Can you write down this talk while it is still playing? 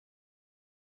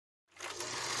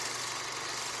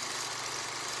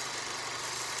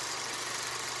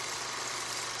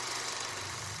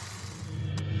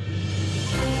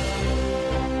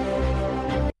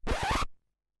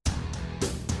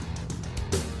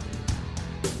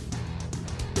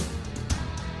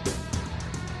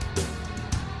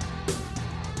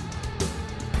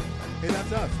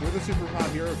the Super Pod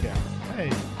Hero Cast.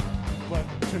 Hey, But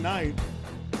tonight,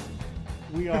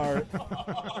 we are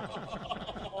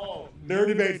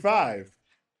NerDebate 5.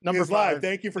 number is live. 5.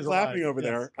 Thank you for is clapping alive. over Yes.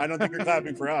 there. I don't think you're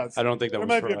clapping for us. I don't think that There was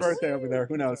might for be a us. birthday over there.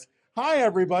 Who knows? Hi,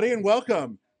 everybody, and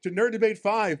welcome to NerDebate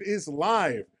 5 is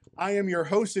live. I am your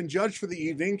host and judge for the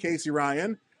evening, Casey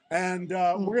Ryan, and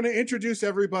we're going to introduce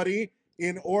everybody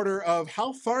in order of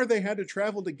how far they had to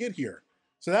travel to get here.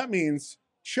 So that means,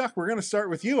 Chuck, we're going to start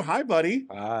with you. Hi, buddy.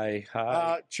 Hi.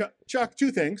 Chuck,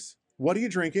 two things. What are you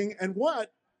drinking, and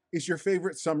what is your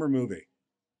favorite summer movie?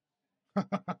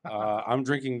 I'm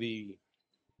drinking the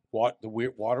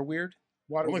water weird.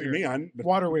 Water Don't look at weird. me. I'm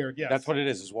Water weird. Yes. That's what it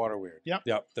is. It's water weird. Yep.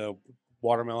 The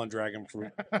watermelon dragon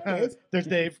fruit. There's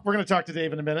Dave. We're going to talk to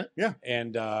Dave in a minute.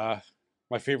 And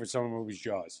my favorite summer movie is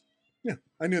Jaws. Yeah,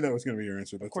 I knew that was going to be your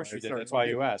answer. That's Of course why I you did. started That's why with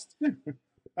you asked.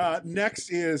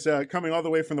 Next is coming all the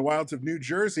way from the wilds of New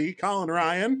Jersey, Colin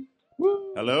Ryan.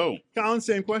 Hello. Colin,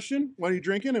 same question. What are you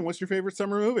drinking, and what's your favorite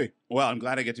summer movie? Well, I'm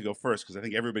glad I get to go first because I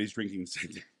think everybody's drinking the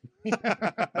same thing.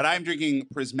 But I'm drinking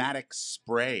Prismatic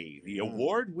Spray, the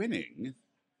award-winning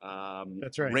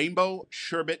That's right. Rainbow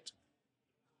Sherbet.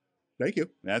 Thank you.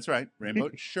 That's right, Rainbow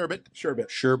Sherbet. Sherbet.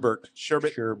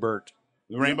 Sherbert.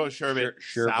 The Rainbow Sherbet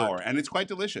Sherbet. Sour, and it's quite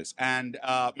delicious. And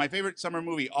my favorite summer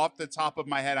movie, off the top of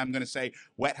my head, I'm going to say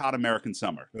Wet Hot American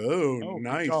Summer. Oh,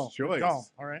 nice good call. choice. Good call.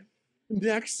 All right.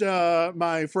 Next,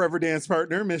 my forever dance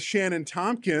partner, Miss Shannon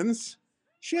Tompkins.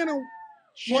 Shannon,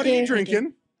 what are you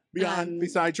drinking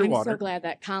besides your I'm water? so glad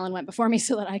that Colin went before me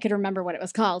so that I could remember what it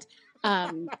was called.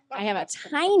 I have a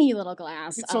tiny little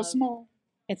glass. It's so of- small.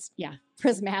 It's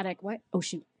prismatic. What? Oh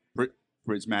shoot,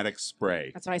 Prismatic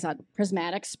Spray. that's what I said.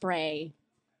 Prismatic spray.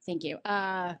 Thank you.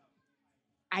 I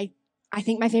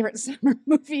think my favorite summer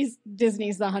movie is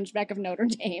Disney's The Hunchback of Notre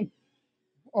Dame.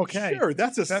 Okay. Sure,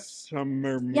 that's a That's-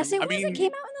 summer movie. Yes, it I was. mean- It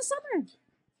came out in the summer.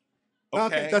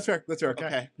 Okay, that's fair. That's fair.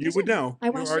 Okay. You would know. I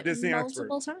You watched are a it Disney expert.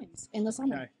 multiple times in the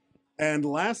summer. Okay. And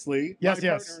lastly, Yes, my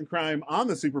yes. partner in crime on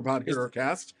the Super Pod Hero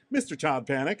Cast, Mr. Todd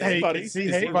Panic. Hey, buddy. see,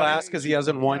 Is hey, he buddy. last because he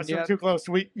hasn't won Yes, we're yet? too close.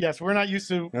 We're not used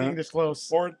to being this close.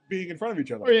 Or being in front of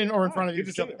each other. Or in front of good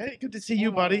you. to see you. Hey, good to see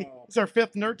you, buddy. It's our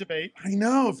 5th nerd debate. I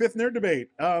know, fifth nerd debate.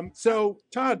 So,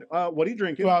 Todd, what are you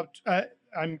drinking? Well,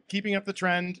 I'm keeping up the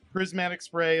trend. Prismatic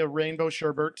Spray, a Rainbow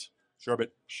Sherbet.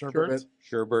 Sherbet. Sherbet.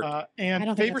 Sherbert. I And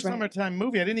don't think favorite that's right. summertime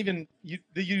movie. I didn't even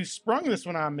you sprung this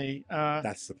one on me.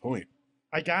 That's the point.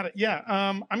 I got it. Yeah.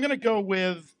 I'm gonna go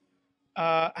with.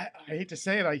 I hate to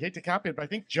say it. I hate to copy it, but I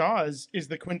think Jaws is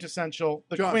the quintessential.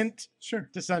 Jaws. Sure.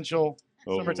 Quintessential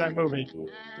Oh. summertime movie.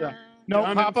 Yeah. No,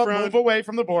 Down in Papa, front. move away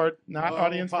from the board. Not Oh,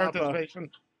 audience Papa. participation.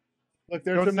 Look,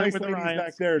 there's Go some sit nice with the ladies Ryans.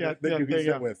 back there Yeah, that yeah, you there can you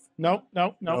sit go. with. Nope.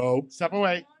 Nope. Step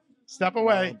away. Step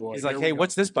away. Oh, boy. He's like, Here we hey, go.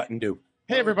 what's this button do?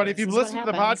 Hey, everybody, if you've This is what listened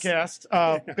to the happens.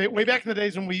 podcast, way back in the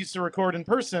days when we used to record in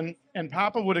person and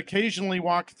Papa would occasionally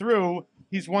walk through,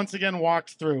 he's once again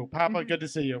walked through. Papa, good to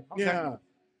see you. Okay. Yeah.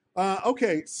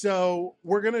 Okay, so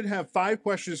we're going to have 5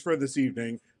 questions for this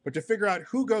evening, but to figure out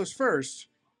who goes first,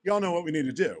 y'all know what we need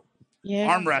to do. Yeah.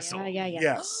 Arm wrestle. Yeah.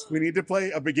 Yes, we need to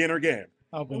play a beginner game.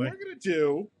 Oh, And boy. we're going to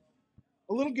do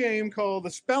a little game called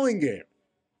the spelling game.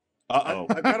 Uh-oh.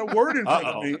 I've got a word in front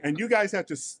of Uh-oh. me, and you guys have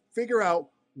to figure out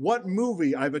what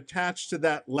movie I've attached to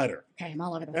that letter. Okay, I'm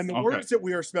all over this. And the Okay. words that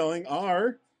we are spelling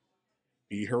are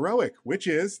Be Heroic, which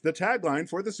is the tagline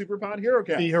for the Super Pod Hero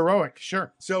Cast. Be heroic,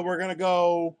 sure. So we're going to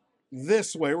go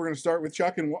this way. We're going to start with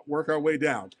Chuck and work our way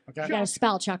down. Okay. You gotta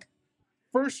spell, Chuck.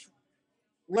 First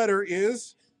letter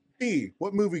is B.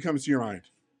 What movie comes to your mind?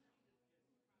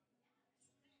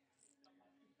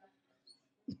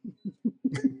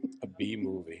 A B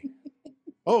movie.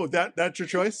 Oh, that's your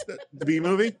choice? The B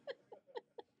movie?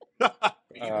 Uh,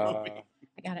 I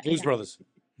got it. Blues Brothers.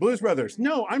 Blues Brothers.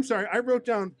 No, I'm sorry. I wrote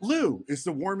down blue is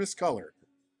the warmest color.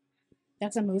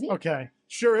 That's a movie? Okay.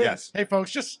 Sure is. Yes. Hey,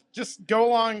 folks, just go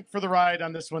along for the ride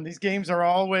on this one. These games are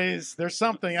always, there's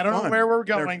something. I don't know Fun. where we're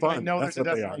They're going, but I fun. know That's there's a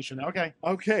what they are. destination. Okay.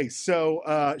 Okay,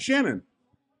 so Shannon,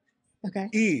 Okay.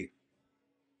 E.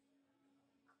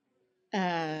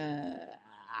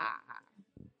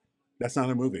 That's not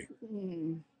a movie.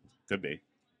 Could be.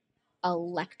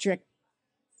 Electric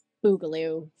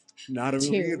Boogaloo. Not a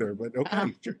movie Two. either, but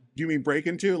okay. Sure. Do you mean Break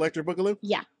Into Electric Boogaloo?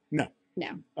 Yeah. No.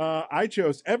 No. I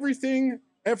chose Everything,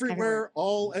 Everywhere, Everywhere.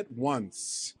 All at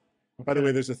Once. By the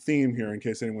way, there's a theme here in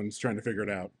case anyone's trying to figure it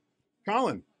out.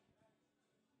 Colin.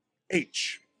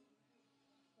 H.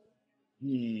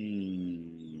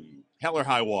 Hell or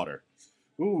High Water.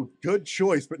 Ooh, good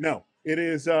choice, but no. It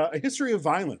is A History of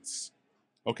Violence.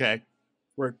 Okay.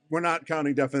 We're not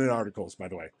counting definite articles, by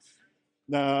the way.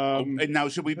 And now,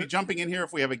 should we be jumping in here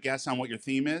if we have a guess on what your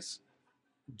theme is?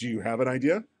 Do you have an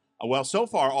idea? Well, so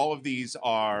far all of these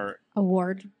are.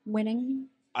 Award winning.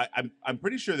 I'm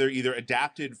pretty sure they're either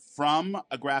adapted from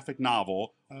a graphic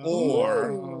novel or.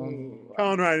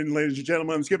 Colin Ryan, ladies and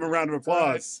gentlemen, let's give him a round of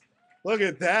applause. Look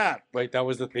at that. Wait, that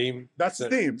was the theme? That's the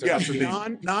theme. So Yeah, that's the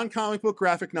theme. non-comic book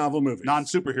graphic novel movies.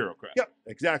 Non-superhero crap. Yep,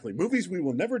 exactly. Movies we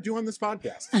will never do on this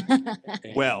podcast.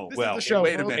 Well, This is the show,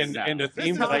 wait a folks. minute. And, now. and a This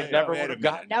theme is that I how- never wait a would have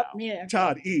minute. gotten. Nope, now. neither.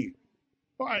 Todd E.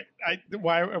 Why?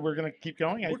 Why we're gonna keep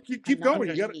going? We'll keep going.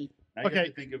 Okay. You gotta, Now you have Okay.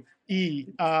 to think of- E.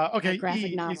 Okay.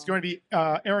 graphic E novel. is going to be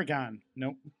Aragon.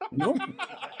 Nope. nope.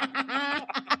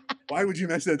 Why would you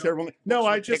mention that terrible name? No,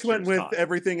 I just went with Pictures, Todd.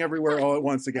 Everything Everywhere All at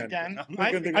Once again. Again, I'm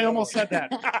gonna think I of almost said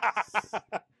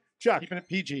that. Chuck Keeping it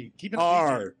PG. Keeping it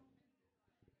R.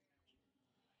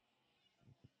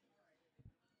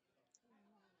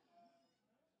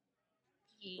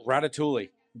 Ratatouille.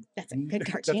 That's a good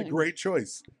That's cartoon. a great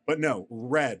choice. But no,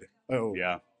 Red. Oh,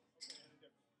 Yeah.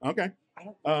 okay.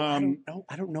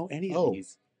 I don't know any oh. of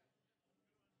these.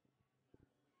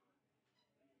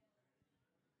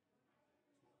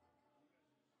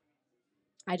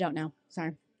 I don't know.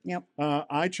 Sorry. Yep.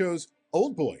 I chose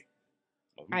Old Boy.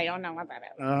 I don't know what that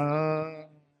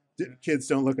is. Kids,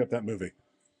 don't look up that movie.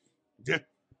 It's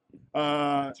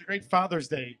a great Father's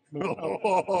Day movie.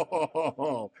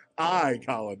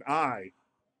 Colin, I.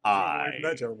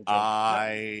 That terrible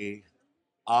joke.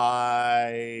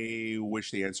 I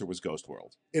wish the answer was Ghost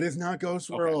World. It is not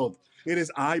Ghost Okay. World. It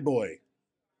is I Boy.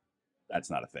 That's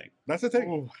not a thing. That's the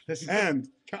thing. Ooh, this is And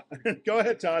go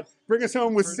ahead, Todd. Bring us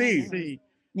home with C. C.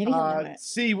 Maybe he'll know it.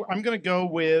 C. I'm going to go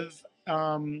with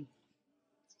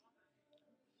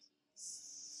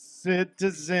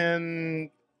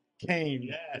Citizen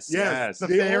Kane. Yes. The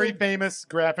The very old- famous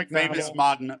graphic Famous novel,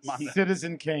 modern.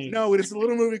 Citizen Kane. No, it is a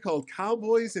little movie called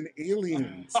Cowboys and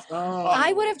Aliens. Oh.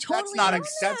 I would have totally. That's not a known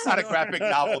that's that. not a graphic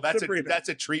novel. That's Sabrina. that's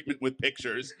a treatment with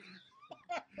pictures.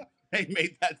 They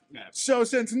made that. So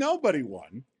since nobody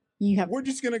won, You have, we're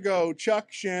just gonna go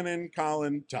Chuck, Shannon,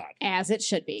 Colin, Todd. as it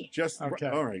should be. Just Okay.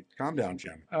 all right. Calm down,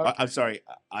 Shannon. I'm sorry.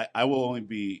 I will only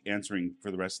be answering for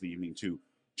the rest of the evening too.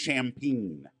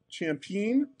 Champagne.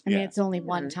 Champagne. I mean, Yeah. it's only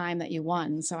one time that you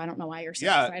won, so I don't know why you're so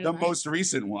Yeah, excited the about it. most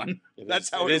recent one. That's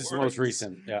how it it is the most works.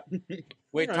 recent. Yeah.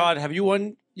 Wait, All right. Todd, have you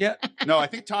won yet? No, I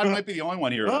think Todd might be the only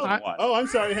one here who Oh, hasn't won. I'm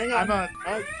sorry. Hang on.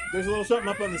 I'm There's a little something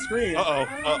up on the screen. Uh-oh.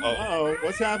 Uh-oh.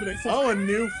 What's happening? Oh, a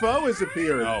new foe has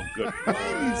appeared. Oh, good.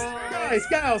 Guys,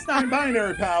 gals,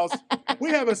 non-binary pals. We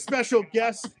have a special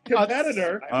guest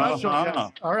competitor. Special Uh-huh.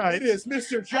 guest. All right. It is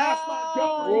Mr. Josh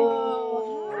Montgomery,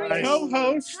 Oh, Nice.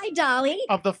 co-host. Hi, Dolly.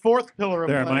 Of the fourth pillar of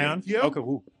There, am I Flame. on? Yep. Okay,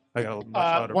 woo. I got a much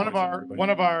louder One of voice than our everybody.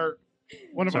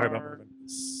 one of Sorry about our that.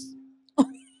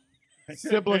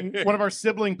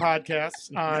 sibling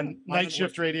podcasts on Night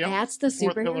Shift Radio. That's the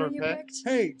Fourth pillar superhero of you pet. picked?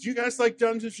 Hey, do you guys like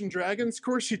Dungeons and Dragons? Of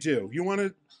course you do. You want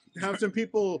to have some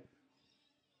people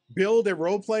build a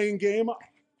role-playing game? Of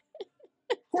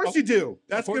course you do.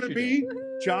 That's course going to you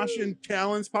be Josh and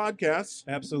Callan's podcast,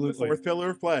 The Absolutely. Fourth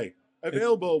Pillar of Play.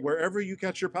 Available wherever you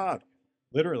catch your pod.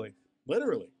 Literally.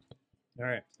 Literally. All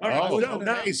right. All right. Oh, so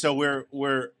now, okay. So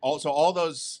we're also all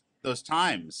those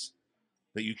times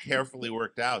that you carefully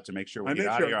worked out to make sure we I get made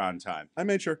out sure. of here on time. I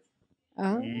made sure. Oh,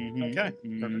 Mhm. Okay.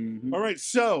 Mhm. All right.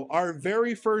 So our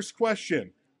very first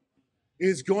question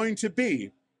is going to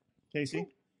be. Casey,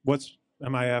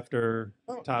 am I after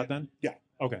Oh, Todd then? yeah.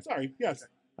 Okay. Sorry. Yes.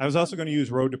 I was also going to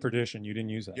use Road to Perdition. You didn't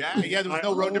use that. Yeah. There was I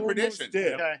no road to almost perdition.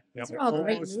 did. Okay. Yep. these are all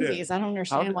great Almost did. movies. I don't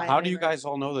understand why. How they do you were- guys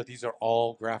all know that these are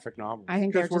all graphic novels? I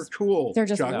think they're Because we're just. cool. they're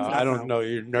just Chuck. No, movies. I don't know.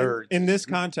 You're nerds. In this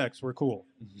context, we're cool.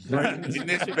 Right. In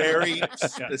this very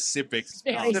specific.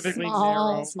 very Specifically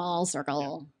small, narrow. small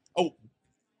circle. Oh,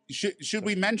 should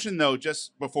we mention though,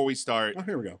 just before we start, Oh,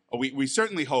 here we go. we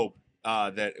certainly hope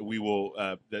that we will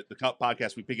that the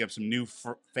podcast we pick up some new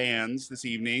fans this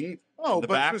evening. Oh, The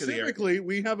but back of the air. specifically,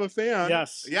 we have a fan.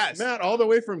 Yes. Yes. Matt, all the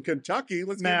way from Kentucky.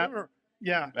 Let's Matt. give him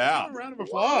Yeah. Yeah. a round of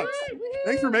applause.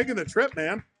 Thanks for making the trip,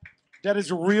 man. That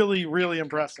is really, really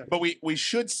impressive. But we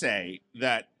should say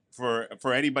that for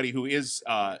anybody who is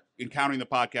encountering the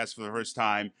podcast for the first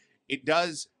time, it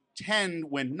does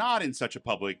tend, when not in such a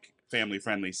public,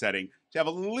 family-friendly setting, to have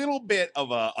a little bit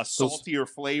of a saltier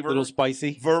flavor, little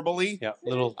spicy. verbally. Yeah,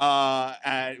 little. Not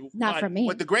but for me.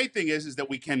 What the great thing is that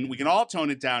we can all tone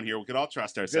it down here. We can all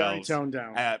trust Very ourselves toned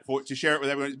down. to share it with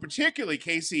everyone, particularly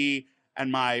Casey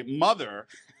and my mother,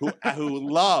 who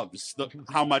loves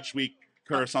how much we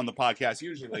curse on the podcast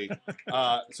usually.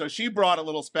 So she brought a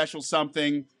little special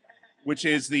something, which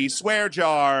is the swear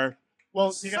jar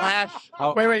Well, you got,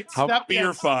 How, wait. how- Step Beer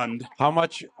yes. fund. how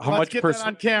much? How Let's much get per? that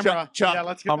on camera. Chuck, Yeah,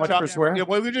 let's get how that much on per camera. swear? Yeah,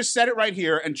 well, we just set it right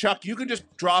here, and Chuck, you can just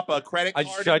drop a credit card.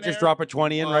 Should I just drop a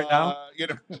 20 in right now? You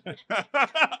know.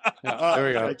 Yeah, there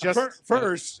we go. Okay, just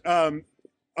First,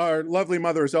 our lovely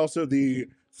mother is also the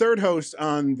third host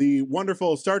on the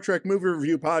wonderful Star Trek movie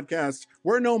review podcast,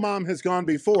 Where No Mom Has Gone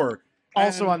Before.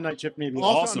 also And- on Night Shift Media.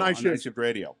 Also on Night Shift.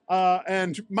 Radio.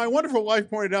 And my wonderful wife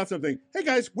pointed out something. Hey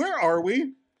guys, where are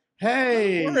we?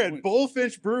 Hey, We're at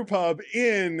Bullfinch Brew Pub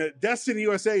in Destin,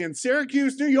 USA, in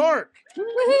Syracuse, New York.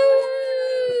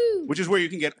 Woohoo! Which is where you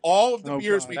can get all of the Oh,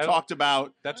 beers God. we talked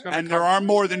about, That's gonna. and there are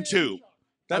more than two.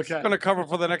 That's Okay. going to cover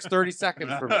for the next 30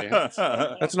 seconds for me.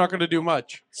 That's not going to do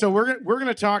much. so we're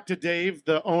gonna talk to Dave,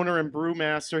 the owner and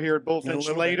brewmaster here at Bullfinch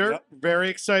little bit, later. yep. Very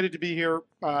excited to be here.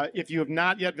 If you have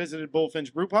not yet visited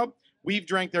Bullfinch Brew Pub, we've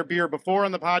drank their beer before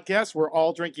on the podcast. We're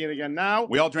all drinking it again now.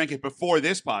 We all drank it before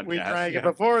this podcast. We drank it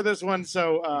before this one,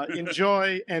 so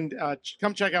enjoy and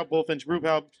come check out Bullfinch Brew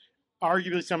Pub.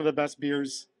 Arguably some of the best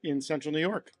beers in Central New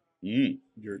York. Mm.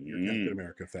 You're Captain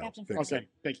America, Phil. Captain Fix Okay, it.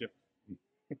 thank you.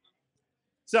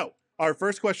 So, our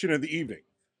first question of the evening,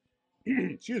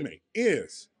 excuse me,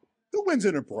 is who wins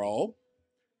in a brawl?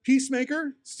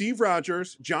 Peacemaker, Steve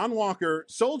Rogers, John Walker,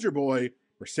 Soldier Boy,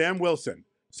 or Sam Wilson?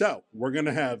 So, we're going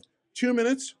to have 2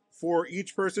 minutes for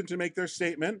each person to make their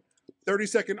statement,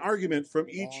 30-second argument from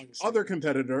each other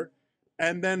competitor,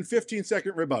 and then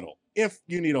 15-second rebuttal, if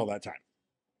you need all that time.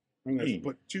 I'm going to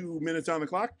put 2 minutes on the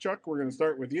clock. Chuck, we're going to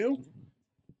start with you.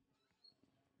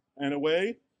 And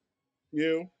away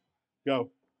you go.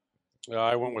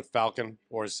 I went with Falcon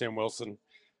or Sam Wilson.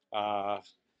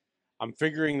 I'm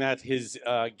figuring that his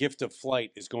gift of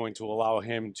flight is going to allow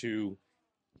him to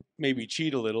maybe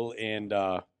cheat a little and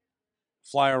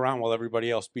fly around while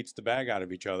everybody else beats the bag out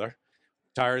of each other,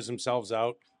 tires themselves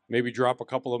out, maybe drop a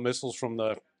couple of missiles from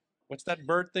the, what's that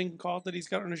bird thing called that he's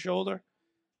got on his shoulder?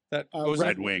 That goes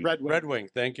Red Wing. Red Wing,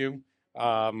 thank you.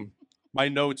 My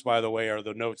notes, by the way, are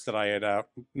the notes that I had out,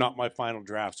 not my final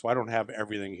draft, so I don't have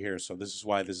everything here. So this is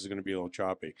why this is going to be a little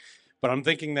choppy. But I'm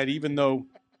thinking that even though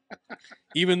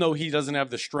he doesn't have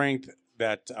the strength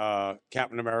that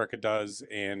Captain America does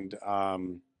and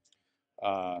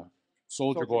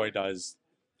Soldier Boy does,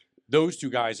 those two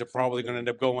guys are probably going to end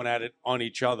up going at it on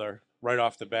each other right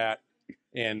off the bat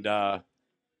and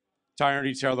tiring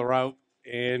each other out.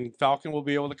 And Falcon will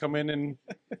be able to come in and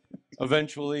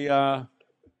eventually,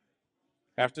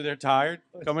 after they're tired,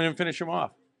 come in and finish them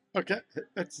off. Okay,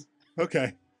 that's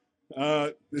Okay.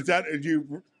 Is that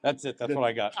you? That's it. That's what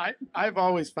I got. I've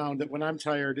always found that when I'm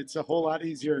tired, it's a whole lot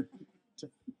easier to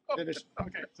finish.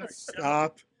 Okay, sorry.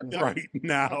 Stop right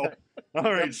now.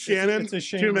 All right, Shannon. It's a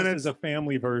shame 2 this minutes is a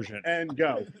family version. and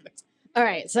go. All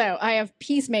right, so I have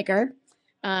Peacemaker.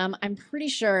 I'm pretty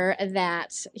sure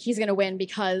that he's going to win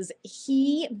because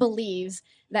he believes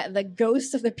that the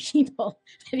ghosts of the people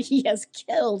that he has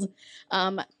killed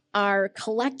are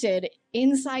collected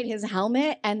inside his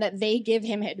helmet and that they give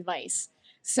him advice.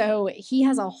 So he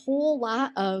has a whole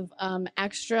lot of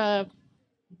extra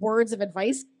words of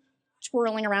advice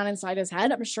twirling around inside his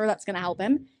head. I'm sure that's going to help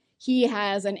him. He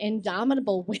has an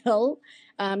indomitable will.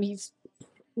 He's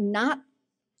not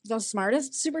the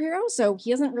smartest superhero, so he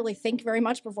doesn't really think very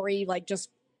much before he just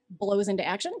blows into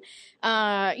action.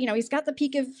 He's got the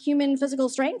peak of human physical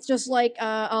strength, just like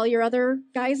all your other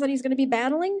guys that he's going to be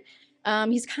battling.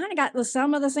 He's kind of got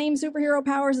some of the same superhero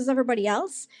powers as everybody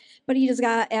else, but he just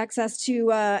got access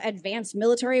to advanced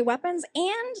military weapons,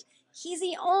 and he's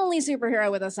the only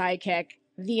superhero with a sidekick,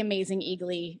 the amazing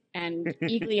Eagly, and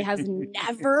Eagly has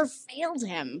never failed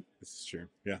him. This is true.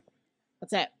 Yeah.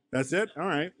 That's it. That's it? All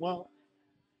right. Well,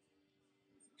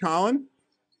 Colin,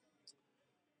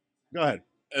 go ahead.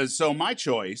 So my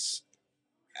choice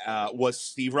was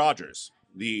Steve Rogers,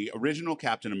 the original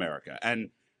Captain America. And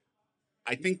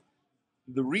I think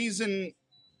the reason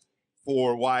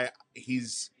for why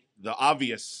he's the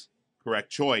obvious correct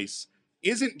choice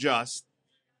isn't just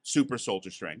super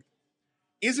soldier strength,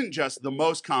 isn't just the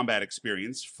most combat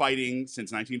experience fighting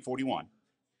since 1941.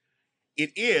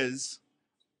 It is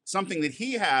something that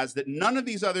he has that none of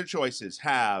these other choices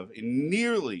have in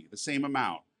nearly the same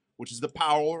amount, which is the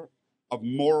power of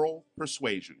moral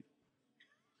persuasion.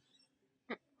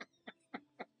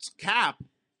 Cap,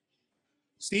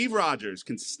 Steve Rogers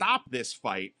can stop this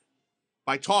fight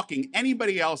by talking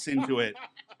anybody else into it,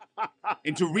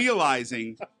 into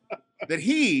realizing that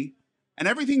he and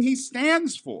everything he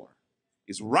stands for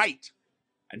is right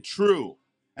and true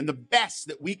and the best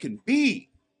that we can be.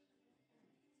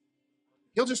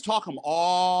 He'll just talk them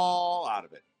all out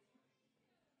of it.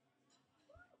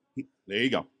 There you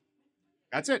go.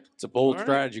 That's it. It's a bold All right.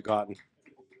 strategy, Cotton.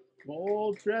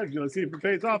 Bold strategy. Let's see if it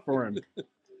pays off for him.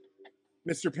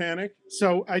 Mr. Panic.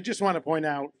 So I just want to point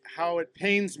out how it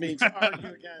pains me to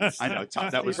argue against. I know,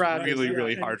 Tom, that was Steve Rogers. really, Yeah,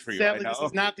 really and hard for you. Sadly, I this know.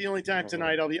 is not the only time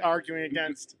tonight I'll be arguing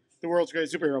against the world's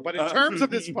greatest superhero. But in terms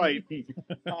of this fight,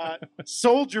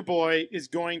 Soldier Boy is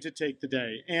going to take the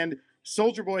day, and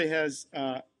Soldier Boy is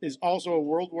also a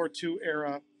World War II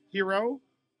era hero.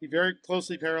 He very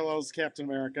closely parallels Captain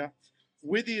America,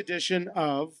 with the addition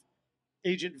of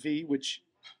Agent V, which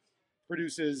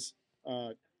produces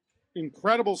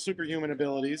incredible superhuman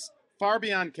abilities, far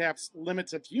beyond Cap's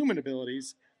limits of human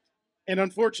abilities, and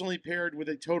unfortunately paired with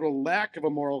a total lack of a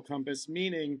moral compass,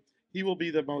 meaning he will be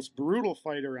the most brutal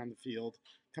fighter on the field,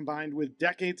 combined with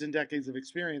decades and decades of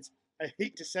experience. I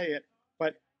hate to say it,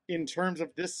 but in terms of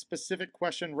this specific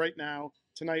question right now,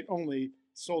 tonight only,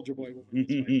 Soldier Boy will win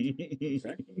this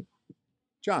fight. Okay.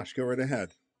 Josh, go right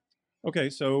ahead. Okay,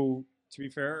 so to be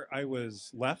fair, I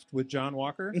was left with John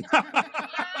Walker.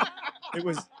 It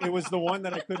was the one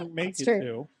that I couldn't make It's it true.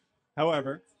 to.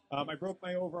 However, I broke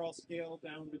my overall scale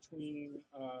down between.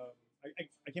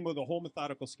 I came up with a whole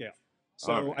methodical scale.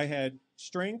 So All right. I had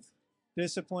strength,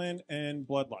 discipline, and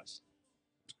bloodlust.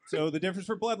 So the difference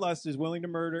for bloodlust is willing to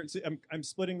murder. See, I'm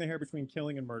splitting the hair between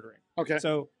killing and murdering. Okay.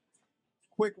 So,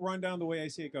 quick rundown the way I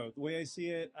see it go. The way I see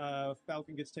it,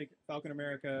 Falcon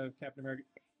America, Captain America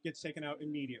gets taken out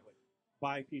immediately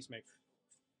by Peacemaker.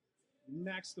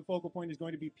 Next, the focal point is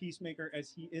going to be Peacemaker,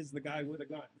 as he is the guy with a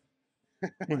gun.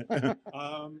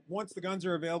 Once the guns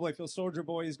are available, I feel Soldier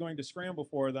Boy is going to scramble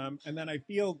for them, and then I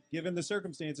feel, given the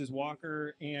circumstances,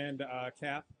 Walker and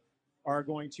Cap are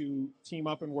going to team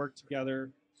up and work together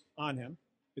on him.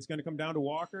 It's going to come down to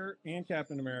Walker and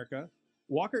Captain America.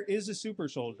 Walker is a super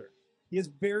soldier. He has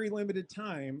very limited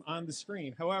time on the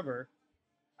screen. However,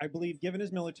 I believe, given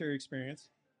his military experience,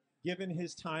 given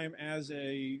his time as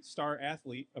a star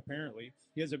athlete, apparently,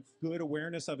 he has a good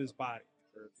awareness of his body.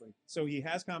 So he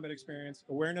has combat experience,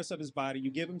 awareness of his body. You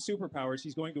give him superpowers,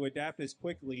 he's going to adapt as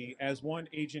quickly as one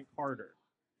Agent Carter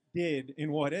did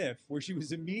in What If, where she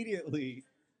was immediately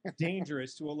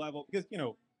dangerous to a level. Because,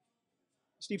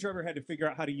 Steve Trevor had to figure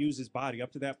out how to use his body.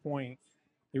 Up to that point,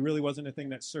 it really wasn't a thing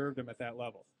that served him at that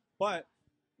level. But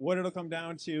what it'll come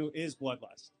down to is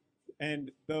bloodlust.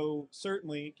 And though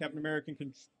certainly Captain America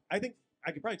can, I think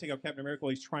I could probably take out Captain America while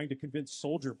he's trying to convince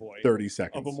Soldier Boy 30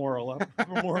 seconds. of a moral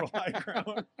high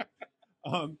ground.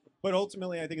 But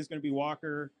ultimately, I think it's going to be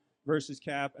Walker versus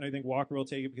Cap, and I think Walker will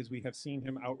take it because we have seen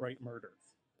him outright murder.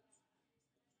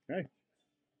 Okay.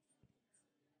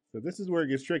 So this is where it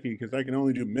gets tricky because I can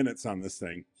only do minutes on this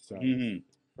thing. So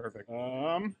Perfect.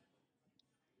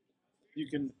 You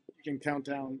can count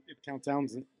down. It counts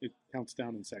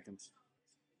down in seconds.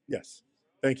 yes.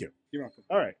 Thank you. You're welcome.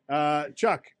 All right.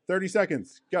 Chuck, 30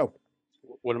 seconds. Go.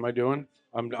 What am I doing?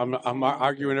 I'm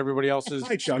arguing everybody else's.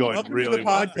 Hi, Chuck. Going Welcome really to the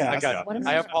well. podcast. I got. What am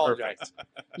I I- apologize.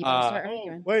 You better start Oh,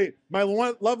 arguing. wait. My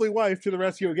lovely wife to the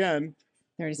rescue again.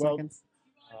 30 well- seconds.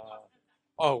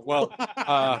 Oh well.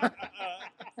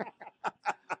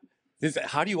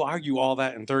 How do you argue all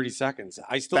that in 30 seconds?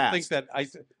 I still think that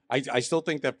I still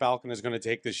think that Falcon is going to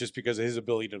take this just because of his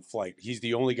ability to flight. He's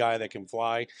the only guy that can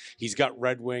fly. He's got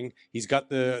Red Wing. He's got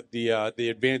the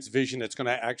advanced vision that's going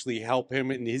to actually help him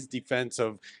in his defense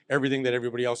of everything that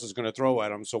everybody else is going to throw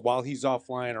at him. So while he's off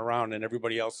flying around and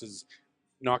everybody else is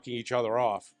knocking each other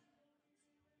off,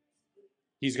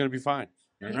 he's going to be fine.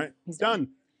 All right. He's Done.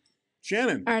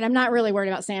 Shannon. All right, I'm not really worried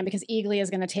about Sam because Eagly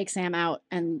is going to take Sam out,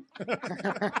 and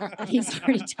he's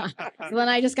already done. So then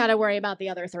I just got to worry about the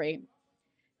other three.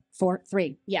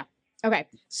 Three, yeah. Okay,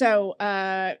 so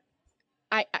Cap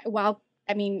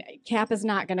is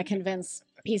not going to convince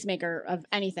Peacemaker of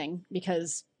anything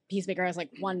because Peacemaker has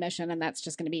like one mission, and that's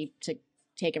just going to be to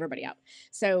take everybody out.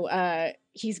 So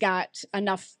he's got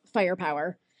enough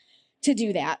firepower to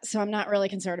do that. So I'm not really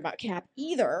concerned about Cap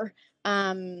either.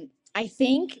 I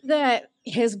think that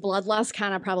his bloodlust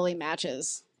kind of probably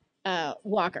matches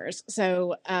Walker's.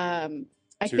 So I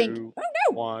think, Two, oh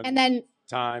no, one, and then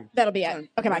time. that'll be it.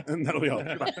 Okay, bye. And that'll be all.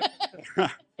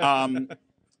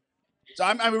 So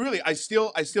I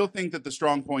still think that the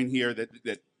strong point here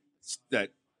that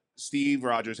Steve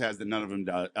Rogers has that none of them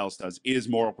else does is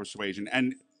moral persuasion.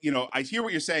 And I hear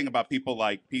what you're saying about people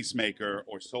like Peacemaker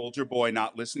or Soldier Boy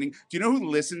not listening. Do you know who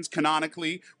listens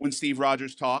canonically when Steve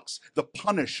Rogers talks? The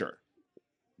Punisher,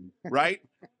 right?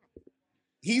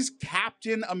 He's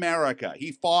Captain America.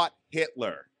 He fought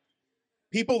Hitler.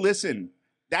 People listen.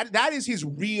 That is his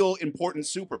real important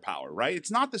superpower, right?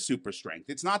 It's not the super strength.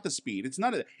 It's not the speed. It's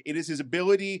none of that. It is his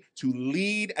ability to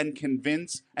lead and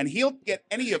convince, and he'll get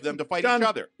any of them to fight each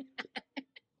other.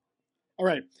 All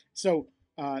right. So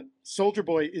Soldier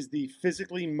Boy is the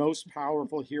physically most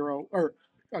powerful hero or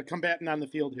combatant on the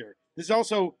field here. This is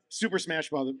also Super Smash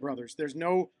Brothers. There's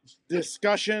no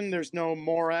discussion. There's no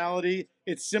morality.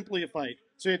 It's simply a fight.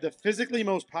 So you have the physically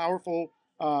most powerful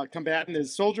combatant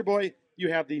is Soldier Boy.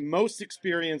 You have the most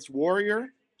experienced warrior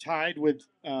tied with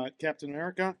Captain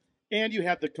America. And you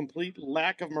have the complete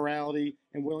lack of morality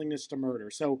and willingness to murder.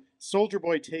 So Soldier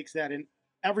Boy takes that in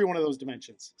every one of those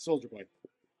dimensions. Soldier Boy.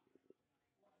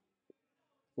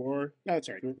 Four. No, that's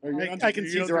right. I can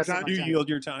see the rest of my You time. yield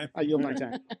your time. I yield my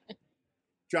time.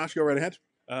 Josh, go right ahead.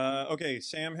 Okay,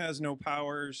 Sam has no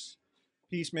powers.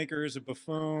 Peacemaker is a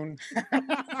buffoon.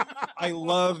 I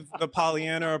love the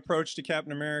Pollyanna approach to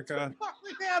Captain America.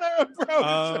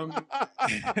 Pollyanna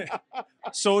approach.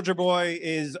 Soldier Boy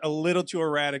is a little too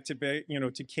erratic to be,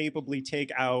 to capably take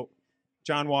out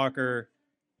John Walker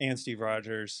and Steve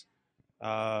Rogers.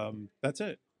 That's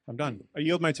it. I'm done. I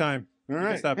yield my time. All You can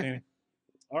right. stop, Danny.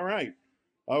 All right.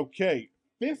 Okay.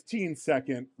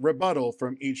 15-second rebuttal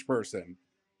from each person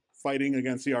fighting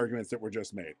against the arguments that were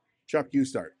just made. Chuck, you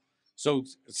start. So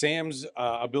Sam's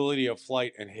ability of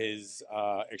flight and his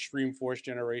extreme force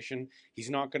generation, he's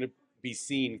not going to be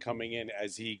seen coming in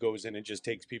as he goes in and just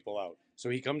takes people out. So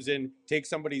he comes in, takes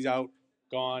somebody's out,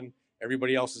 gone.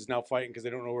 Everybody else is now fighting because they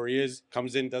don't know where he is.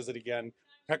 Comes in, does it again,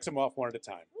 pecks them off one at a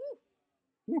time.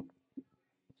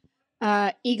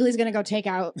 Eagly's gonna go take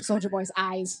out Soldier Boy's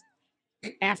eyes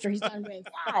after he's done with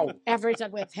after he's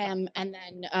done with him, and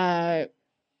then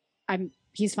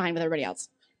he's fine with everybody else.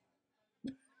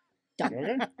 Done.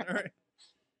 Okay. All right.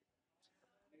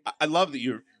 I love that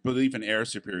you believe in air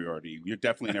superiority. You're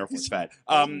definitely an Air Force vet.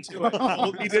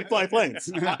 He did fly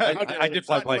planes. I did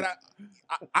fly planes.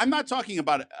 I'm not talking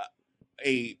about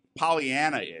a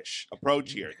Pollyanna-ish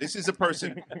approach here. This is a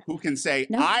person who can say,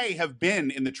 No. I have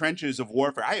been in the trenches of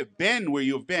warfare. I have been where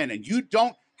you have been, and you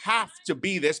don't have to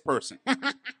be this person.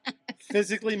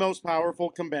 Physically most powerful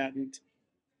combatant,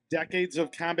 decades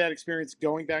of combat experience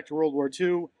going back to World War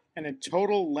II, and a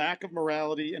total lack of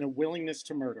morality and a willingness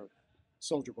to murder.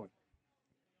 Soldier Boy.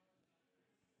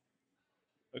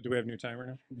 Do we have a new timer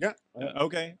now? Yeah.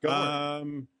 Okay. Go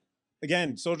for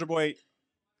Again, Soldier Boy,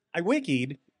 I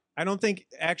wikied. I don't think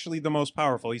actually the most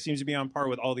powerful. He seems to be on par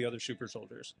with all the other super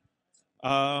soldiers.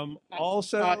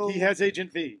 Also, he has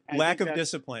Agent V. I lack think of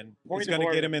that's discipline point is of going to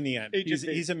order. get him in the end. Agent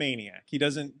V. He's a maniac. He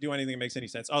doesn't do anything that makes any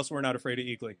sense. Also, we're not afraid of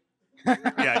Eagly.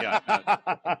 Yeah.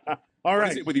 All What is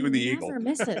right. it with you and the Never eagle?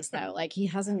 misses though. Like he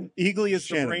hasn't. Eagly is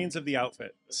Shannon. the brains of the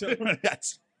outfit. So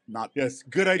That's not. Yes.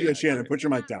 Good idea, Shannon. Put your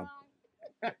mic down.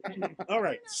 All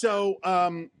right. So,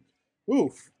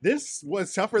 this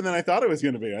was tougher than I thought it was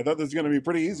going to be. I thought this was going to be a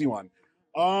pretty easy one.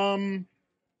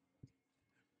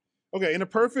 Okay. In a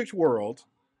perfect world,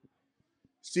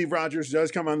 Steve Rogers does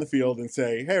come on the field and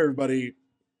say, "Hey, everybody,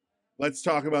 let's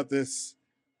talk about this."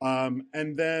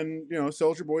 And then,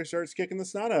 Soldier Boy starts kicking the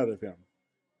snot out of him.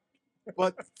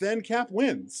 But then Cap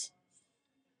wins.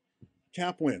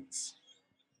 Ladies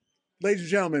and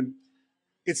gentlemen,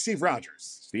 it's Steve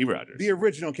Rogers, Steve Rogers. the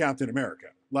original Captain America.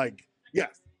 Like,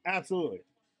 yes, absolutely.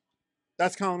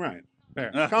 That's Colin Ryan.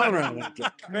 fair. Colin Ryan.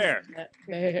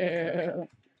 Fair.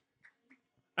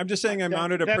 I'm just saying I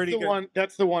mounted a That's pretty the good. one.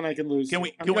 That's the one I can lose. Can to.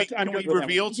 we I'm can we good- I'm can we good with that one.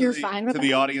 reveal You're to fine with the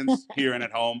that? audience here and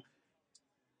at home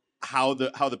how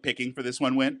the picking for this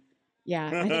one went? Yeah,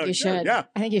 I think you Sure, should. yeah.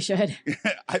 I think you should.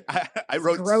 I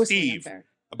wrote Grossly Steve unfair.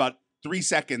 about 3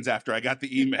 seconds after I got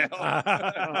the email,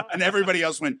 and everybody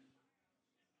else went.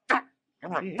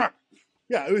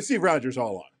 Yeah, it was Steve Rogers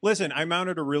all along. Listen, I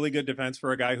mounted a really good defense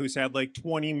for a guy who's had like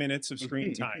 20 minutes of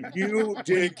screen time. You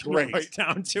did great. Right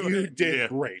down to You it. did Yeah.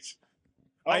 great.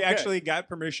 I Okay. actually got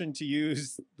permission to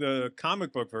use the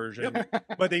comic book version,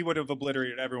 but they would have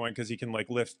obliterated everyone because he can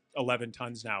like lift 11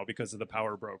 tons now because of the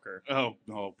power broker. Oh,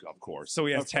 of course. So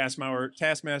he has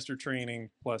Taskmaster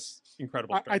training plus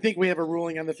incredible I strength. think we have a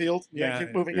ruling on the field. Yeah,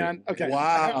 Keep moving yeah. on. Okay.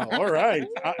 Wow. All right.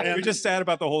 You're just sad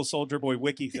about the whole Soldier Boy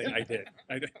wiki thing I did.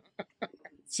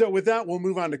 So with that, we'll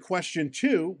move on to question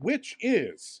 2, which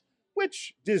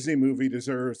Disney movie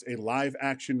deserves a live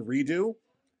action redo?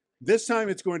 This time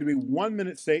it's going to be 1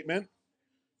 minute statement.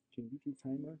 Can you do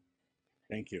timer?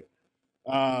 Thank you.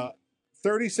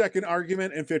 30-second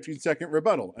argument and 15-second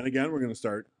rebuttal. And again, we're going to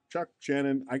start. Chuck,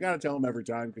 Shannon, I got to tell them every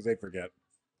time because they forget.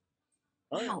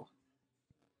 Wow.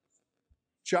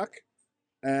 Chuck,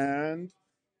 and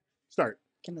start.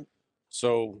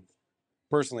 So,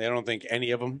 personally, I don't think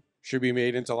any of them should be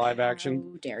made into live action.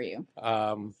 How dare you?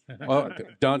 Well,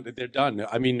 they're done.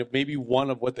 I mean, maybe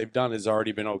one of what they've done has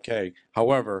already been okay.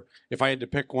 However, if I had to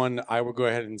pick one, I would go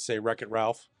ahead and say Wreck-It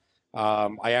Ralph.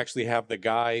 I actually have the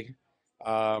guy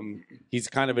He's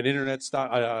kind of an internet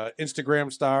star,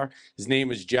 Instagram star. His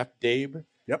name is Jeff Dabe.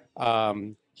 Yep.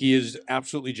 He is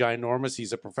absolutely ginormous.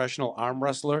 He's a professional arm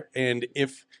wrestler. And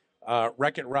if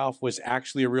Wreck-It Ralph was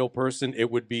actually a real person,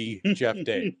 it would be Jeff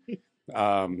Dabe.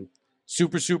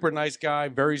 Super, super nice guy,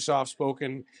 very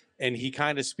soft-spoken. And he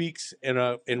kind of speaks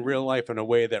in real life in a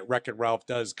way that Wreck-It Ralph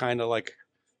does, kind of like,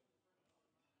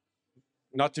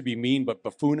 not to be mean, but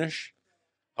buffoonish.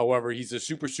 However, he's a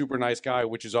super, super nice guy,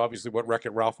 which is obviously what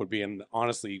Wreck-It Ralph would be. And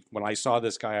honestly, when I saw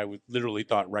this guy, literally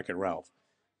thought Wreck-It Ralph.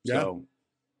 Yeah. So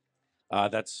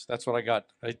that's what I got.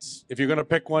 If you're going to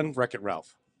pick one, Wreck-It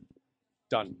Ralph.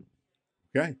 Done.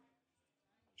 Okay.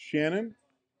 Shannon,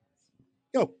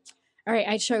 go. All right,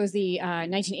 I chose the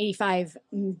 1985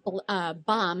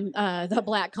 bomb, The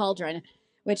Black Cauldron,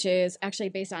 which is actually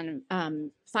based on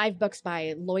 5 books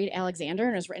by Lloyd Alexander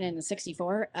and was written in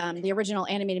 '64. The original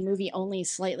animated movie only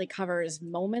slightly covers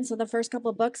moments of the first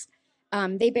couple of books.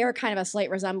 They bear kind of a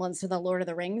slight resemblance to The Lord of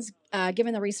the Rings.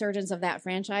 Given the resurgence of that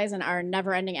franchise and our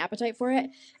never-ending appetite for it,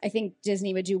 I think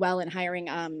Disney would do well in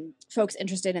hiring folks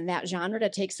interested in that genre to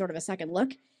take sort of a second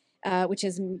look. Which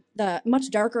is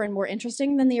much darker and more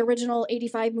interesting than the original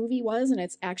 '85 movie was, and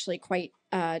it's actually quite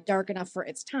dark enough for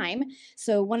its time.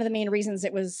 So one of the main reasons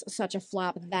it was such a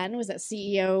flop then was that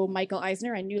CEO Michael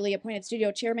Eisner and newly appointed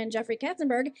studio chairman Jeffrey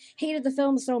Katzenberg hated the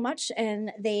film so much,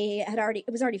 and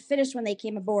it was already finished when they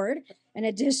came aboard. In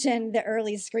addition, the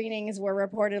early screenings were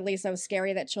reportedly so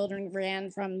scary that children ran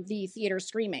from the theater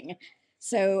screaming.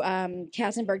 So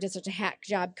Katzenberg did such a hack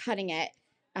job cutting it.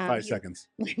 5 seconds.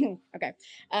 Okay.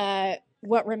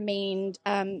 What remained?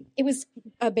 It was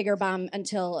a bigger bomb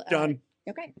until Done.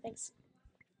 Okay, thanks.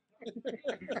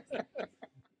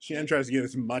 Shannon tries to get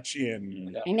as much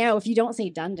in. I know. If you don't say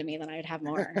done to me, then I'd have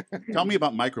more. Tell me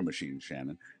about Micro Machines,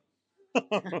 Shannon. I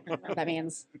don't know what that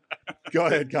means. Go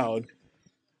ahead, Colin.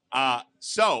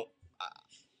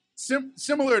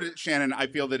 Similar to Shannon, I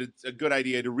feel that it's a good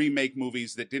idea to remake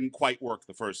movies that didn't quite work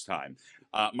the first time.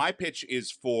 My pitch is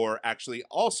for actually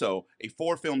also a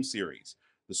 4-film series: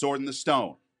 The Sword and the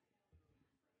Stone,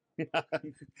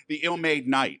 The Ill-Made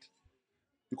Knight,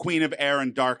 The Queen of Air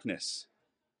and Darkness,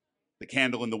 The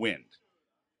Candle in the Wind,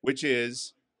 which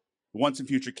is Once and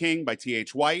Future King by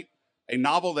T.H. White, a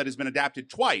novel that has been adapted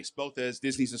twice, both as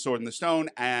Disney's The Sword and the Stone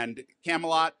and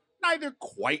Camelot. Neither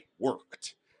quite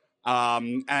worked.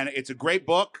 And it's a great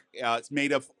book. It's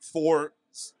made of 4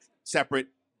 separate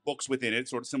books within it,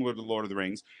 sort of similar to The Lord of the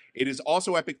Rings. It is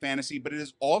also epic fantasy, but it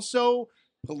is also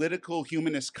political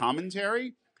humanist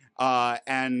commentary.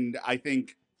 And I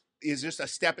think is just a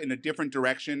step in a different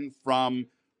direction from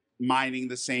mining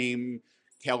the same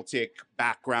Celtic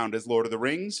background as Lord of the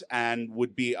Rings, and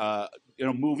would be a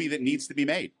movie that needs to be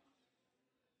made.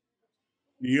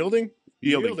 Yielding?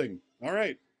 Yielding. All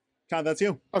right. Todd, that's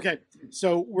you. Okay,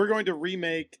 so we're going to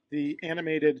remake the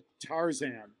animated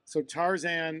Tarzan. So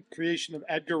Tarzan, creation of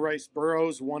Edgar Rice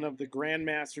Burroughs, one of the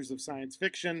grandmasters of science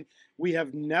fiction. We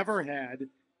have never had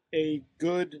a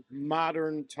good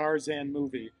modern Tarzan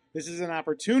movie. This is an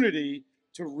opportunity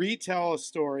to retell a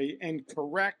story and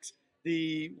correct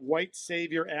the white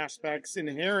savior aspects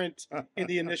inherent in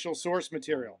the initial source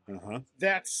material. Uh-huh.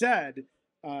 That said,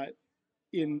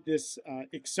 in this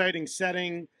exciting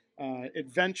setting,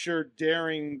 adventure,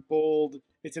 daring, bold,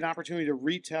 it's an opportunity to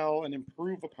retell and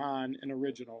improve upon an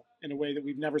original in a way that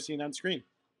we've never seen on screen.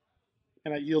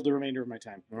 And I yield the remainder of my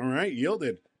time. All right,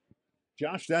 yielded.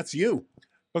 Josh, that's you.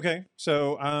 Okay,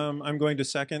 so I'm going to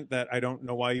second that. I don't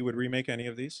know why you would remake any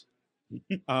of these.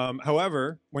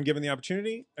 However, when given the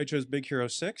opportunity, I chose Big Hero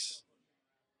 6.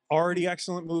 Already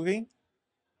excellent movie.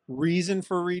 Reason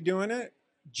for redoing it,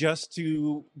 just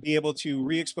to be able to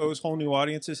re-expose whole new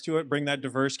audiences to it, bring that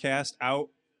diverse cast out,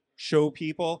 show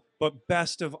people. But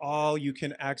best of all, you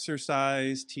can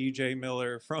exercise TJ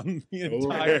Miller from the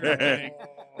entire thing.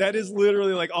 That is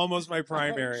literally like almost my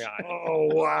primary eye. Oh,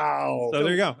 wow. So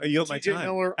there you go. I yield my TJ time.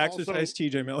 Miller Exercise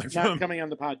TJ Miller. Not coming on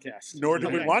the podcast. Nor do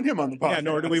we want him on the podcast. Yeah,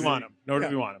 nor do we want him. Nor do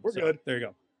Yeah, we want him. we're So, good. There you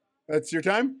go. That's your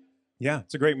time? Yeah,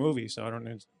 it's a great movie, so I don't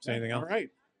need to say anything else. All right.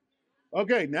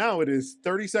 Okay, now it is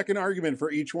 30-second argument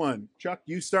for each one. Chuck,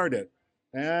 you start it.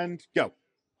 And go.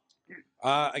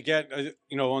 Again,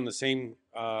 on the same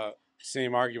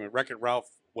argument, Wreck-It Ralph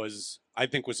I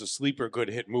think was a sleeper good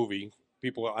hit movie.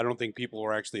 I don't think people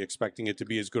were actually expecting it to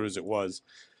be as good as it was.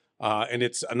 And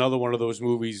it's another one of those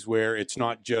movies where it's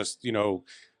not just,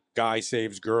 guy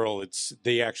saves girl.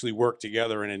 They actually work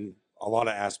together, and in a lot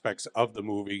of aspects of the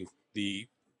movie, the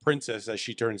princess, as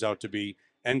she turns out to be,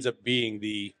 ends up being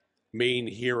the main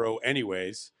hero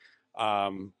anyways,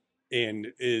 and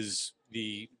is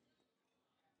the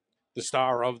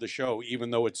star of the show, even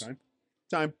though it's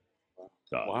Time.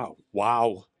 Wow.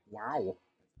 Wow. Wow.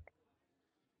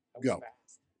 That was Go. fast.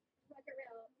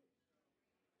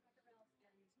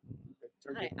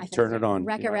 I think Turn so. it on.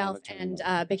 Wreck-It You might Ralph wanna turn it and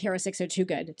on. Big Hero 6 are too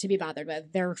good to be bothered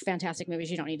with. They're fantastic movies.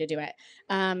 You don't need to do it.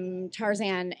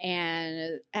 Tarzan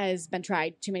and has been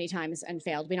tried too many times and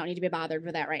failed. We don't need to be bothered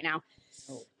with that right now.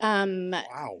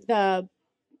 Wow. The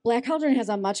Black Cauldron has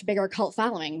a much bigger cult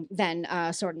following than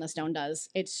Sword in the Stone does.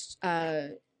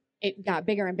 It got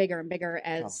bigger and bigger and bigger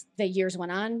as the years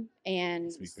went on,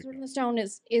 and Sword in the Stone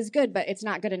is good, but it's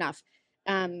not good enough.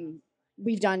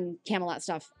 We've done Camelot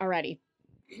stuff already.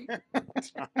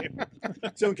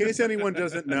 So in case anyone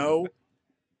doesn't know,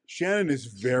 Shannon is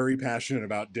very passionate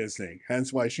about Disney.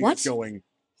 Hence why she's What? going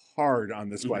hard on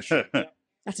this question.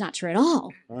 That's not true at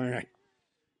all. All right.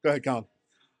 Go ahead, Colin.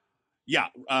 Yeah.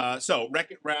 So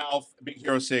Wreck-It Ralph, Big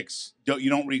Hero 6. You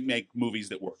don't remake movies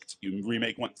that worked. You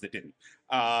remake ones that didn't.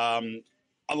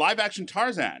 A live action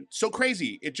Tarzan. So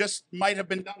crazy. It just might have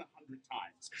been done 100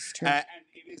 times. It's true. And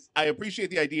I appreciate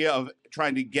the idea of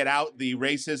trying to get out the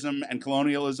racism and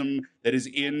colonialism that is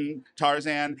in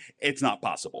Tarzan. It's not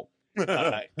possible.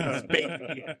 It's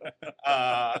big.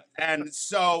 And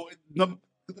so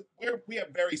we have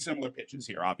very similar pitches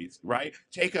here, obviously, right?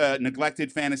 Take a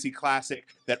neglected fantasy classic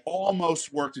that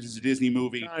almost worked as a Disney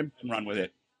movie Time. and run with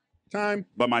it. Time.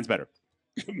 But mine's better.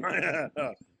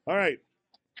 All right.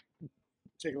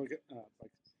 Take a look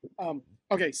at.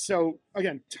 Okay, so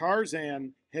again,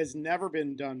 Tarzan has never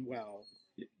been done well.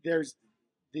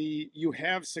 You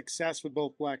have success with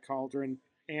both Black Cauldron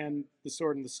and The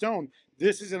Sword and the Stone.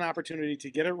 This is an opportunity to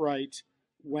get it right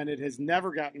when it has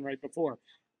never gotten right before.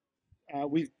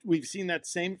 We've seen that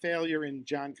same failure in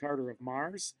John Carter of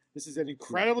Mars. This is an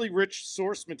incredibly rich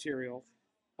source material,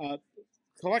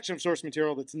 collection of source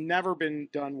material that's never been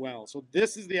done well. So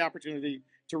this is the opportunity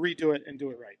to redo it and do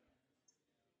it right.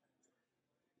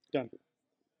 Done.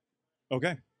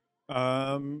 Okay.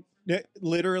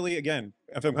 Literally, again,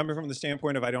 if I'm coming from the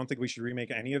standpoint of I don't think we should remake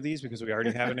any of these because we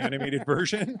already have an animated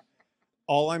version.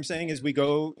 All I'm saying is we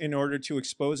go in order to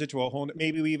expose it to a whole.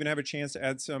 Maybe we even have a chance to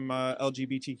add some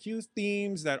LGBTQ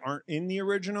themes that aren't in the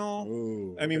original.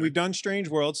 Ooh, I mean, we've done Strange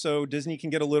World, so Disney can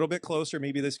get a little bit closer.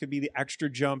 Maybe this could be the extra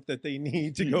jump that they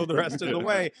need to go the rest of the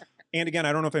way. And again,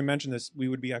 I don't know if I mentioned this. We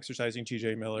would be exercising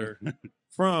T.J. Miller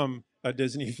from a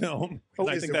Disney film.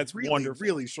 I think that's really, wonderful.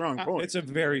 really strong point. It's a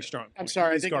very strong point. I'm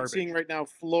sorry. I It's think garbage. I'm seeing right now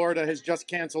Florida has just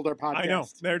canceled their podcast. I know.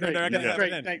 They're Great. not gonna have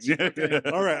Great. it in. Thanks.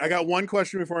 All right. I got one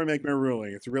question before I make my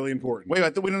ruling. It's really important. Wait,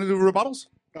 I thought we don't do rebuttals?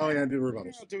 Oh, yeah, do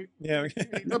rebuttals. Yeah.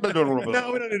 No, we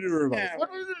don't need to do rebuttals.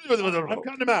 Yeah. I'm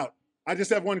cutting them out. I just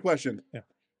have one question. Yeah.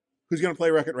 Who's going to play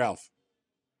Wreck-It Ralph?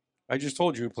 I just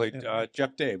told you he played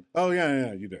Jeff Dabe. Oh,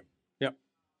 yeah, you did.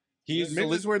 He's Maybe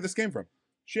this is where this came from.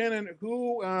 Shannon,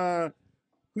 who's going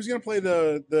to play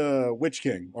the Witch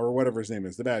King or whatever his name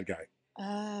is, the bad guy?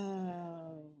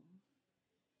 Oh.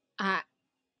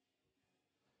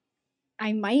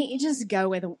 I might just go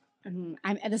with.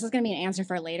 This is going to be an answer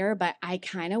for later, but I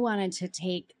kind of wanted to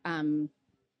take.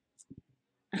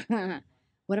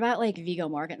 What about like Viggo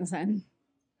Mortensen?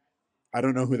 I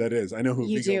don't know who that is. I know who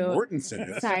You Viggo do.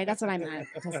 Mortensen is. Sorry, that's what I meant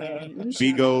to say. You shut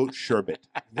Vigo up. Sherbet.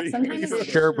 Sometimes it's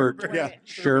Sherbert. Right. Yeah.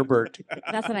 Sherbert.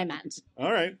 That's what I meant.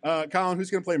 All right. Colin, who's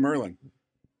going to play Merlin?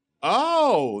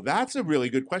 Oh, that's a really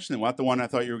good question. What the one I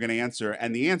thought you were going to answer?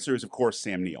 And the answer is, of course,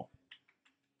 Sam Neill.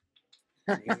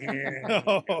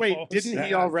 Wait, didn't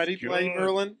he already play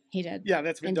Merlin? He did. Yeah,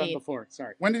 that's been done Indeed. before.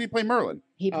 Sorry. When did he play Merlin?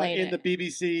 He played in it. the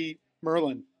BBC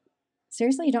Merlin.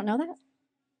 Seriously, you don't know that?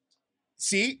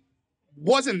 See?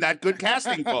 Wasn't that good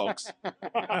casting, folks?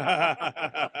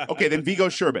 Okay, then Vigo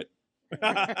Sherbet.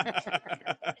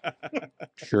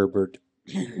 Sherbert.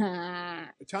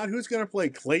 Todd, who's going to play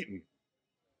Clayton?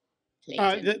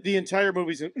 The entire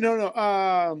movie's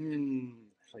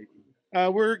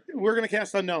we're gonna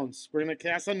cast unknowns. We're gonna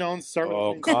cast unknowns. Start with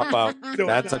Oh, cop out. So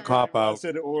That's it's a not cop Brian out.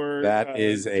 Blessed Or, That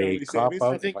is John a Rhys cop Davies? I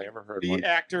out think if I ever heard the one.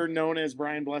 actor known as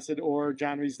Brian Blessed or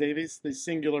John Rhys Davies, the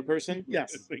singular person.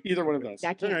 Yes, either one of those.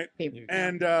 That can't All right. be.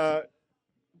 And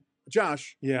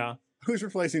Josh, Yeah. who's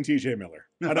replacing T.J. Miller?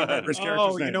 I don't remember his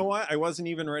character's Oh, name. you know what? I wasn't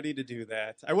even ready to do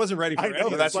that. I wasn't ready for I any know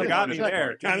of that's this. what You got me got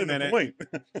there. Give me Kind a of the minute. point.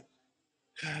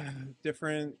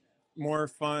 Different, more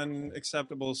fun,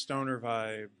 acceptable stoner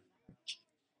vibe.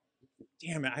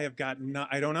 Damn it! I have got no.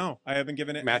 I don't know. I haven't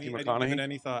given it Matthew I didn't give it McConaughey?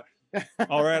 any thought.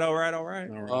 All right. All right. All right.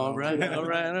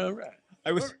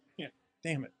 I was. Yeah.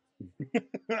 Damn it.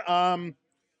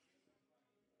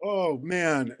 Oh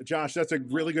man, Josh, that's a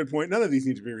really good point. None of these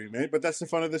need to be remade, but that's the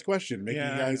fun of this question, making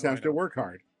Yeah, you I guys know, have I to know. work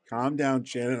hard. Calm down,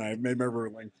 Shannon. I've made my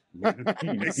ruling.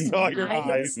 I saw your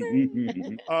eyes.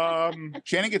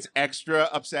 Shannon gets extra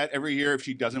upset every year if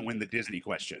she doesn't win the Disney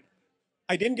question.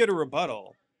 I didn't get a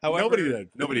rebuttal. However, Nobody did.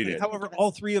 Nobody did. However, all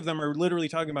three of them are literally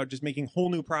talking about just making whole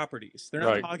new properties. They're not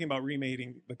Right. talking about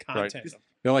remaking the content.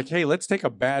 They're like, hey, let's take a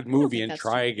bad movie think and that's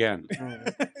try again.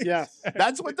 Yes.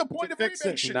 That's what the point of Fix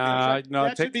remake it. should Nah, no,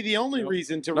 That should be the only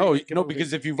reason to no, remake a no, movie.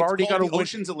 because if you've It's already got called a the win,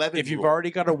 Ocean's 11 if you've rule.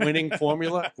 already got a winning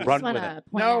formula, I just run want with to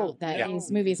it. point No. out that Yeah.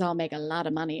 these movies all make a lot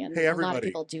of money, and Hey, a lot of everybody.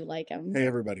 people do like them. Hey,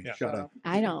 everybody, Yeah. shut up.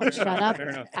 I don't. Shut up. Fair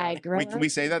enough. I grew Wait, up. can we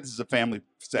say that this is a family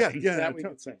Yeah, setting? yeah. That we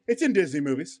could say. It's in Disney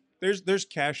movies. There's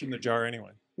cash in the jar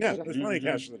anyway. Yeah, there's plenty of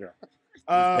cash in the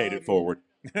jar. Paid it forward.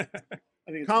 I think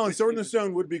it's Colin, Sword in the Disney.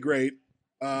 Stone would be great.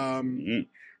 Mhm.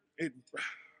 It,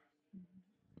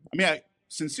 I mean, I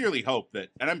sincerely hope that,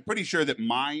 and I'm pretty sure that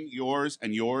mine, yours,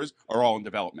 and yours are all in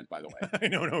development, by the way. I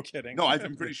know, no kidding. No,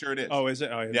 I'm pretty sure it is. Oh, is it?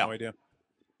 Oh, I had Yeah. no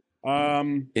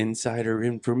idea. Insider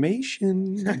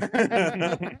information.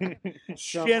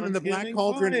 Shannon, the Black getting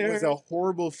Cauldron was fired. a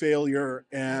horrible failure,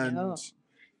 and know.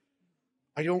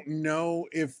 I don't know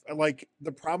if like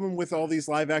the problem with all these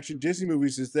live action Disney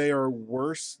movies is they are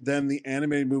worse than the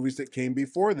animated movies that came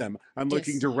before them. I'm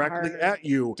looking directly Hard at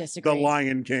you, disagree. The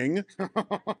Lion King.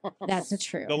 That's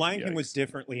true. The Lion King was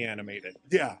differently animated.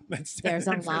 Yeah, There's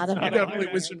a lot of it definitely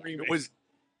was It was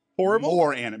horrible.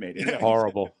 more animated.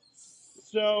 Horrible.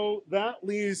 So that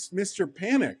leaves Mr.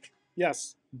 Panic.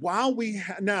 Yes. While we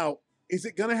now, is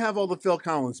it going to have all the Phil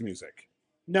Collins music?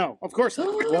 No, of course not.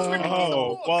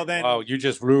 Oh, well then Wow, you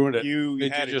just ruined it. you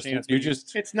Did had you a just, chance. you but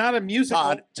just It's not a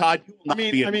musical. Todd, you will I not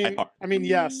mean, be I in mean, my heart. I mean,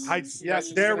 yes.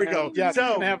 Yes, there we go. Yes, So-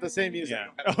 it's gonna have the same music.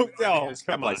 yeah. Oh, no,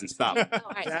 come on. License, stop. Oh,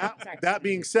 all right, sorry. That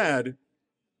being said,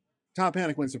 Top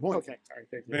Panic wins the point. Okay. All right.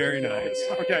 Thank you. Very nice.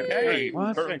 Okay. Hey,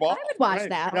 What? curveball. I would watch Right.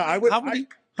 that. Yeah, I would. how many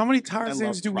I Tarzans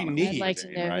love do we Chronicles need? I'd like to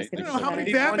know Right. who's I going don't to know how be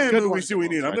many better. one Batman good movies do we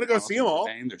need? I'm going to go see them all.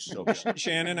 They're so good.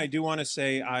 Shannon, I do want to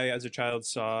say I, as a child,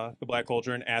 saw The Black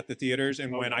Cauldron at the theaters,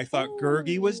 and when I thought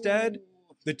Gurgi was dead,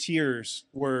 the tears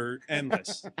were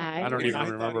endless. I don't agree. even I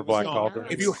thought remember it was Black gone. Cauldron.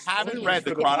 If you haven't read the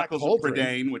For the Black Chronicles of Cauldron.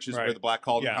 Prydain, which is where Right. the Black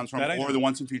Cauldron Yeah, comes from, that I or know. the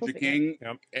Once and Future Perfect. King,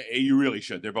 Yep. you really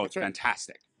should. They're both That's right.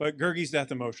 fantastic. But Gurgi's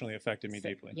death emotionally affected me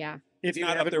deeply. Yeah. If It's you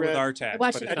not up haven't there with read, I Artax,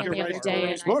 watched but it it's again Edgar the other Wright's day,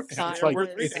 Glorious and I Books. thought It's it like- was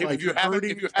it's If, like you haven't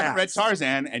herding read cats.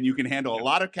 Tarzan and you can handle a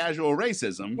lot of casual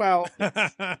racism, well,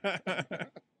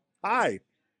 Hi,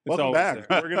 welcome always back.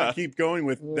 there. We're going to keep going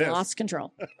with this. lost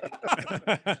control.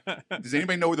 does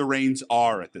anybody know where the reins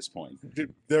are at this point?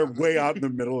 They're way out in the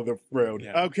middle of the road.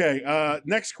 Yeah. Okay,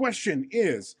 next question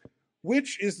is,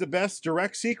 which is the best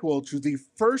direct sequel to the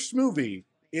first movie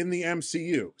in the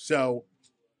MCU? So,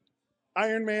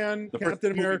 Iron Man, The first Captain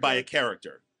movie America. by a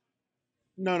character.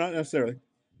 No, not necessarily.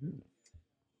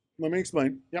 Let me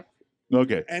explain. Yep.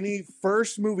 Okay. Any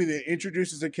first movie that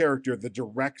introduces a character, the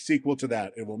direct sequel to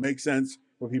that, it will make sense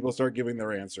when people start giving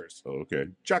their answers. Okay.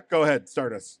 Chuck, go ahead,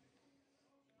 start us.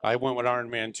 I went with Iron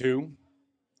Man 2.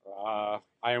 I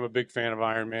am a big fan of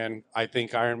Iron Man. I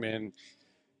think Iron Man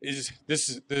is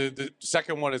the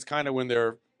second one is kind of when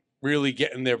they're really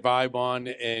getting their vibe on,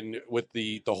 and with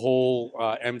the whole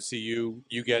MCU,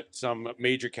 you get some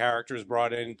major characters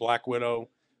brought in. Black Widow.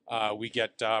 We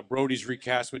get Brody's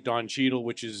recast with Don Cheadle,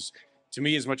 which is, to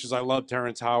me, as much as I love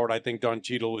Terrence Howard, I think Don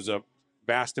Cheadle was a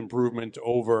vast improvement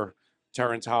over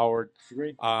Terrence Howard.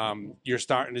 Agreed. You're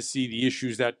starting to see the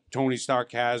issues that Tony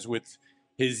Stark has with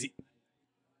the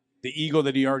ego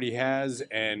that he already has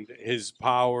and his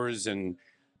powers, and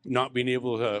not being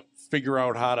able to figure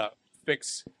out how to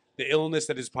fix the illness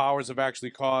that his powers have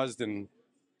actually caused. And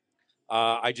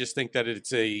I just think that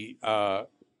it's a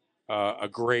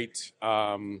great.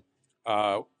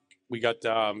 We got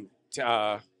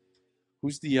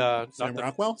who's the Sam not the-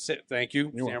 Rockwell? Thank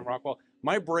you, You're Sam welcome. Rockwell.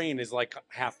 My brain is like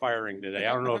half firing today.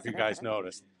 I don't know if you guys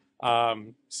noticed.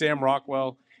 Sam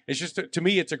Rockwell. It's just, to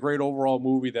me, it's a great overall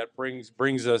movie that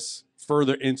brings us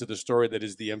further into the story that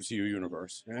is the MCU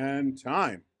universe. And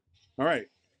time. All right.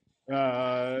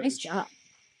 Nice job.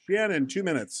 Shannon, 2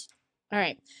 minutes. All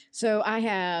right. So I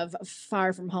have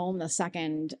Far From Home, the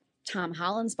second Tom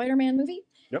Holland Spider-Man movie.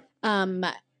 Yep.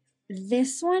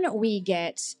 This one we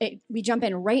jump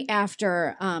in right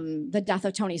after the death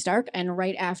of Tony Stark and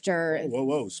right after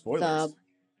Whoa, spoilers.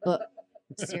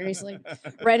 seriously,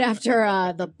 right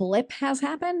after the blip has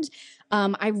happened.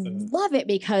 I love it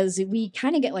because we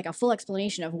kind of get like a full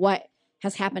explanation of what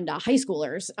has happened to high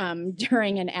schoolers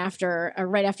during and after,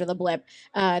 right after the blip.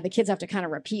 The kids have to kind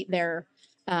of repeat their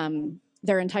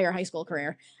entire high school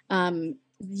career.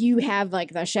 You have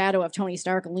like the shadow of Tony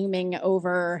Stark looming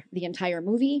over the entire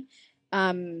movie.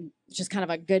 which is kind of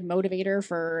a good motivator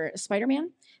for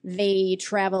Spider-Man. They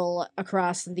travel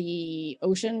across the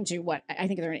ocean to what I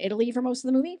think they're in Italy for most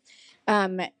of the movie.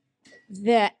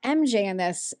 The MJ in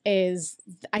this is,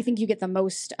 I think you get the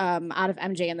most out of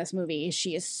MJ in this movie.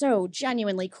 She is so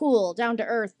genuinely cool, down to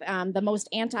earth, the most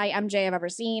anti-MJ I've ever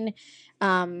seen.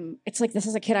 It's like, this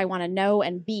is a kid I want to know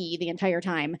and be the entire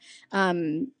time.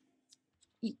 The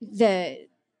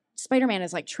Spider-Man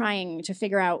is like trying to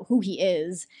figure out who he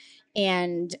is.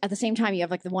 And at the same time, you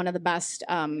have like one of the best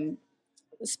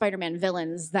Spider-Man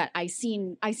villains that I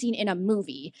seen in a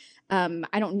movie.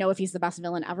 I don't know if he's the best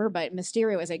villain ever, but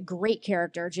Mysterio is a great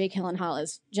character. Jake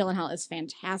Gyllenhaal is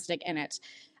fantastic in it.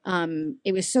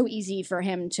 It was so easy for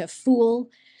him to fool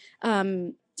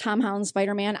Tom Holland's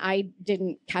Spider-Man. I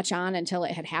didn't catch on until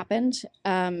it had happened. 30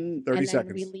 and seconds. then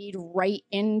we lead right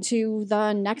into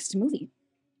the next movie.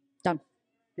 Done.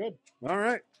 Good. All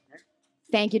right.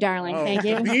 Thank you, darling. Oh, Thank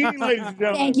you. me, ladies and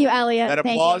gentlemen. Thank you, Elliot. That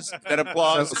Thank applause. That you.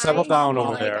 applause. Settle down I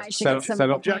over feel there. like I should get some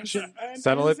Settle Objection.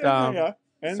 Settle it down.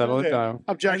 Settle it down.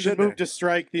 Objection. Move to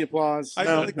strike the applause. I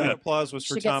feel like that applause was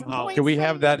for Should get Tom some Holland. points. Can we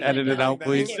have that Thank you. edited out,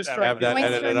 please? Just Have that Points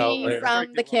for edited out me later.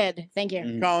 from the kid. Thank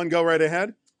you. Colin, go right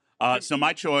ahead. So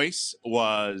my choice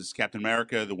was Captain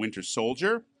America: The Winter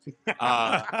Soldier.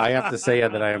 I have to say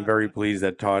that I am very pleased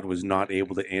that Todd was not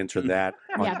able to answer that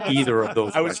on Yeah, that's- either of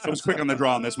those I was questions. quick on the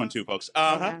draw on this one too, folks.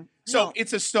 Yeah. So No.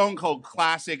 it's a stone cold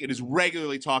classic. It is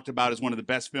regularly talked about as one of the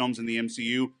best films in the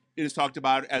MCU. It is talked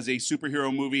about as a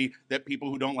superhero movie that people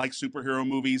who don't like superhero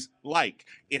movies like.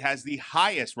 It has the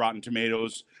highest Rotten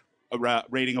Tomatoes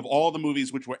rating of all the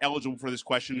movies which were eligible for this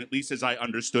question, at least as I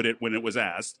understood it when it was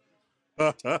asked.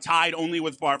 Tied only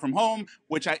with Far From Home,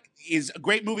 which is a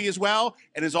great movie as well,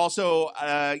 and is also,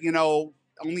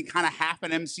 only kind of half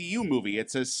an MCU movie.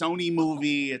 It's a Sony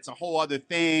movie. It's a whole other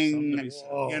thing, and it's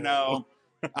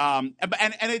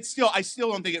still, I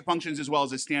still don't think it functions as well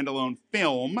as a standalone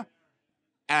film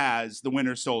as The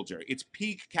Winter Soldier. It's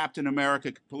peak Captain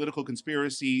America political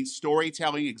conspiracy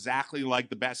storytelling, exactly like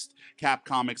the best Cap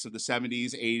comics of the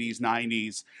 70s, 80s,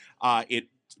 90s. It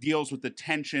deals with the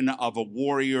tension of a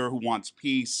warrior who wants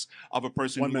peace, of a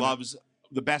person who loves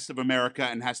the best of America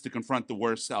and has to confront the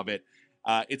worst of it.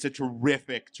 It's a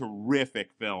terrific,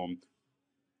 terrific film.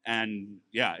 And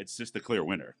yeah, it's just a clear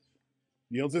winner.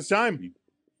 Yields its time.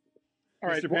 All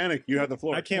right. Mr. Panic, you have the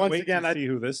floor. I can't Once wait again, to see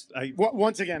who this.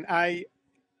 Once again,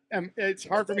 it's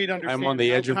hard for me to understand. I'm on the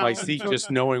how edge of my Colin seat took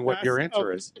just knowing what your best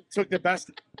answer of- is. Took the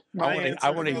best.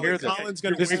 I want to hear this. Colin's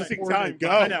going to You're be wasting supported. time. Go.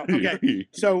 I know. Okay.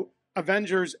 So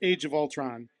Avengers Age of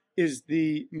Ultron is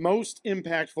the most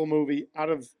impactful movie out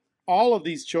of all of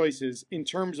these choices in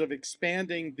terms of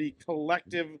expanding the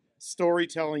collective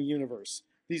storytelling universe.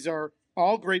 These are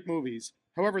all great movies.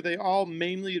 However, they all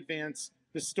mainly advance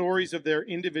the stories of their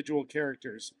individual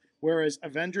characters, whereas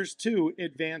Avengers 2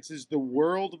 advances the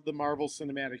world of the Marvel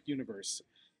Cinematic Universe.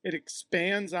 It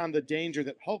expands on the danger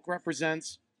that Hulk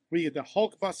represents. We get the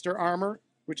Hulkbuster armor,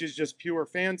 which is just pure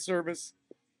fan service.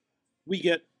 We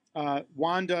get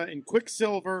Wanda and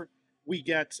Quicksilver. We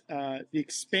get the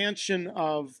expansion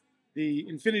of the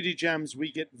Infinity Gems.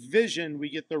 We get Vision. We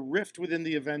get the rift within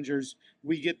the Avengers.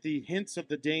 We get the hints of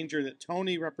the danger that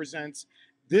Tony represents.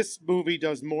 This movie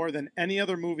does more than any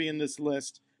other movie in this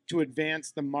list to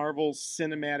advance the Marvel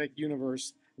Cinematic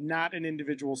Universe, not an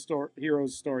individual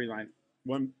hero's storyline.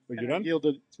 One, are you And I done? yield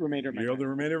the remainder of my Yield time. the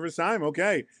remainder of his time.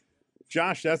 Okay.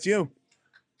 Josh, that's you.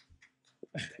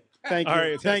 Thank you. All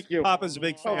right, Thank you. Papa's a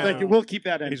big Oh, fan. thank you. We'll keep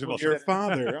that in. Age of We'll keep Your that in.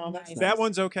 father. Oh, that's Nice. That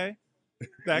one's okay.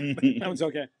 That That one's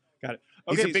okay. got it.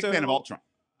 He's Okay, a big so fan of Ultron.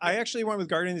 I actually went with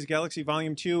Guardians of the Galaxy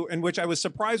Volume 2, in which I was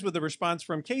surprised with the response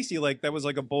from Casey. Like, that was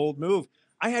like a bold move.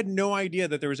 I had no idea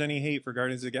that there was any hate for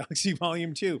Guardians of the Galaxy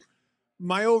Volume 2.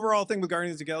 My overall thing with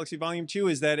Guardians of the Galaxy Volume 2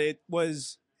 is that it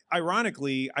was,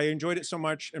 ironically, I enjoyed it so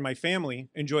much, and my family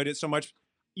enjoyed it so much.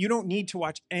 You don't need to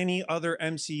watch any other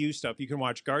MCU stuff. You can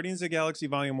watch Guardians of the Galaxy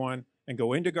Volume 1 and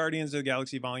go into Guardians of the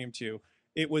Galaxy Volume 2.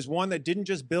 It was one that didn't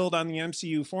just build on the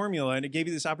MCU formula, and it gave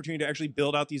you this opportunity to actually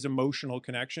build out these emotional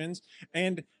connections.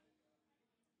 And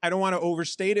I don't want to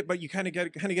overstate it, but you kind of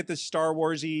get this Star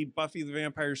Warsy Buffy the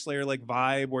Vampire Slayer like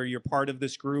vibe where you're part of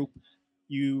this group.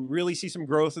 You really see some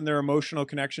growth in their emotional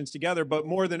connections together. But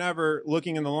more than ever,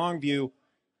 looking in the long view,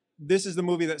 this is the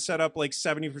movie that set up like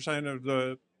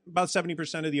about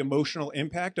 70% of the emotional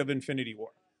impact of Infinity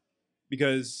War.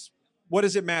 Because what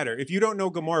does it matter? If you don't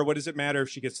know Gamora, what does it matter if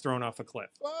she gets thrown off a cliff?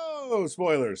 Whoa,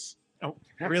 spoilers. Oh,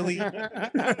 really? I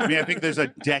mean, I think there's a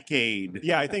decade.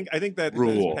 Yeah, I think that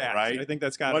Rule, has passed. right? I think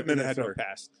that's got 1 minute, had to sir. have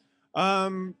passed.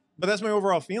 But that's my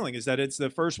overall feeling, is that it's the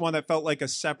first one that felt like a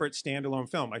separate standalone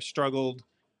film. I struggled.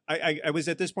 I was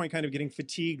at this point kind of getting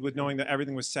fatigued with knowing that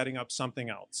everything was setting up something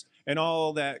else. And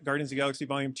all that Guardians of the Galaxy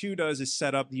Volume 2 does is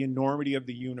set up the enormity of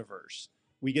the universe.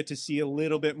 We get to see a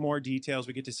little bit more details.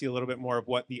 We get to see a little bit more of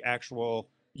what the actual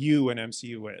U in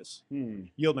MCU is.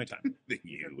 Yield my time. The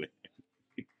U.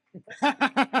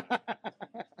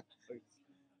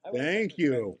 Thank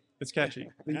you. It's catchy.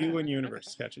 The U in universe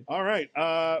is catchy. All right.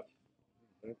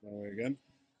 Again.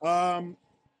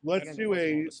 Let's do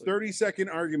a 30-second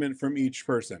argument from each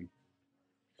person.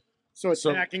 So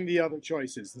attacking the other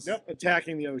choices. Yep.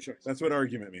 Attacking the other choices. That's what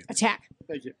argument means. Attack.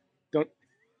 Thank you. Don't.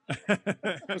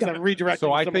 Redirecting.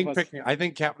 So I some think of us. I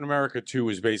think Captain America 2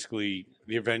 is basically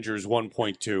the Avengers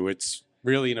 1.2. It's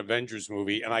really an Avengers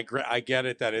movie, and I get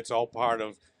it that it's all part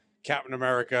of Captain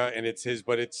America and it's his,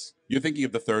 but it's You're thinking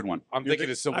of the third one. I'm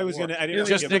thinking of Civil I was War. going to. I didn't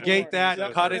Just give it- negate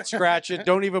that, cut it, scratch it.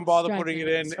 Don't even bother putting it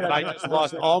in. And I just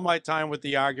lost all my time with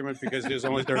the argument because there's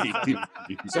only 30.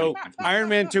 So Iron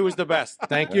Man 2 is the best.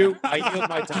 Thank you. I yield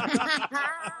my time.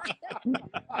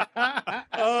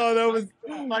 Oh, that was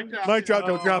Mike drop.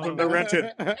 Don't drop him. They're rented.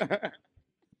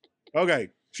 Okay,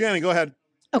 Shannon, go ahead.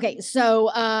 Okay, so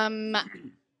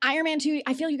Iron Man 2,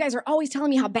 I feel you guys are always telling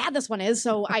me how bad this one is,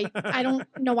 so I don't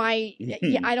know why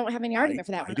I don't have any argument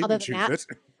for that one other than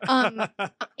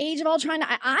that. Age of Ultron,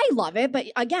 I love it, but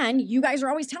again, you guys are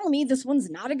always telling me this one's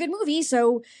not a good movie,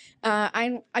 so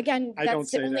I don't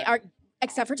that's say the only that.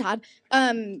 except for Todd.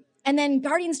 And then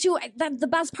Guardians 2, the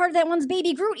best part of that one's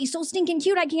Baby Groot. He's so stinking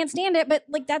cute, I can't stand it, but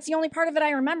like that's the only part of it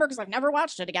I remember because I've never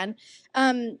watched it again.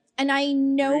 And I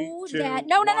know 3, 2, that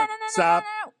no. stop.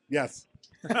 Yes.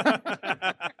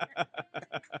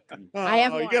 I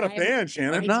have you one. got a I have- fan,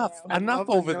 Shannon. Enough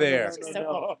over there.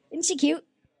 Isn't she cute?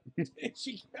 It's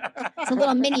a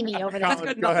little mini me over there. That's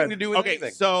got Go nothing ahead. to do with Okay,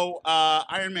 anything. so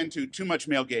Iron Man 2, too much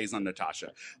male gaze on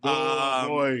Natasha. Oh,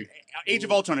 boy. Age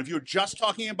of Ultron, if you were just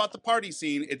talking about the party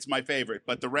scene, it's my favorite,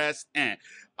 but the rest, I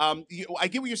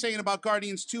get what you're saying about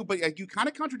Guardians 2, but you kind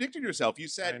of contradicted yourself. You I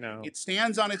said know. it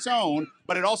stands on its own,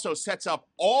 but it also sets up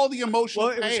all the emotional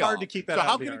Well, it was payoff. hard to keep that So out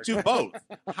how of the can it arc. do both?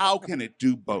 How can it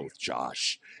do both,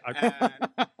 Josh? And,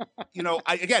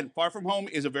 again, Far From Home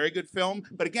is a very good film,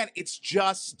 but again, it's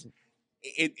just...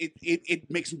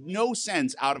 It makes no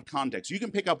sense out of context. You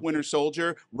can pick up Winter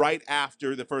Soldier right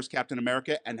after the first Captain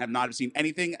America and have not seen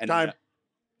anything. And Time.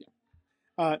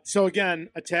 So again,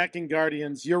 attacking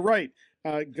Guardians, you're right.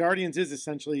 Guardians is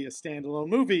essentially a standalone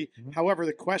movie. However,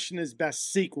 the question is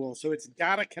best sequel, so it's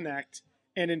got to connect.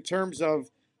 And in terms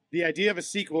of the idea of a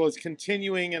sequel is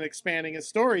continuing and expanding a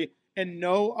story, and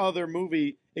no other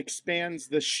movie expands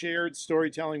the shared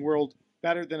storytelling world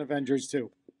better than Avengers 2.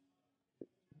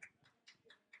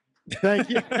 Thank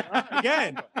you.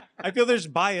 Again, I feel there's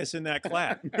bias in that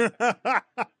clap.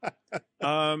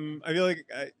 I feel like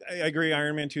I agree.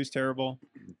 Iron Man 2 is terrible.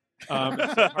 It's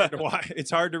hard to watch.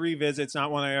 It's hard to revisit. It's not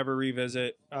one I ever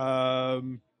revisit. What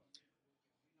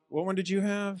one did you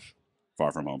have?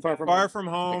 Far From Home. Far From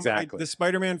Home. Exactly. The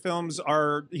Spider-Man films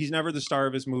are. He's never the star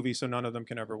of his movie, so none of them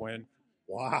can ever win.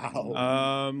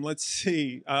 Wow. Let's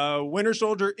see. Winter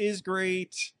Soldier is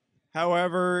great.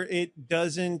 However, it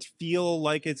doesn't feel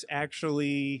like it's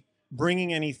actually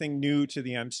bringing anything new to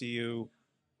the MCU.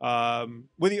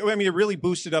 It really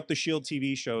boosted up the Shield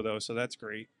TV show, though, so that's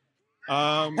great.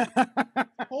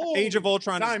 Age of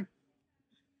Ultron. Time.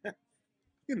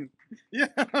 Yeah.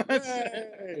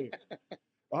 Yay.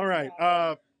 All right.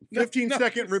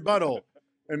 15-second rebuttal.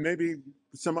 And maybe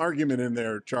some argument in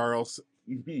there, Charles.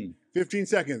 15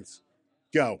 seconds.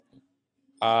 Go.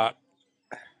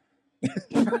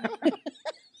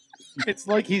 It's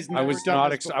like he's I never was done not.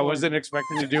 this I before. wasn't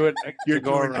expecting to do it. You're to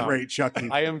go doing around. great, Chucky.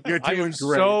 I am. You're I doing am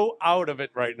great. so out of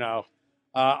it right now.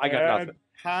 I got And nothing,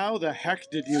 How the heck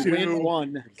did you 2. win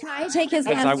one? Can I take his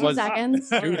Yes, I last 2 was- seconds?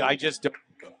 dude. I just.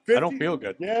 I don't feel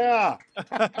good. Yeah.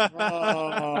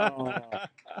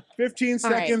 15 All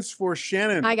right. seconds for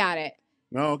Shannon. I got it.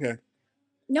 No, okay.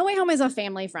 No Way Home is a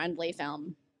family-friendly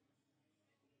film.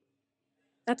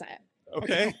 That's it.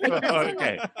 Okay.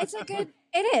 Okay. It's a good.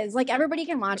 It is like everybody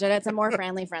can watch it. It's a more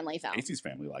friendly film. Casey's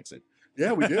family likes it.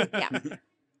 Yeah, we did. Yeah.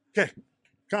 Okay.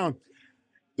 Colin.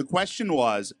 The question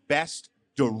was best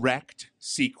direct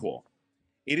sequel.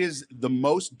 It is the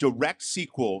most direct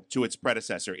sequel to its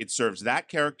predecessor. It serves that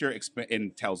character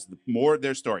and tells more of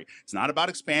their story. It's not about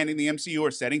expanding the MCU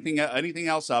or setting anything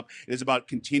else up. It is about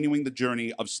continuing the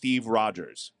journey of Steve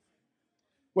Rogers.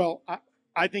 Well,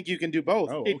 I think you can do both.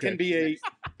 Oh, It okay. can be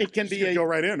a Go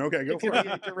right in. Okay, go it for can it.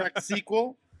 be a direct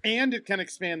sequel, and it can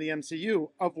expand the MCU.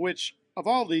 Of which, of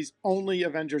all these, only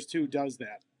Avengers 2 does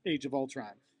that. Age of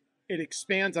Ultron. It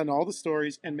expands on all the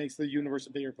stories and makes the universe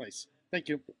a bigger place. Thank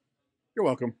you. You're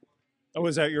welcome. Oh,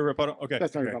 is that your rebuttal? Okay.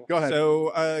 That's not Okay, rebuttal. go ahead.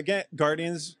 So again,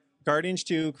 Guardians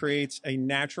 2 creates a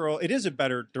natural. It is a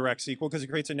better direct sequel because it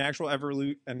creates a natural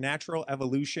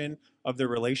evolution of the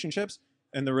relationships,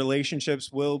 and the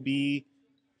relationships will be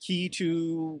key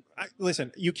to.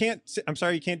 Listen, you can't. I'm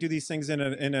sorry, you can't do these things in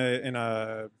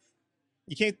a.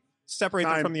 You can't separate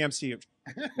them Time. from the MCU.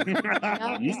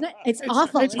 No, isn't it? It's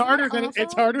awful. It's Isn't harder it than awful?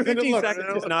 it's harder than it 15 looks.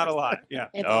 seconds is not a lot. Yeah.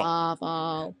 It's No.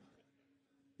 awful.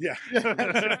 Yeah.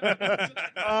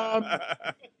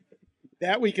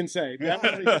 That we can say. That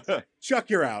we can say. Chuck,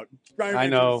 you're out. Ryan I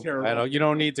Reynolds know. is terrible. I know. You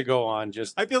don't need to go on.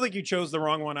 Just I feel like you chose the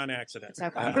wrong one on accident. It's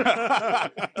okay. I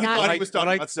Not- thought he was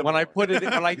talking about Civil when I War. put it,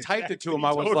 when I typed it to him, I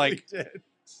was Totally like, did.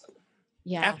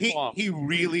 Yeah. He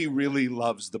really, really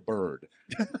loves the bird.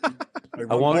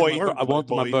 I want my bird. I want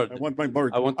my bird. I want my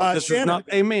bird. I want. This is Shannon. not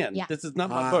a man. Yeah. This is not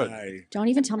my bird. Hi. Don't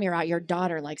even tell me you're out. Your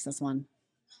daughter likes this one.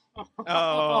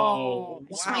 Oh, I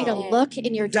just want you to look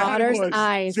in your daughter's was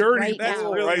eyes dirty right That's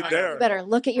now. really right not- there. You better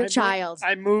look at your child.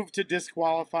 I moved to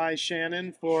disqualify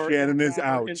Shannon for Shannon is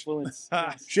improper out. influence.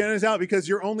 Yes. Shannon's out because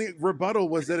your only rebuttal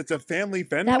was that it's a family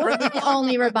friendly. That wasn't the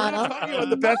only We're rebuttal. talking about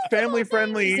the best family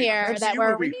friendly Here that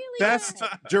were really best good.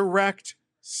 direct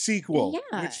sequel,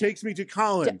 Yeah. which takes me to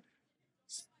Colin.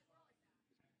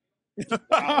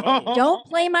 Don't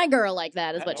play my girl like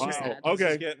that, is what she Wow. said.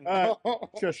 Okay. getting-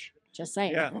 Shush. Just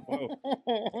saying. Yeah. Whoa.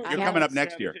 I You're have- coming up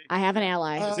next year. I have an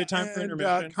ally. Is it time for and,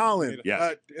 intermission? Colin,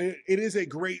 Yes. it is a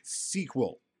great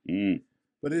sequel, Mm.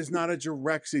 but it is not a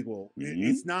direct sequel. Mhm.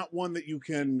 It's not one that you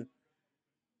can't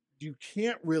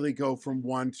really go from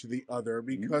one to the other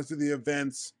because of the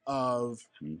events of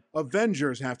Mhm.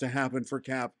 Avengers have to happen for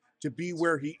Cap to be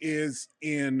where he is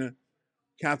in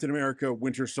Captain America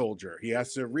Winter Soldier. He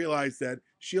has to realize that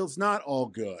SHIELD's not all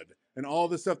good and all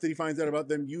the stuff that he finds out about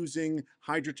them using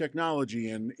Hydra technology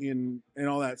and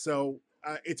all that. So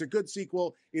it's a good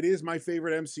sequel. It is my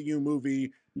favorite MCU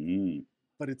movie, Mm.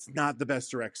 but it's not the best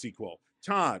direct sequel.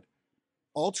 Todd,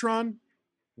 Ultron?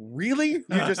 Really? You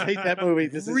just hate that movie.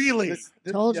 Really?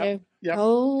 Told yep, you. Yep.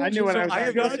 Told I knew you. what I So was I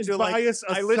have doing. listened Judge to like bias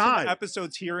I listened aside. to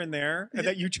episodes here and there, and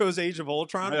that you chose Age of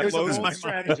Ultron. It It was a blows bold my mind.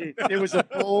 strategy. It was a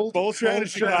bold strategy.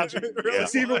 strategy.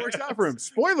 Let's see if it works out for him.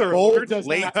 Spoiler Bold alert. does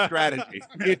late not. strategy.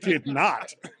 It did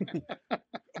not.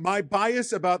 My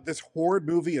bias about this horde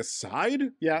movie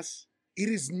aside, Yes. it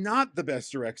is not the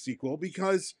best direct sequel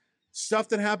because stuff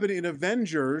that happened in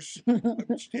Avengers,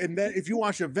 and then if you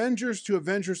watch Avengers to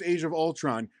Avengers Age of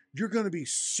Ultron, you're going to be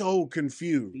so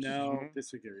confused. No,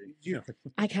 disagree. You-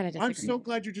 I kind of disagree. I'm so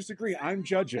glad you disagree. I'm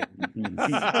judging.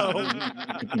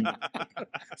 Oh.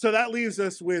 So that leaves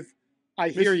us with I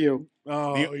hear you.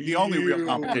 The only real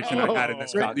competition I had in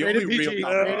this Rated con- the only real PG.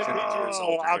 competition Rated is PG. your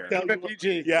Soldier I'll here. tell you.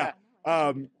 PG.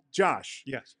 Yeah. Josh,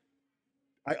 Yes,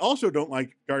 I also don't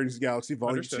like Guardians of the Galaxy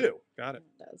Volume Understood. 2. got it.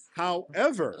 Does.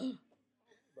 However,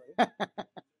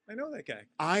 I know that guy.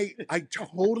 I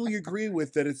totally agree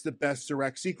with that it's the best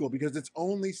direct sequel because it's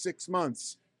only 6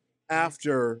 months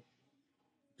after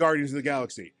Guardians of the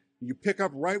Galaxy. You pick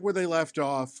up right where they left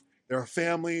off. They're a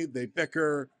family, they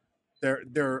bicker,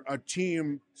 they're a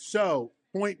team. So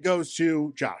point goes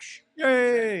to Josh.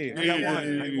 Yay! I got Yay.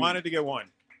 one. I wanted to get one.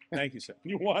 Thank you, sir.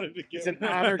 You wanted to It's an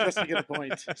honor just to get a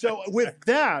point. So with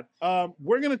that,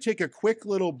 we're going to take a quick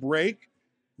little break,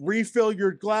 refill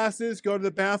your glasses, go to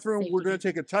the bathroom. We're going to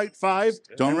take a tight 5.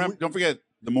 Don't forget,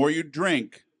 the more you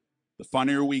drink, the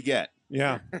funnier we get.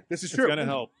 Yeah, This is it's true. gonna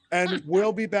help. And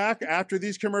we'll be back after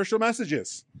these commercial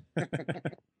messages.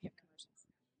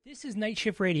 This is Night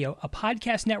Shift Radio, a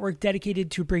podcast network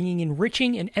dedicated to bringing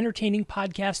enriching and entertaining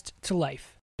podcasts to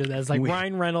life. As like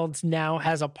Ryan Reynolds now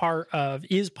is part of.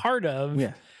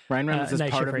 Yeah. Ryan Reynolds is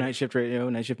Night part Shift of Radio. Night Shift Radio,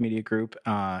 Night Shift Media Group,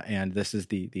 and this is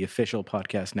the official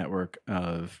podcast network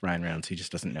of Ryan Reynolds. He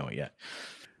just doesn't know it yet.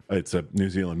 It's a New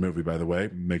Zealand movie, by the way.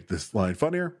 Make this line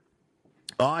funnier.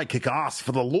 I kick ass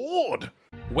for the Lord.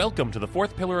 Welcome to the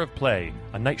Fourth Pillar of Play,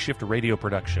 a Night Shift radio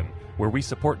production, where we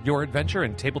support your adventure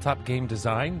in tabletop game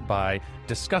design by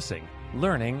discussing,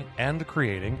 learning, and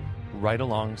creating right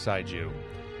alongside you.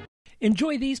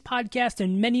 Enjoy these podcasts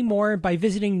and many more by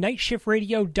visiting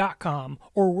nightshiftradio.com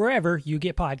or wherever you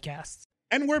get podcasts.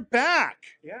 And we're back.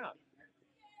 Yeah.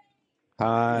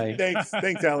 Hi.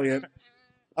 Thanks, Elliot.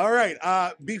 All right.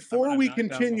 Before we knock down the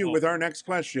continue whole- with our next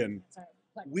question,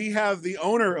 we have the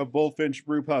owner of Bullfinch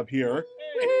Brew Pub here.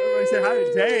 Everybody say hi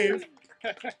to Dave.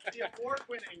 The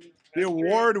award-winning. The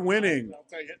award-winning. I'll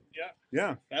take it. Yeah,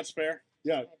 Yeah. that's fair.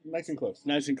 Yeah, nice and close.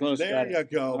 Nice and close. There Got you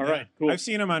it. go. All right, cool. I've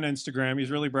seen him on Instagram. He's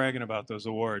really bragging about those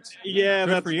awards. Yeah,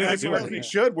 Good that's for you. That's Do what it. he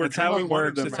should. We're That's how trying it to learn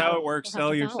works. them. That's how it works. We'll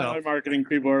have Sell to follow. yourself. My marketing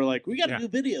people are like, we got to Yeah. do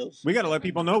videos. We got to let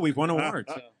people know we've won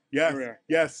awards. Yes, There we are.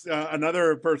 yes.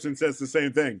 Another person says the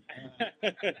same thing.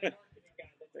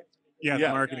 Yeah, the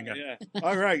Yeah. marketing guy. Yeah.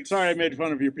 All right. Sorry, I made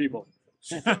fun of your people.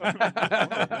 You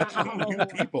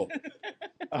people.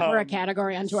 We're a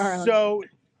category unto our own. So,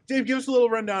 Dave, give us a little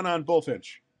rundown on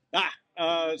Bullfinch.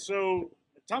 So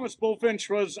Thomas Bullfinch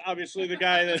was obviously the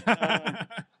guy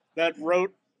that that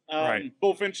wrote Right.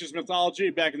 Bullfinch's mythology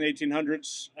back in the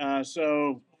 1800s.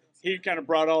 So he kind of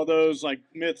brought all those like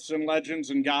myths and legends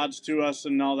and gods to us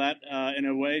and all that in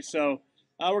a way. So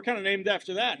we're kind of named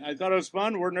after that. I thought it was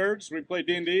fun. We're nerds. We play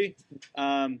D&D.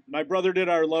 My brother did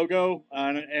our logo,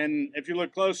 and if you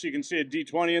look close, you can see a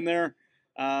D20 in there.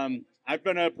 I've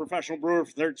been a professional brewer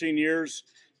for 13 years.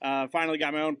 Finally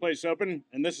got my own place open,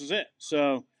 and this is it.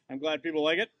 So I'm glad people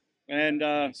like it. And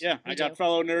yeah, I got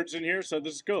fellow nerds in here, so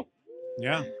this is cool.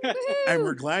 Yeah. And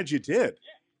we're glad you did.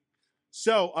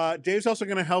 So, Dave's also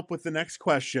going to help with the next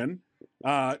question.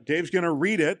 Dave's going to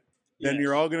read it. Then Yes.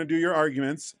 you're all going to do your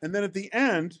arguments. And then at the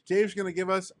end, Dave's going to give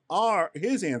us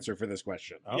his answer for this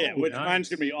question. Yeah, which mine's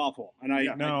gonna be awful, and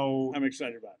I'm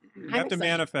excited about it. You have to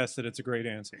manifest that it's a great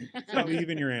answer. Believe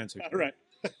in your answer. All right.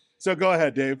 So go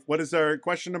ahead, Dave. What is our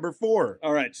question number 4?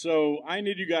 All right, so I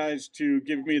need you guys to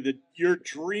give me your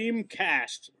dream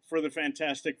cast for the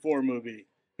Fantastic Four movie.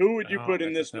 Who would you put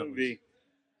in this movie?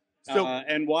 So-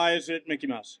 And why is it Mickey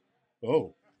Mouse?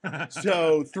 Oh.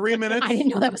 So 3 minutes I didn't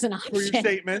know that was an for your option.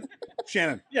 statement.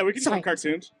 Shannon. Yeah, we can Sorry. talk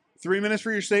cartoons. 3 minutes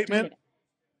for your statement.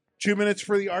 2 minutes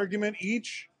for the argument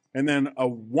each. And then a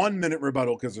 1 minute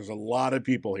rebuttal because there's a lot of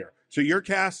people here. So you're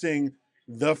casting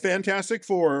the Fantastic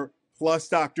Four plus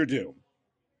Dr. Doom.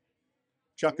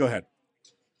 Chuck, go ahead.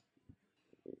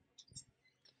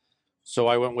 So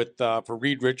I went with for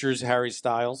Reed Richards, Harry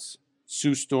Styles,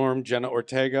 Sue Storm, Jenna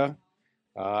Ortega,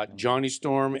 Johnny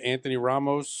Storm, Anthony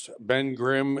Ramos, Ben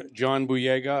Grimm, John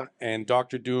Boyega, and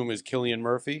Dr. Doom is Cillian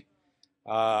Murphy.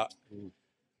 Go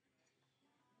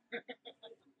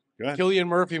ahead. Cillian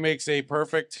Murphy makes a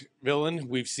perfect villain.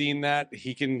 We've seen that.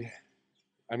 He can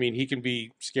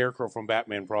be Scarecrow from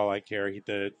Batman for all I care.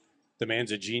 The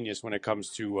man's a genius when it comes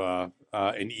to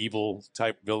an evil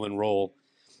type villain role.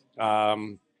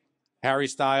 Harry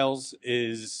Styles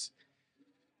is.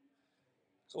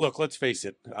 Look, let's face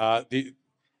it.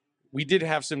 We did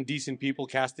have some decent people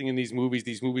casting in these movies.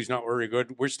 These movies not very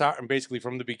good. We're starting basically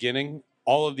from the beginning.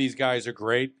 All of these guys are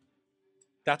great.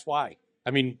 That's why.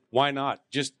 I mean, why not?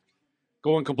 Just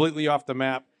going completely off the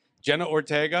map. Jenna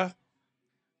Ortega,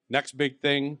 next big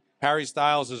thing. Harry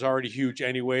Styles is already huge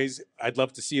anyways. I'd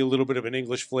love to see a little bit of an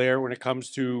English flair when it comes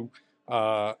to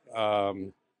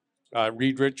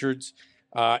Reed Richards.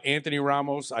 Anthony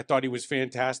Ramos, I thought he was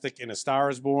fantastic in A Star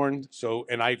Is Born. So,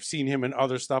 and I've seen him in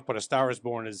other stuff, but A Star Is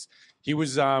Born he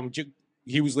was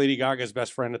Lady Gaga's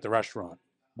best friend at the restaurant.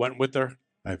 Went with her.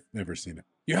 I've never seen it.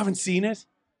 You haven't seen it?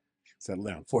 Settle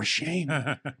down. For shame.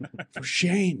 For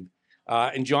shame.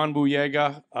 And John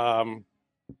Boyega,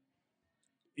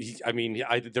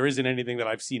 there isn't anything that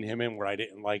I've seen him in where I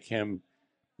didn't like him,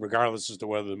 regardless as to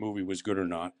whether the movie was good or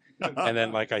not. And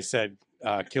then, like I said,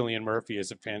 Cillian Murphy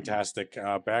is a fantastic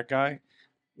bad guy.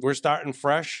 We're starting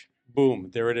fresh.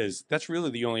 Boom, there it is. That's really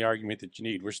the only argument that you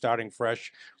need. We're starting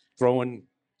fresh, throwing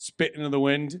spit into the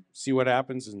wind, see what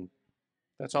happens, and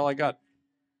that's all I got.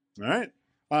 All right.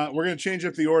 We're going to change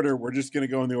up the order. We're just going to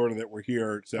go in the order that we're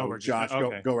here. So, we're just- Josh,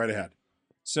 okay. go right ahead.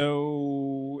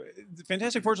 So, the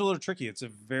Fantastic Four's a little tricky. It's a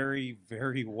very,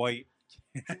 very white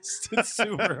cast. It's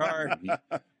super hard.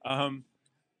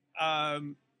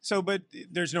 But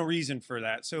there's no reason for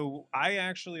that. So, I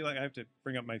actually I have to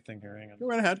bring up my thing here. Hang on. Go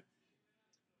right ahead.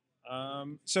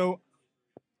 So,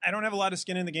 I don't have a lot of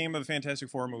skin in the game of the Fantastic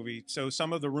Four movie. So,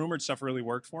 some of the rumored stuff really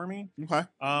worked for me. Okay.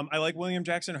 I like William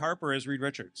Jackson Harper as Reed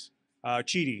Richards,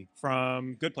 Chidi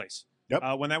from Good Place.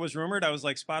 Yep. When that was rumored, I was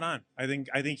like, spot on. I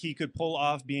think he could pull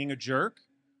off being a jerk,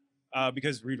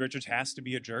 because Reed Richards has to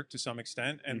be a jerk to some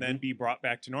extent, and then be brought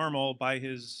back to normal by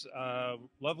his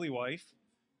lovely wife,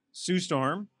 Sue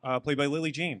Storm, played by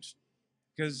Lily James.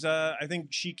 Because I think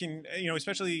she can,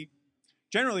 especially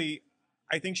generally,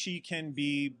 I think she can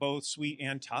be both sweet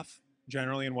and tough,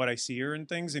 generally, in what I see her and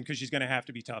things, and because she's going to have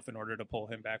to be tough in order to pull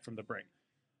him back from the brink.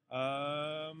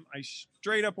 I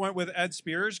straight up went with Ed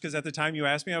Spears because at the time you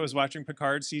asked me, I was watching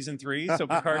Picard season 3, so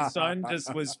Picard's son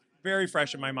just was very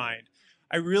fresh in my mind.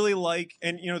 I really like,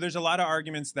 and there's a lot of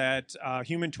arguments that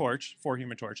Human Torch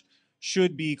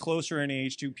should be closer in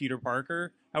age to Peter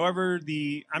Parker. However,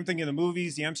 I'm thinking the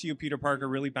movies, the MCU Peter Parker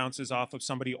really bounces off of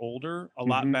somebody older a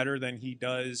lot better than he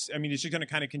does. I mean, it's just going to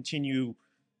kind of continue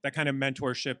that kind of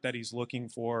mentorship that he's looking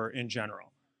for in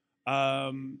general.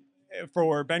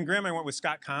 For Ben Grimm, I went with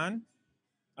Scott Conn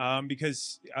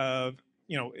because of,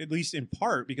 at least in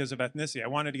part because of ethnicity. I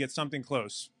wanted to get something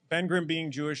close. Ben Grimm being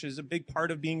Jewish is a big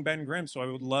part of being Ben Grimm, so I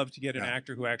would love to get an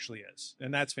actor who actually is,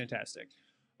 and that's fantastic.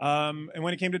 And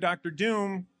when it came to Doctor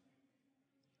Doom,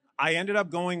 I ended up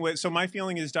going with, so my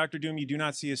feeling is Doctor Doom, you do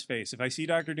not see his face. If I see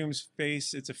Doctor Doom's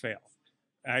face, it's a fail.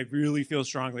 I really feel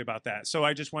strongly about that. So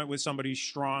I just went with somebody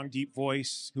strong, deep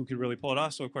voice who could really pull it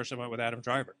off. So of course I went with Adam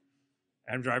Driver.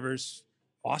 Adam Driver's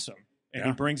awesome. And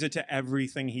he brings it to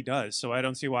everything he does. So I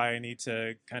don't see why I need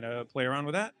to kind of play around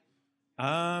with that.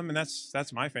 And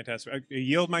that's my fantastic. I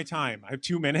yield my time. I have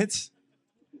 2 minutes.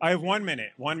 I have 1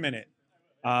 minute. 1 minute.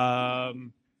 Are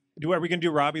we going to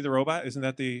do Robbie the Robot? Is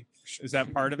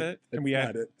that part of it? Can we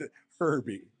add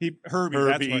Herbie? Herbie,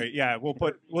 that's right. Yeah, we'll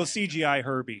CGI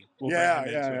Herbie.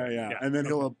 Yeah. And then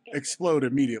he'll explode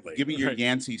immediately. Give me your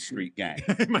Yancey Street gang.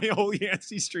 My whole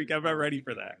Yancey Street. I'm about ready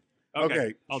for that.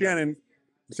 Okay. Shannon,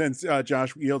 since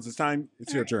Josh yields his time,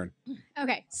 it's your turn.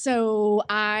 Okay, so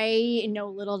I know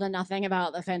little to nothing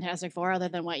about the Fantastic Four other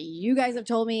than what you guys have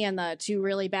told me and the 2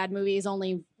 really bad movies,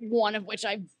 only one of which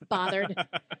I bothered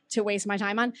to waste my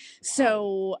time on.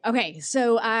 So,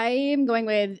 so I'm going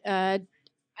with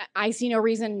I see no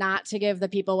reason not to give the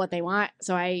people what they want.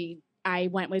 So I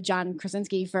went with John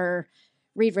Krasinski for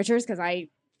Reed Richards because I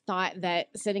thought that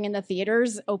sitting in the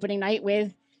theaters opening night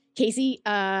with Casey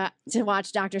to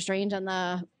watch Doctor Strange and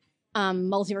the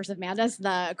Multiverse of Madness,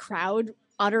 the crowd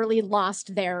utterly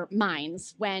lost their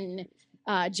minds when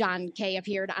John K.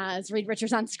 appeared as Reed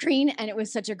Richards on screen, and it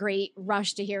was such a great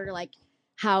rush to hear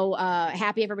how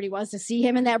happy everybody was to see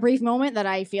him in that brief moment that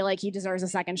I feel like he deserves a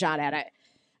second shot at it.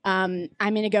 I'm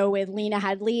going to go with Lena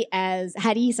Headey as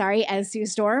Sue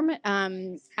Storm.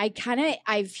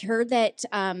 I've heard that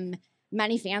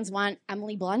many fans want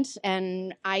Emily Blunt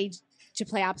and to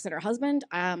play opposite her husband.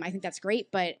 I think that's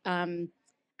great, but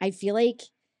I feel like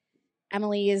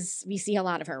Emily we see a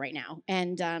lot of her right now.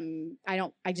 And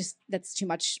that's too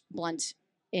much Blunt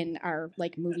in our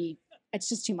movie. It's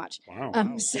just too much.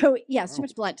 Wow. So yeah, it's too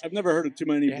much Blunt. I've never heard of too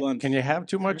many Blunt. Can you have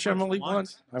too much Emily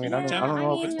Blunt? I mean, I don't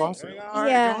know if it's possible. All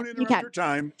right, don't interrupt your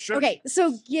time. Okay,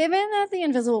 so given that the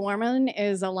Invisible Woman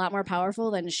is a lot more powerful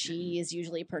than she is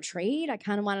usually portrayed, I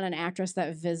kind of wanted an actress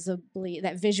that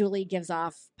visually gives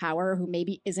off power, who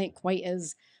maybe isn't quite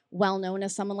as well known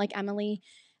as someone like Emily.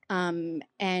 I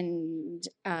think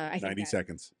 90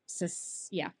 seconds.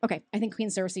 Okay. I think Queen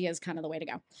Cersei is kind of the way to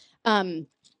go.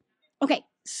 Okay.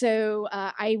 So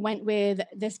I went with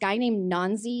this guy named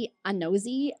Nanzi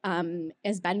Anozi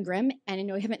as Ben Grimm. And I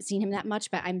know I haven't seen him that much,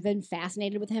 but I've been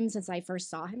fascinated with him since I first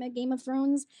saw him at Game of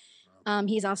Thrones.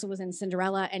 He's also was in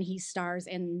Cinderella, and he stars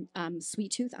in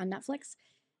Sweet Tooth on Netflix.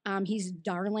 He's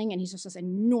darling, and he's just this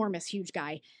enormous, huge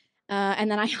guy. And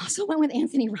then I also went with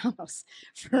Anthony Ramos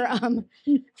for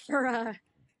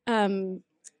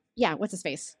what's his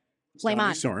face? Flame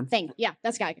On. Storm.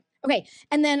 That's guy. Okay,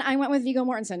 and then I went with Viggo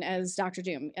Mortensen as Dr.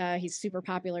 Doom. He's super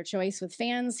popular choice with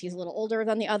fans. He's a little older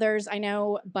than the others, I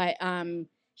know, but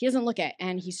he doesn't look it,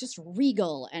 and he's just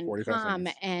regal and calm,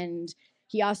 and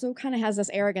he also kind of has this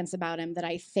arrogance about him that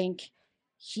I think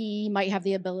he might have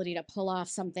the ability to pull off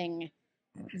something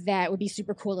that would be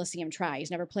super cool to see him try.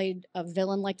 He's never played a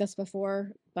villain like this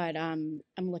before, but I'm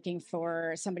looking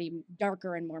for somebody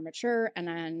darker and more mature,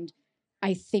 and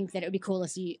I think that it would be cool to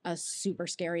see a super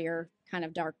scarier kind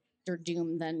of Dr.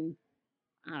 Doom than,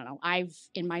 I don't know, I've,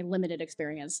 in my limited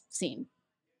experience, seen.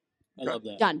 I love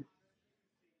that. Done.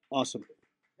 Awesome.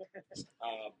 Thank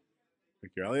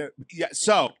you, Elliot. Yeah,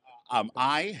 so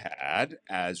I had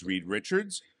as Reed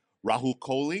Richards, Rahul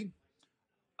Kohli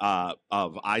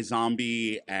of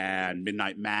iZombie and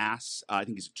Midnight Mass. I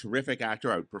think he's a terrific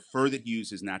actor. I would prefer that he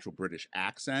use his natural British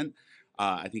accent.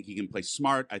 I think he can play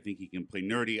smart. I think he can play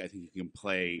nerdy. I think he can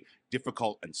play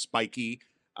difficult and spiky.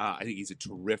 I think he's a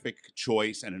terrific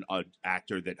choice and an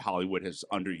actor that Hollywood has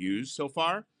underused so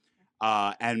far.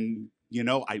 And,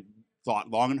 I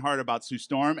thought long and hard about Sue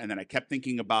Storm, and then I kept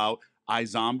thinking about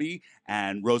iZombie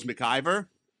and Rose McIver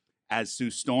as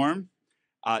Sue Storm.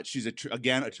 She's,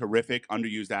 again, a terrific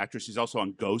underused actress. She's also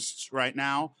on Ghosts right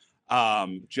now.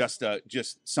 Just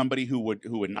somebody who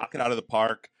would knock it out of the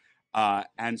park.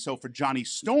 And so for Johnny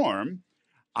Storm,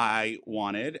 I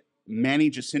wanted Manny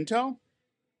Jacinto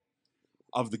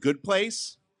of The Good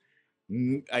Place,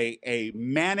 a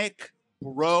manic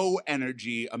bro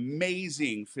energy,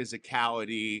 amazing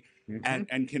physicality,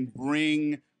 and can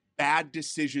bring bad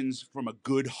decisions from a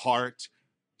good heart,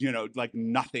 like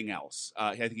nothing else.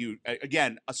 I think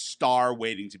again, a star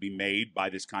waiting to be made by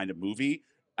this kind of movie.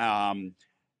 And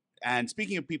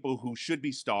speaking of people who should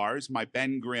be stars, my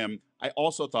Ben Grimm, I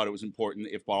also thought it was important,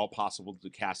 if at all possible, to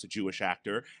cast a Jewish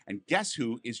actor. And guess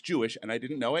who is Jewish? And I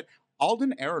didn't know it.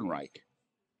 Alden Ehrenreich.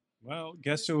 Well,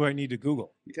 guess who I need to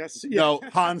Google? Yes. No,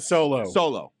 Han Solo.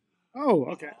 Solo. Oh,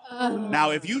 okay. Now,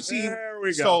 if you've seen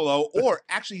Solo, or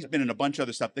actually he's been in a bunch of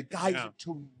other stuff, the guy's a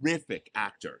terrific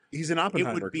actor. He's an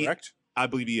Oppenheimer, correct? I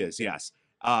believe he is, yes.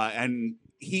 And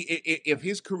if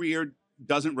his career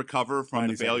doesn't recover from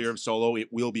the failure of Solo,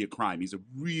 it will be a crime. He's a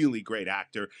really great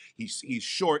actor. He's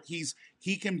short.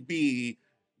 He can be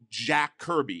Jack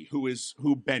Kirby,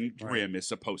 who Ben Grimm is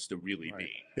supposed to really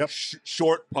be. Yep.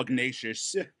 Short,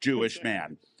 pugnacious Jewish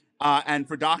man. And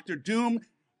for Dr. Doom,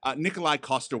 Nikolai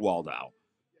Coster-Waldau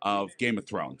of Game of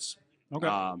Thrones.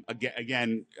 Okay.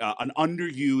 Again, an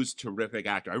underused, terrific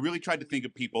actor. I really tried to think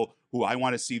of people who I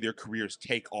want to see their careers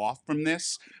take off from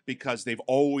this, because they've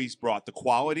always brought the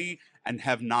quality and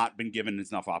have not been given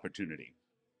enough opportunity.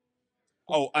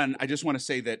 Oh, and I just want to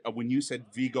say that when you said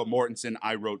Viggo Mortensen,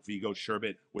 I wrote Viggo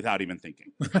Sherbet without even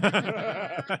thinking.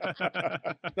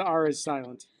 The R is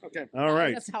silent. Okay. All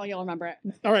right. That's how you'll remember it.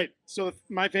 All right. So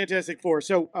my Fantastic Four.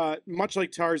 So much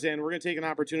like Tarzan, we're going to take an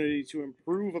opportunity to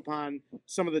improve upon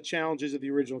some of the challenges of the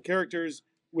original characters,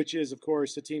 which is, of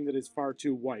course, a team that is far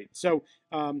too white. So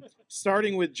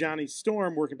starting with Johnny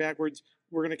Storm, working backwards,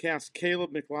 we're going to cast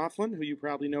Caleb McLaughlin, who you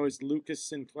probably know as Lucas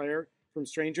Sinclair from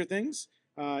Stranger Things.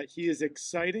 He is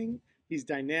exciting. He's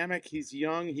dynamic. He's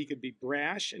young. He could be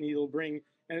brash, and he'll bring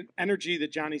an energy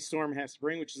that Johnny Storm has to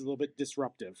bring, which is a little bit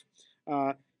disruptive.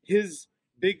 His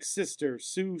big sister,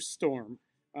 Sue Storm,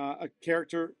 Sue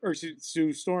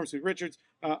Richards,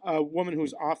 a woman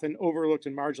who's often overlooked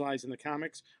and marginalized in the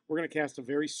comics. We're going to cast a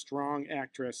very strong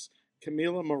actress,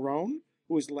 Camila Morone,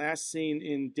 who was last seen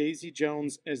in Daisy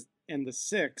Jones and the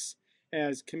Six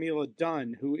as Camila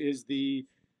Dunn, who is the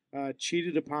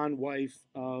cheated upon wife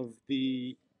of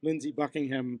the Lindsey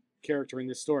Buckingham character in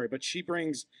this story. But she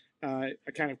brings a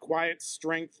kind of quiet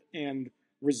strength and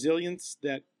resilience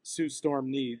that Sue Storm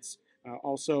needs.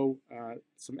 Also,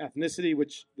 some ethnicity,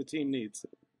 which the team needs.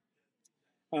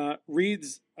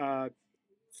 Reed's,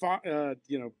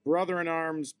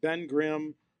 brother-in-arms, Ben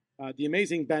Grimm, the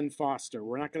amazing Ben Foster.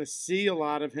 We're not going to see a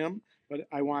lot of him, but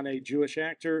I want a Jewish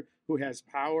actor who has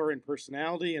power and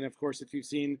personality. And of course, if you've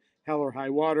seen Hell or High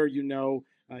Water, you know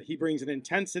he brings an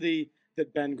intensity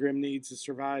that Ben Grimm needs to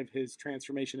survive his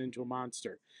transformation into a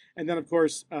monster. And then, of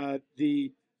course,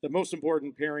 the most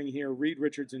important pairing here, Reed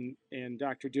Richards and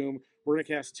Dr. Doom. We're going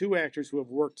to cast two actors who have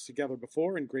worked together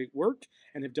before in great work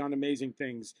and have done amazing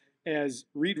things. As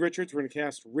Reed Richards, we're going to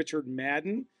cast Richard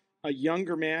Madden, a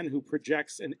younger man who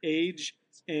projects an age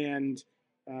and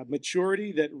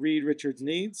maturity that Reed Richards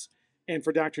needs. And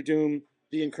for Dr. Doom,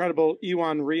 the incredible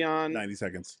Ewan Rion. 90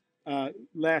 seconds.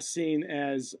 Last seen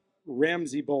as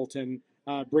Ramsay Bolton,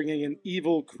 bringing an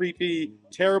evil, creepy,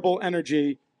 terrible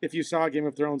energy. If you saw Game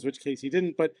of Thrones, which Casey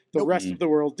didn't, but the rest of the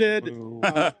world did.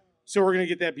 So we're going to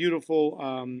get that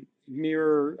beautiful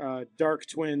mirror dark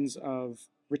twins of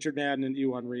Richard Madden and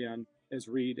Ewan Rion as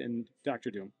Reed and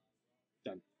Dr. Doom.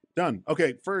 Done.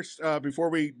 Okay, first, before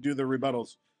we do the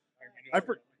rebuttals,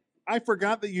 I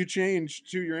forgot that you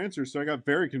changed to your answers, so I got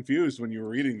very confused when you were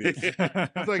reading these. I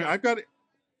was like, I've got it.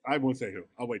 I won't say who.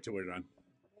 I'll wait till we're done.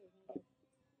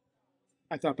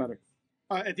 I thought better.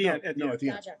 At the end.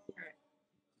 Gotcha.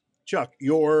 Chuck,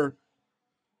 your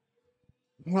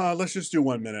let's just do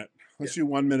 1 minute. Let's do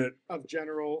 1 minute of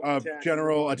general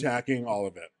attacking all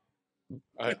of it.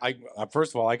 I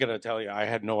first of all, I got to tell you, I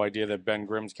had no idea that Ben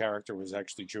Grimm's character was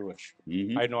actually Jewish.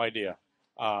 Mm-hmm. I had no idea.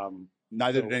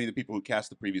 Neither did any of the people who cast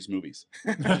the previous movies.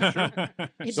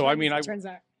 So I mean, I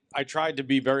tried to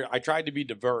be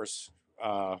diverse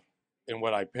in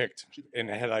what I picked, and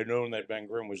had I known that Ben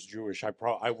Grimm was Jewish,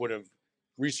 I would have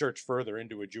researched further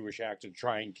into a Jewish actor to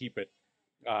try and keep it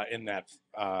in that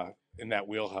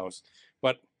wheelhouse.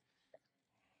 But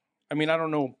I mean, I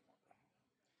don't know.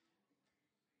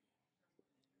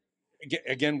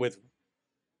 Again,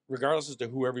 regardless as to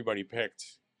who everybody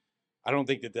picked, I don't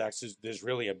think that there's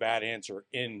really a bad answer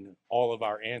in all of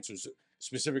our answers,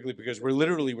 specifically because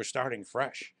we're starting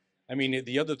fresh. I mean,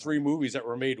 the other three movies that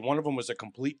were made, one of them was a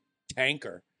complete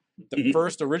tanker. The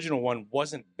first original one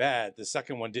wasn't bad. The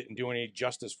second one didn't do any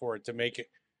justice for it to make it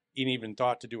even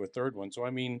thought to do a third one. So, I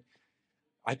mean,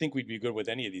 I think we'd be good with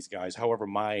any of these guys. However,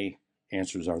 my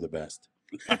answers are the best.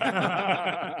 All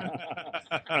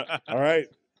right.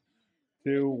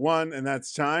 2, 1, and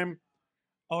that's time.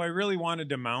 Oh, I really wanted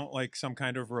to mount like some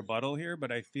kind of rebuttal here,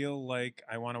 but I feel like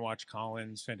I want to watch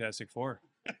Colin's Fantastic Four.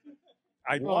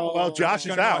 Well, Josh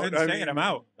is out. I'm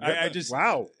out. Yeah, I just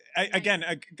wow.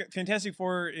 Fantastic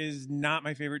Four is not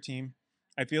my favorite team.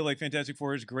 I feel like Fantastic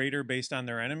Four is greater based on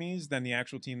their enemies than the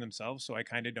actual team themselves, so I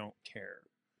kind of don't care.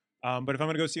 But if I'm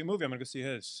going to go see a movie, I'm going to go see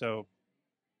his. So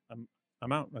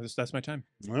I'm out. That's my time.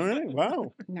 All right.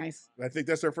 Wow. Nice. I think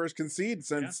that's our first concede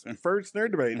since first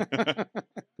Nerd Debate.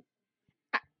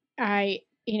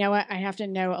 You know what? I have to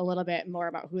know a little bit more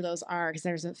about who those are because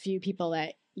there's a few people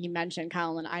that you mentioned,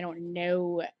 Colin. I don't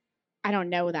know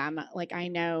them. Like I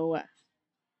know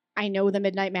the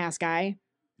Midnight Mass guy.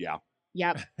 Yeah.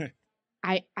 Yep.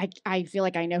 I feel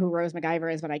like I know who Rose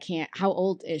MacGyver is, but I can't. How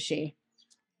old is she?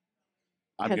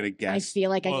 I'm gonna guess. I feel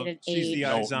like I need an age. She's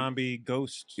the zombie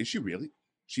ghost. Is she really?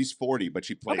 She's 40, but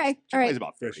she plays. Okay, she all right. plays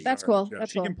about 30. That's cool. Yeah.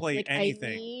 That's She cool. can play Like,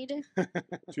 anything.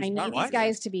 I need these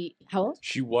guys to be how old?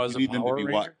 She was You a need them to Power be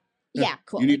Ranger. what? Yeah,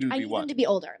 cool. You need them to I be need what? them to be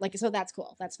older. Like so, that's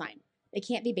cool. That's fine. They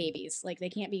can't be babies. Like they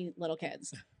can't be little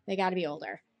kids. They got to be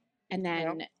older. And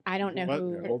then I don't know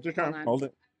who. Hold your time. on. Hold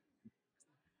it.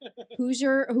 Who's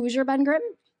your Ben Grimm?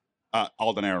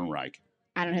 Alden Ehrenreich.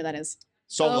 I don't know who that is.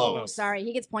 Solo. Oh, sorry.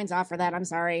 He gets points off for that. I'm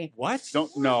sorry. What?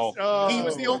 Don't know. Oh. He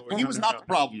was he was not the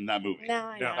problem in that movie.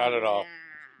 No, Not at all.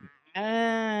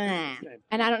 And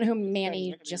I don't know who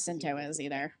Manny Jacinto is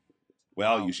either.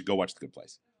 Well, you should go watch The Good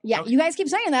Place. Yeah, you guys keep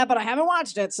saying that, but I haven't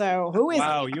watched it. So who is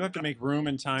Wow, it? you have to make room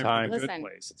and time for the good Listen,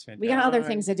 place. It's fantastic. we got other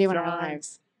things to do in our Time.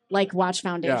 lives, like watch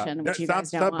Foundation, which you stop,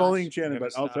 guys don't stop watch. bullying Shannon, Never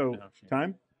but stop also now,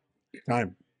 Shannon.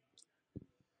 time.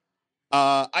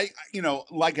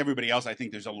 Like everybody else, I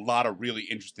think there's a lot of really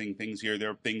interesting things here. There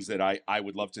are things that I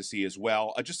would love to see as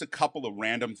well. Just a couple of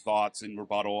random thoughts in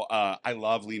rebuttal. I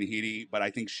love Lena Headey, but I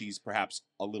think she's perhaps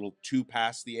a little too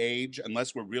past the age,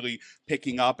 unless we're really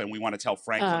picking up and we want to tell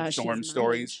Franklin Storm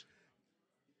stories.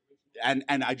 And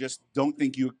I just don't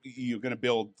think you're going to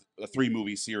build a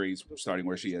 3-movie series starting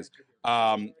where she is.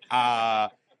 I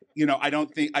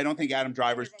don't think Adam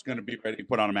Driver's going to be ready to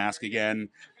put on a mask again.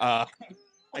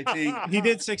 I think he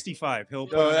did 65. He'll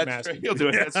put on a mask. true. He'll do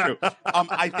it. That's true.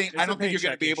 I don't think you're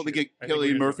going to be able to get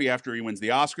Cillian Murphy after he wins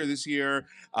the Oscar this year.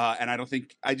 And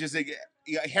I just think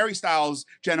Harry Styles,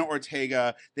 Jenna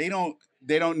Ortega, they don't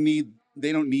need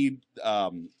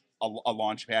a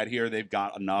launch pad here. They've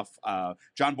got enough.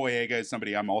 John Boyega is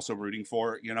somebody I'm also rooting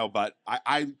for, but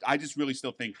I just really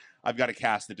still think I've got a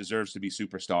cast that deserves to be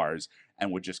superstars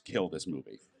and would just kill this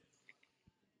movie.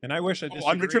 And I wish I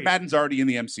disagreed. And Richard Madden's already in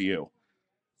the MCU.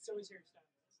 So is Harry Styles.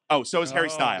 Oh, so is Harry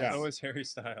Styles. So is Harry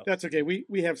Styles. That's okay. We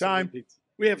have some repeats.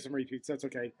 We have some repeats. That's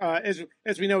okay.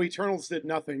 As we know, Eternals did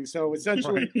nothing. So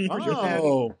essentially,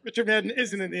 Richard Madden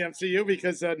isn't in the MCU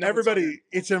because Everybody,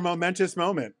 it's a momentous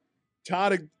moment.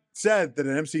 Todd said that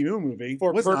an MCU movie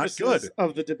for was not purposes good.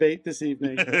 of the debate this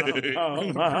evening.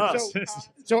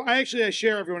 So I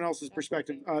share everyone else's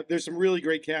perspective. There's some really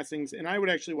great castings, and I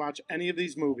would actually watch any of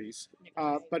these movies.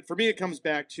 But for me, it comes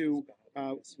back to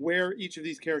where each of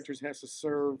these characters has to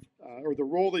serve, or the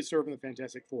role they serve in the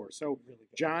Fantastic Four. So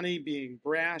Johnny being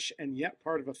brash and yet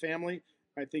part of a family,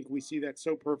 I think we see that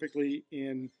so perfectly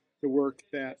in the work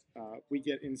that we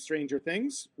get in Stranger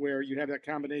Things, where you have that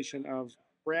combination of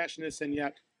brashness and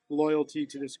yet loyalty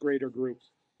to this greater group.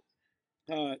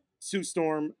 Sue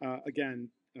Storm, again,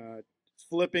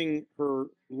 flipping her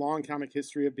long comic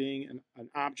history of being an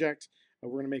object.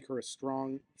 We're going to make her a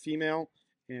strong female.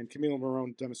 And Camila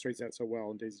Morone demonstrates that so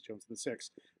well in Daisy Jones and the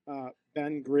Six.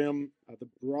 Ben Grimm,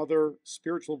 the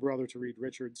spiritual brother to Reed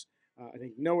Richards. I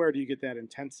think nowhere do you get that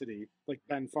intensity like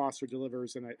Ben Foster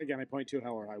delivers. And I point to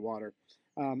Hell or High Water.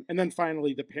 And then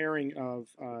finally, the pairing of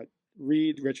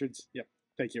Reed Richards. Yep,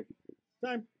 thank you.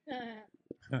 Time.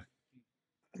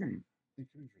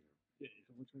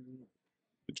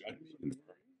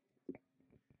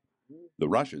 The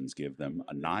Russians give them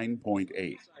a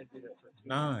 9.8.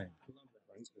 9.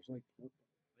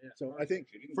 So I think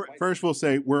first we'll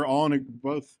say we're all in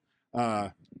both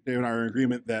Dave and I are in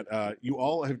agreement that you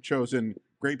all have chosen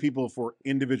great people for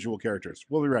individual characters.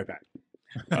 We'll be right back.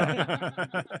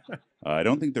 I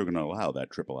don't think they're going to allow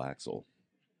that triple axle.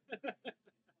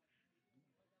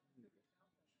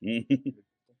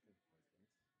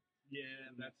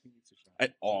 I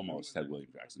almost had William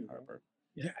Jackson Harper.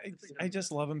 Yeah, I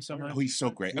just love him so much. Oh, he's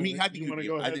so great. I mean, you want to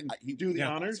go ahead and do the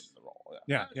honors?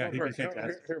 Yeah, he'd be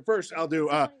fantastic. First, I'll do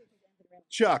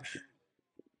Chuck.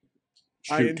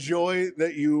 Shoot. I enjoy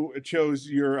that you chose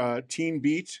your Teen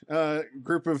Beat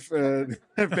group of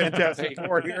Fantastic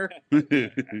Four here.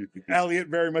 Elliot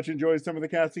very much enjoys some of the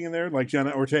casting in there, like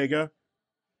Jenna Ortega.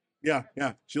 Yeah,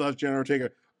 she loves Jenna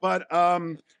Ortega. But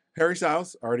Harry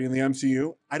Styles, already in the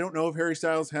MCU. I don't know if Harry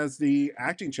Styles has the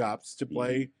acting chops to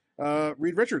play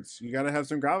Reed Richards. You got to have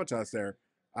some gravitas there.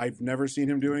 I've never seen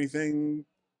him do anything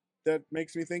that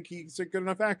makes me think he's a good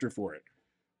enough actor for it.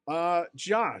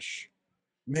 Josh,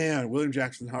 man, William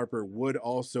Jackson Harper would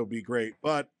also be great,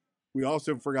 but we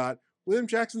also forgot William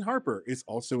Jackson Harper is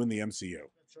also in the MCU.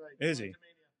 That's right. Is he?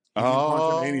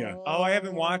 Quantumania. Oh, I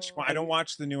haven't watched. I don't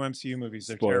watch the new MCU movies.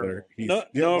 They're Spoiler. terrible. No,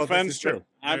 Yeah, no well, this offense, is true. but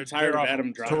I'm They're tired of awful.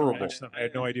 Adam Driver. Terrible. I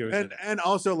had no idea. Who was in it. And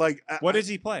also, like, What does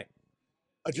he play?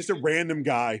 just a random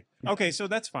guy. Okay, so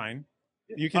that's fine.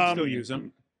 You can still use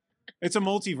him. It's a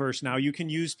multiverse now. You can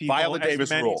use people Viola as Davis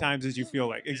many rule. times as you feel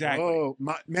like. Exactly. Oh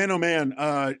man,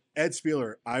 Ed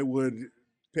Spieler. I would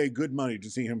pay good money to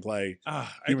see him play. I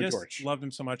Human just Torch. loved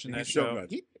him so much in that He's so show.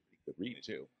 good. He could read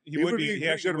too. He would be. a He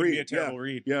actually good would be a read. terrible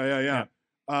read. Yeah.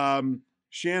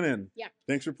 Shannon. Yeah.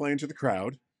 Thanks for playing to the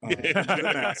crowd. To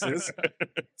the masses.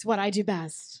 It's what I do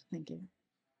best. Thank you.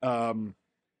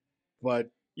 But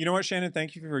You know what, Shannon?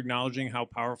 Thank you for acknowledging how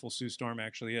powerful Sue Storm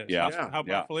actually is. Yeah. How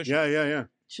powerful is she? yeah.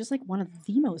 She's like one of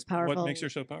the most powerful. What makes her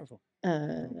so powerful?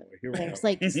 Here we go. There's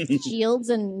like shields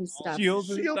and stuff. Shields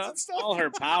and Shields stuff. and stuff. All her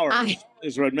power I-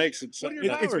 is what makes it so. What are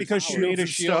your It's powers? because she Shields made a and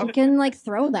shield. stuff. You can like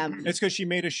throw them. It's because she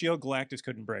made a shield Galactus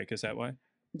couldn't break. Is that why?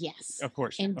 Yes. Of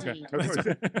course. Indeed.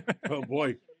 Okay. Oh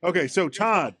boy. Okay, so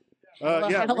Todd.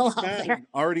 Had a little Bruce help Madden, there.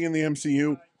 already in the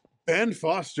MCU. Ben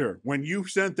Foster. When you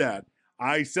sent that,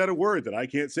 I said a word that I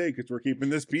can't say because we're keeping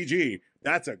this PG.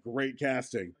 That's a great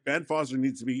casting. Ben Foster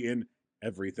needs to be in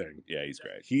everything. Yeah, he's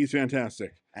great. He's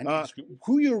fantastic. And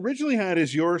Who you originally had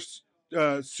as your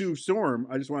Sue Storm,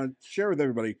 I just want to share with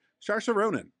everybody, Saoirse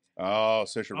Ronan. oh,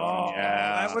 Saoirse Ronan.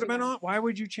 Yeah, That would have been on. Why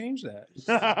would you change that?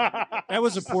 That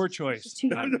was a poor choice. She's too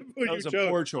That You was a chose.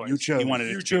 poor choice. You chose. he wanted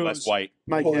it to be less white.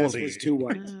 My guess Holy. was too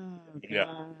white. Oh, Yeah.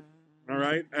 God. All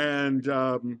right.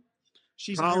 And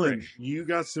She's Colin, Irish. you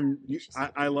got some.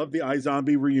 I love the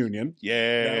iZombie reunion. That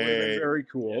would have been Yay. very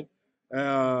cool.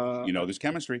 You know, there's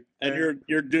chemistry. And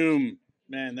your Doom,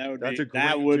 man, that would That's be a great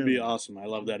that would be Doom. awesome. I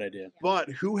love that idea. But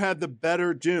who had the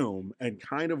better Doom and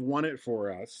kind of won it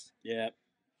for us? Yeah.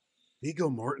 Viggo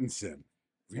Mortensen.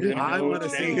 Viggo I want to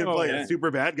see him play Yeah. a super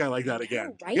bad guy like that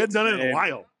again. Right? He hadn't done it in a Yeah.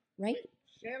 while. Right?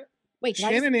 Wait, did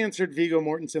I just- Shannon answered Viggo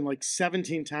Mortensen like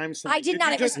 17 times. I did not.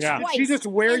 you It was just, Yeah. Did twice. she just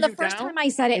wear and the you first down? time I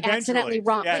said it Eventually. accidentally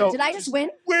wrong. Yeah. Wait, did I just win?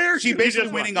 Where She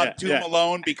basically winning on Yeah, Doom yeah.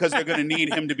 alone because they're going to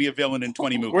need him to be a villain in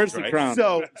 20 movies. Where's the right? crown?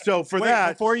 So for Wait,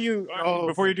 that, before you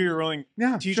Oh. do your rolling,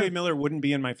 yeah, TJ sure. Miller wouldn't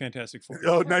be in my Fantastic Four.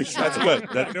 Oh, nice. That's good.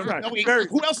 That's No, right. No, wait, Very-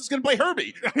 who else is going to play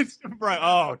Herbie? Right.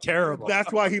 Oh, terrible.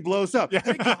 That's why he blows up.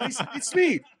 Hey guys, it's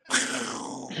me.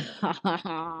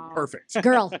 Perfect.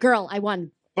 girl, I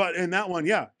won. But in that one,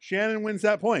 yeah, Shannon wins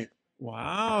that point.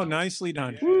 Wow, nicely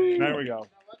done. There we go.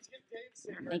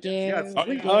 Thank you. Yes.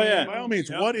 please, Oh, yeah. By all means,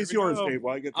 Yep, what here is we yours, go. Dave?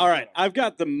 While I get All right, I've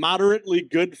got the moderately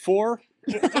good four.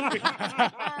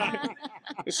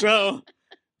 So,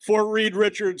 for Reed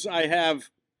Richards, I have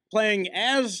playing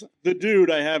as the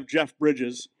dude. I have Jeff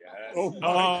Bridges.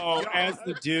 Oh, as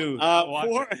the dude.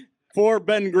 For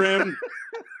Ben Grimm,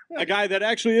 a guy that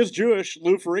actually is Jewish,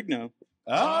 Lou Ferrigno.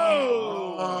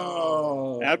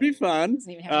 Oh. That'd be fun.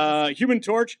 Doesn't even have Human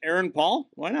Torch, Aaron Paul.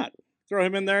 Why not? Throw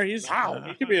him in there. He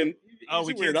could be an. Oh,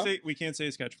 he's we a can't weirdo. say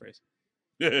his catchphrase.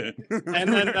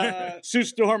 And then Sue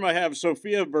Storm, I have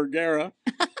Sofia Vergara.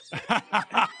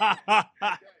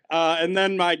 And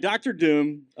then my Doctor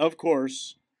Doom, of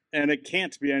course, and it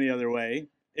can't be any other way,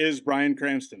 is Bryan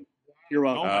Cranston. You're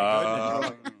welcome. Oh, my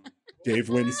goodness. Dave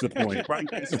wins the point.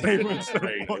 Dave wins the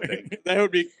point. That would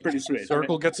be pretty sweet.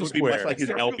 Circle gets a Would be much square. like his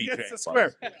Circle LB gets fan a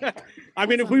square. I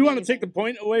mean, if we want to take the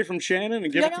point away from Shannon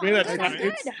and give it to me, I'm that's good, fine. I'm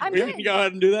good. I'm We good. can go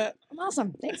ahead and do that. I'm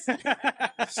awesome. Thanks.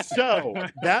 So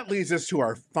that leads us to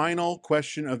our final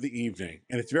question of the evening.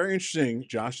 And it's very interesting,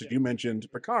 Josh, that you mentioned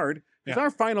Picard, because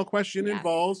our final question Yeah.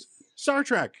 involves Star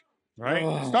Trek.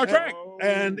 Right? Star Trek.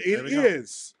 And There it we go.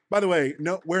 is, by the way,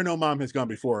 Where No Mom Has Gone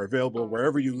Before, available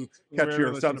wherever you catch Wherever your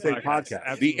you listen to Substate podcasts.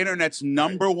 podcast. The internet's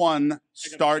 #1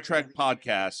 Star Trek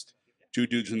podcast, Two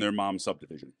Dudes and Their Mom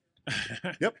Subdivision. Is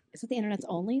it the internet's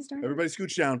only Star? Everybody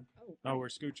scooch down. Oh, we're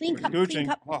scooching. Clean We're cup, clean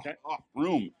scooching. cup.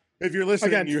 Room. If you're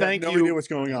listening, Again, you have thank no you. idea what's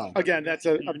going on. Again, that's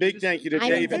a big thank you to I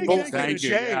Dave know. and Big both. thank you.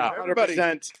 Jay, Yeah. everybody.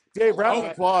 100%. Dave, round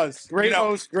of applause. Great You know,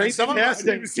 host, great and some of us- I didn't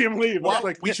casting. even see him leave. I Well, was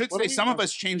like, we should what say are we some of doing?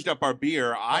 us changed up our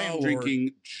beer. I am Oh, Lord.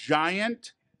 drinking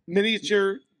giant,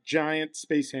 Miniature giant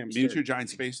space hamster. miniature giant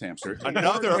space hamster.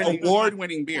 Another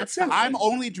award-winning beer. That's so I'm good.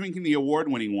 only drinking the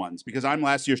award-winning ones because I'm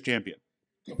last year's champion.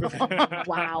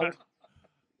 Wow.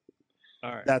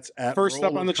 All right. That's at First up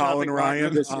Roll on with the Colin chopping block for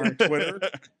Ryan this on Twitter.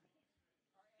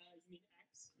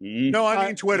 No, I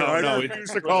mean Twitter. No, I no, refuse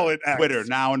to call it X. Twitter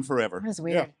now and forever. That was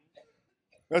weird.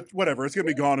 That's whatever. It's gonna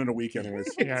be gone in a week, anyways.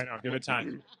 Yeah, I know. Give it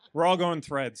time. We're all going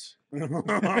threads.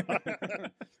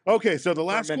 Okay, so the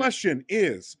last question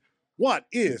is: what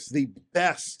is the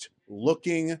best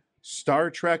looking Star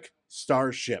Trek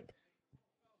starship?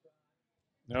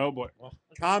 No boy. Well,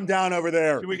 Calm down over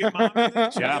there. do we get mom on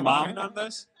this? Yeah, Mom. on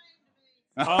this?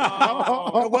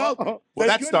 Oh, well, Well, thank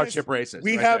that's goodness Starship Races.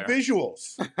 We right have there.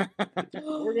 visuals.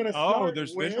 We're gonna Oh, start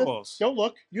there's with- visuals. Don't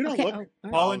look. You don't Okay, look. oh, all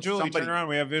right. Paul and Julie, somebody- turn around.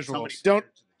 We have visuals.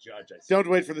 Don't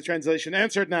wait for the translation.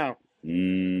 Answer it now.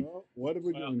 Well, what are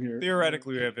we Well, doing here?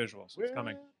 theoretically, we have visuals. It's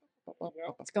coming.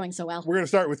 It's going so well. We're gonna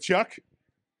start with Chuck.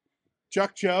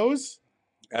 Chuck chose.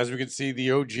 As we can see,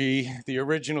 the OG, the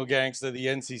original gangster, the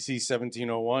NCC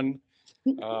 1701.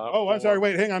 Oh, I'm sorry.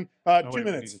 Wait, hang on. Oh, 2 wait, we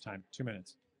minutes. need the time. 2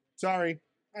 minutes. Sorry.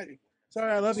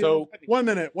 Sorry, I love you. So- 1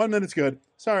 minute. 1 minute's good.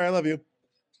 Sorry, I love you.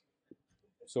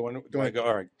 So when do I go?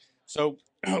 All right. So,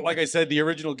 like I said, the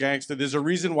original gangster. There's a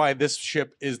reason why this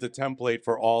ship is the template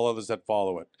for all others that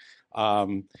follow it.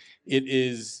 It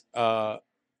is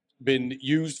been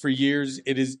used for years.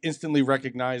 It is instantly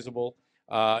recognizable.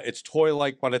 It's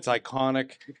toy-like, but it's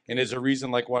iconic, and there's a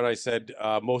reason, like what I said.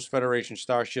 Most Federation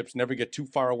starships never get too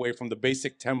far away from the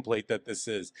basic template that this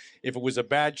is. If it was a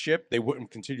bad ship, they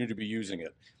wouldn't continue to be using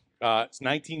it. It's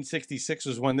 1966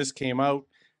 was when this came out.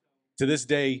 To this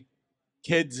day,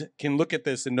 kids can look at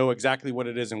this and know exactly what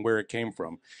it is and where it came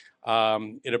from.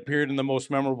 It appeared in the most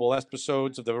memorable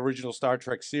episodes of the original Star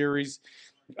Trek series.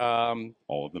 All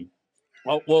of them.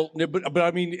 Well, but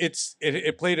I mean,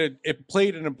 it played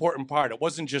an important part. It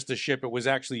wasn't just a ship; it was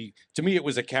actually, to me, it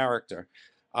was a character.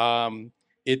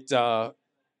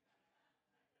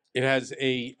 It has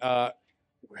a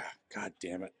God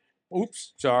damn it!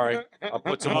 Oops, sorry. I'll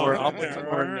put some more. I'll put some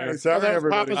more in there. Sorry, that was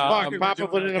everybody. Papa's pocket. Um, Papa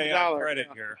put in a Okay, dollar. credit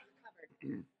here.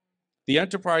 The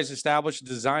Enterprise established a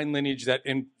design lineage that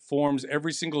informs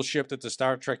every single ship that the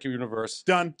Star Trek universe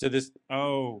Done. to this.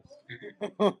 Oh,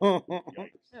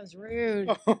 That was rude.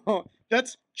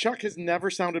 That's Chuck has never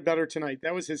sounded better tonight.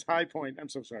 That was his high point. I'm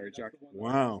so sorry, Chuck.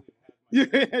 Wow. You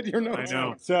had your I notes.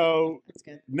 know. So That's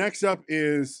good. next up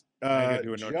is I gotta do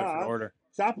a no different Josh. order.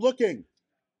 Stop looking.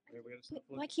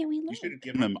 Why can't we You look? should have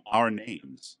given them our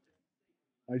names.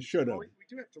 I should have. We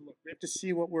do have to look. We have to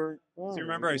see what we're. Oh, See,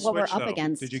 remember I What we're switched up though.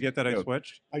 against. Did you get that I Yeah.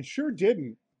 switched? I sure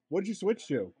didn't. What did you switch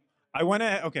to? I went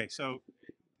ahead. Okay, so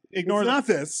ignore It's the not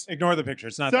this. ignore the picture.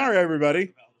 It's not. that. Sorry,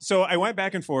 everybody. So I went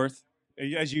back and forth,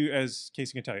 as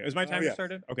Casey can tell you. Is my time yeah.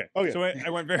 started? Okay. Oh, yeah. So I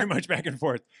went very much back and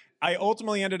forth. I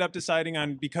ultimately ended up deciding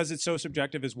on, because it's so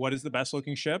subjective, is what is the best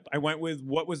looking ship. I went with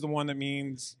what was the one that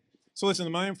means. So listen, the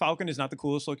Millennium Falcon is not the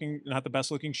coolest looking, not the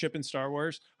best looking ship in Star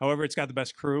Wars. However, it's got the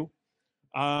best crew.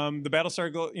 The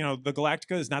Battlestar, the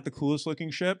Galactica is not the coolest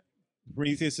looking ship.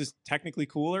 Prometheus is technically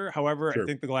cooler. However, Sure. I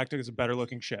think the Galactica is a better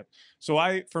looking ship. So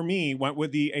for me, went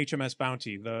with the HMS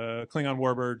Bounty, the Klingon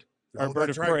warbird, or Oh, bird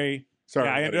that's of right. prey. Sorry.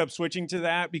 Yeah, I buddy. ended up switching to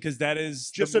that because that is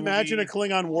Just the imagine a movie-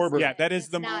 Klingon warbird. Yeah, that is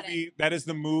That's the not movie. That is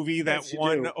the movie that Yes, you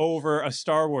won do. over a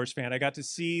Star Wars fan. I got to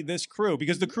see this crew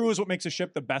because the crew is what makes a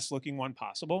ship the best looking one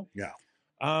possible. Yeah.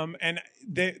 And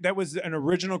that was an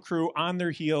original crew on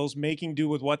their heels, making do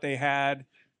with what they had.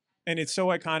 And it's so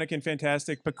iconic and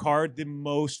fantastic. Picard, the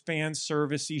most fan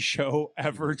servicey show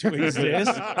ever to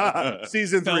exist,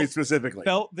 Season 3 Felt- specifically.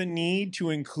 felt the need to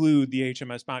include the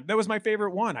HMS Bond. That was my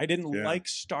favorite one. I didn't Yeah. like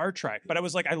Star Trek, but I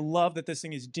was like, I love that this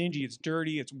thing is dingy, it's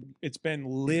dirty, it's been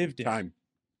lived in. Time.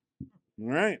 All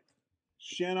right.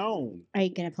 Shannon. Are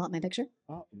you gonna pull up my picture?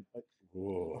 Oh,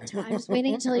 whoa. I'm just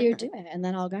waiting until you do it, and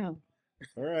then I'll go.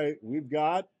 All right. We've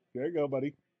got. There you go,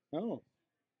 buddy. Oh.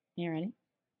 You ready?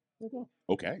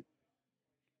 Okay.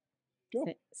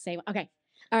 Say okay.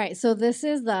 All right. So this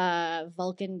is the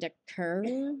Vulcan Decker.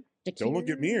 Don't look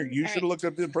at me. Or you All should right. have looked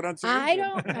up the pronunciation. I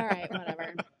don't. All right,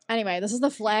 whatever. Anyway, this is the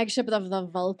flagship of the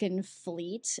Vulcan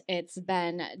fleet. It's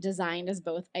been designed as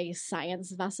both a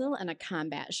science vessel and a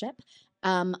combat ship.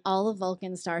 All of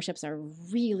Vulcan starships are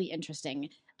really interesting.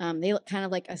 They look kind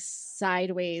of like a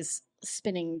sideways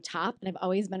spinning top, and I've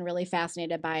always been really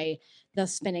fascinated by the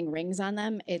spinning rings on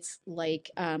them. It's like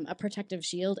a protective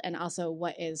shield and also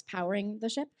what is powering the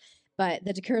ship. But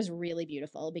the Decker is really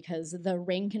beautiful because the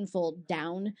ring can fold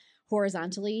down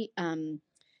horizontally.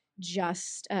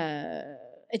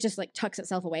 It just like tucks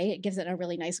itself away. It gives it a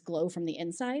really nice glow from the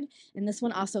inside. And this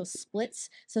one also splits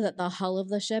so that the hull of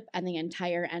the ship and the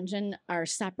entire engine are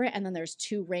separate. And then there's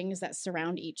two rings that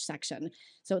surround each section.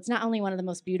 So it's not only one of the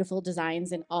most beautiful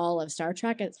designs in all of Star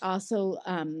Trek, it's also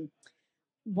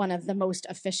one of the most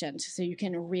efficient. So you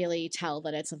can really tell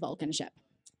that it's a Vulcan ship.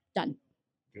 Done.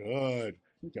 Good.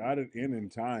 Got it in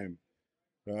time.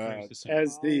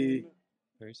 as Very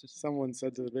succinct. someone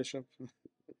said to the bishop.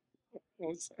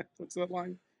 What's that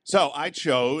line? So I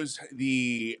chose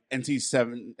the NCC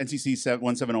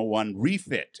 1701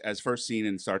 refit as first seen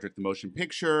in Star Trek: The Motion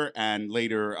Picture, and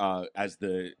later as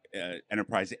the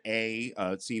Enterprise A,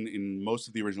 seen in most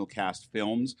of the original cast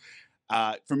films.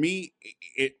 For me,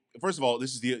 it first of all,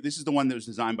 this is the one that was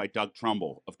designed by Doug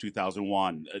Trumbull of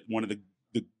 2001, one of the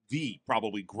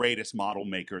probably greatest model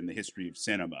maker in the history of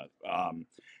cinema.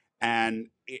 And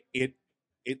it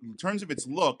in terms of its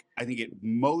look, I think it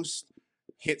most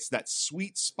hits that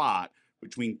sweet spot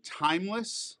between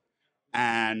timeless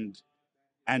and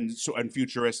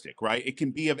futuristic, right? It can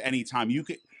be of any time.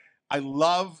 I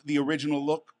love the original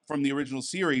look from the original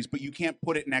series, but you can't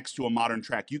put it next to a modern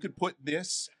Trek. You could put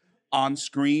this on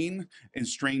screen in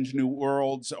Strange New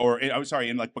Worlds, or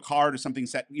in like Picard or something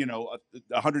set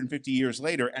 150 years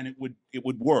later, and it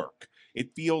would work.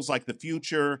 It feels like the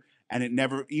future, and it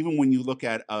never, even when you look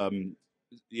at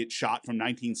it shot from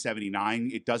 1979,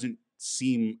 it doesn't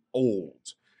seem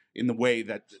old in the way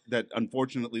that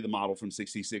unfortunately the model from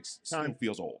 66 still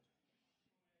feels old.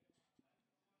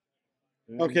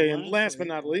 Okay, and last but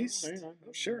not least,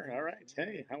 sure, all right.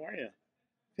 Hey, how are you?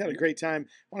 We had a great time.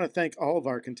 I want to thank all of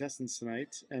our contestants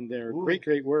tonight and their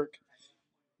great work.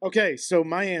 Okay, so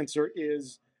my answer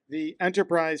is the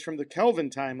Enterprise from the Kelvin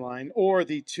timeline or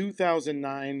the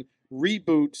 2009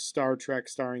 reboot Star Trek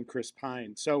starring Chris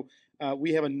Pine. So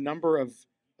we have a number of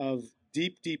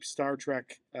deep Star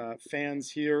Trek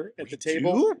fans here at the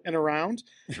table and around.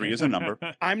 3 is a number.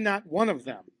 I'm not one of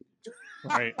them.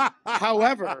 Right.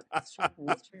 However,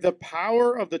 the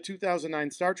power of the 2009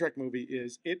 Star Trek movie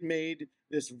is it made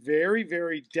this very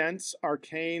dense,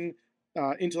 arcane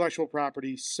intellectual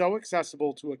property so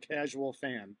accessible to a casual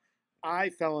fan.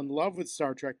 I fell in love with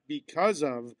Star Trek because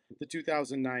of the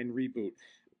 2009 reboot.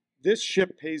 This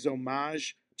ship pays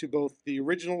homage to both the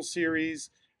original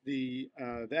series, the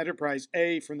Enterprise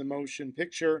A from the motion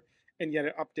picture, and yet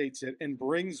it updates it and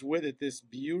brings with it this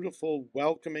beautiful,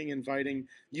 welcoming, inviting.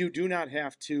 You do not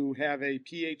have to have a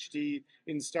PhD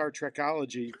in Star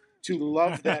Trekology to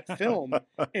love that film.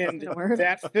 And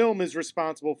that film is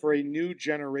responsible for a new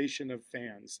generation of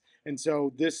fans. And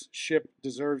so this ship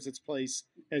deserves its place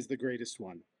as the greatest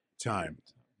one. Time.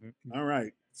 All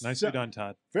right. Nicely done,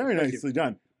 Todd. Very nicely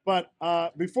done. But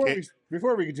before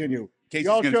we continue, Casey's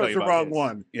y'all gonna tell chose you the about wrong his.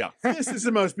 one. Yeah. This is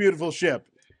the most beautiful ship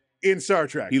in Star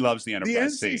Trek. He loves the The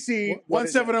Enterprise C. NCC What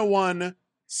is it?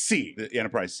 1701C. The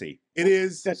Enterprise C. It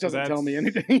is. That doesn't that's- tell me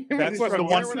anything. that's What what The the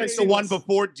one, year would I it's see the one this?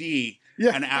 before D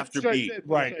Yeah, and after that's B.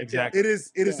 Right, exactly. It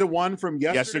is the one from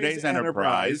yesterday's Yesterday's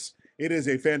Enterprise. Enterprise. It is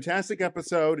a fantastic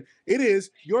episode. It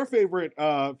is your favorite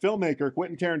filmmaker,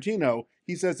 Quentin Tarantino.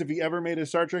 He says if he ever made a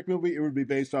Star Trek movie, it would be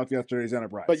based off yesterday's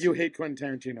Enterprise. But you hate Quentin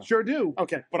Tarantino. sure do.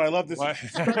 Okay. But I love this. What?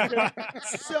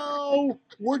 So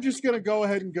we're just gonna go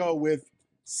ahead and go with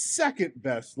second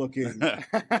best looking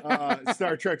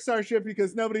Star Trek starship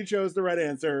because nobody chose the right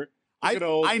answer. Good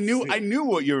old I knew C.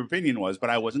 what your opinion was, but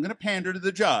I wasn't going to pander to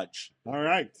the judge. All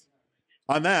right.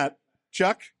 On that,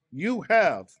 Chuck, you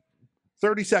have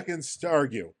 30 seconds to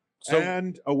argue. So-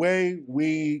 and away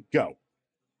we go.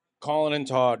 Colin and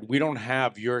Todd, we don't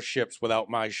have your ships without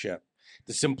my ship.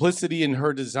 The simplicity in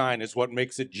her design is what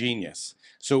makes it genius.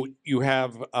 So you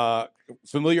have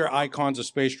familiar icons of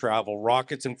space travel,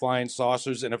 rockets and flying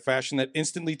saucers in a fashion that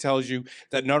instantly tells you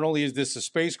that not only is this a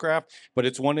spacecraft, but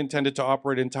it's one intended to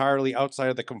operate entirely outside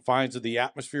of the confines of the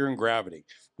atmosphere and gravity.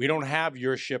 We don't have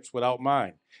your ships without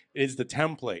mine. It is the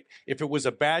template. If it was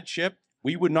a bad ship,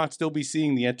 we would not still be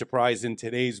seeing the Enterprise in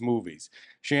today's movies.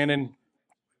 Shannon,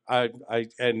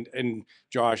 and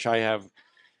Josh, I have.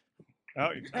 Oh,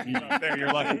 there,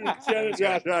 you're lucky.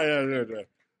 Josh.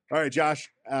 All right, Josh,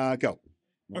 go.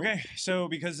 Okay, so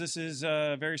because this is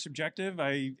very subjective,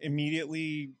 I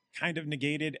immediately kind of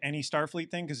negated any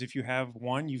Starfleet thing because if you have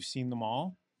one, you've seen them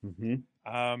all,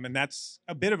 and that's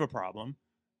a bit of a problem.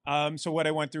 So what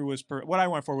I went through was what I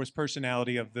went for was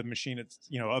personality of the machine,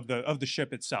 of the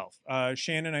ship itself.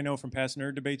 Shannon, I know from past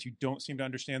nerd debates, you don't seem to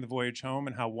understand the voyage home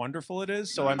and how wonderful it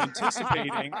is. So I'm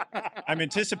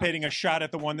anticipating a shot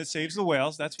at the one that saves the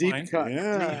whales. That's Deep fine. cut.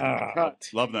 Yeah. Deep cut.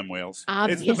 Love them whales.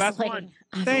 It's the best one.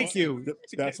 Thank Obviously. you.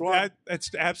 That's one. That's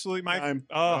absolutely my. Time.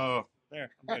 Oh, there.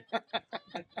 I'm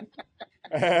good.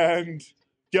 And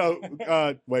go.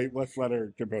 Wait, let's let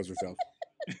her compose herself.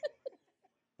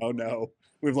 Oh no,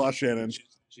 we've lost Shannon.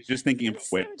 She's just thinking of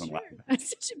So Whip. true. It's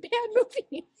such a bad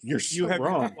movie. You're so You have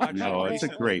wrong. not watched No, it. it's a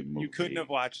great movie. You couldn't have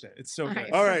watched it. It's so All good.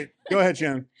 right. All right, go ahead,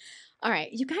 Shannon. All right,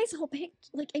 you guys all picked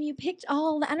and you picked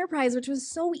all the Enterprise, which was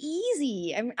so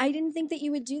easy. I didn't think that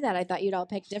you would do that. I thought you'd all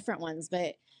pick different ones,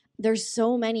 but there's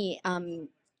so many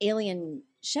alien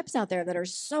ships out there that are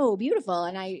so beautiful.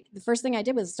 And the first thing I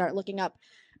did was start looking up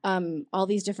all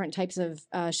these different types of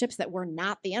ships that were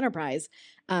not the Enterprise.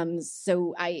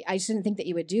 So I just didn't think that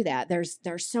you would do that.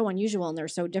 They're so unusual and they're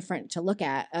so different to look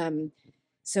at.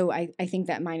 So I think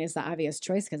that mine is the obvious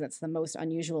choice because it's the most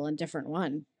unusual and different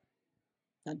one.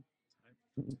 Done.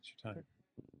 It's your time.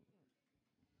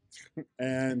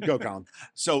 And go, Colin.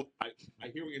 So I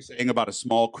hear what you're saying about a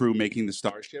small crew making the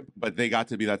Starship, but they got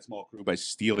to be that small crew by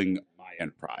stealing my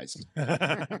Enterprise.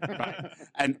 Right?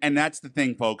 And that's the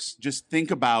thing, folks. Just think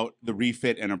about the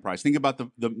refit Enterprise. Think about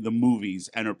the movies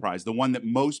Enterprise, the one that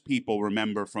most people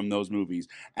remember from those movies,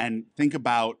 and think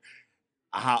about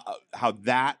how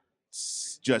that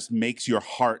just makes your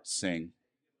heart sing.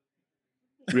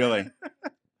 Really.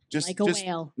 Like a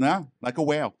whale. No, like a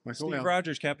whale. Steve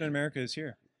Rogers, Captain America, is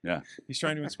here. Yeah. He's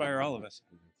trying to inspire all of us.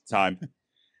 Time.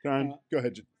 John, go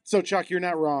ahead. So, Chuck, you're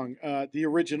not wrong. The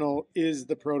original is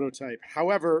the prototype.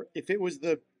 However, if it was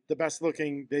the best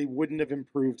looking, they wouldn't have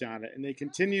improved on it. And they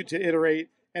continue to iterate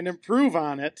and improve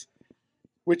on it,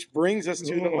 which brings us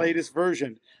to the latest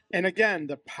version. And again,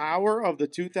 the power of the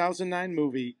 2009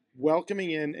 movie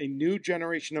welcoming in a new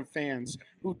generation of fans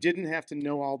who didn't have to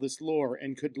know all this lore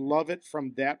and could love it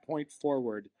from that point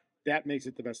forward. That makes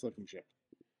it the best looking ship.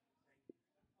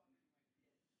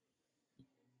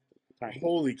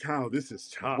 Holy cow, this is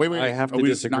tough. Wait. I have Are to we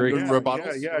disagree. not doing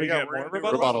rebuttals? Yeah. We got we're more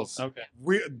gonna do rebuttals? rebuttals.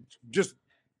 Okay. Just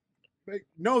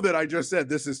know that I just said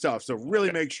this is tough. So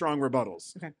really make strong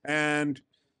rebuttals. Okay. And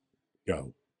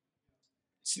go.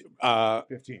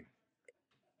 15.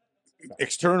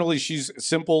 Externally, she's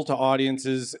simple to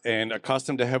audiences and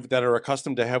accustomed to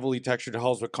accustomed to heavily textured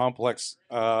hulls with complex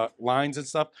lines and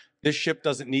stuff. This ship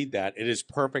doesn't need that. It is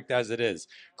perfect as it is.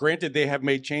 Granted, they have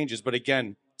made changes, but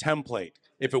again, template.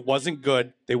 If it wasn't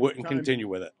good, they wouldn't continue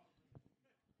with it.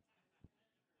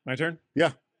 My turn?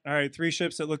 Yeah. All right, 3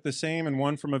 ships that look the same and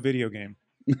one from a video game.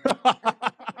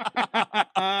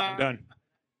 I'm done.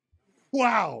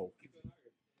 Wow.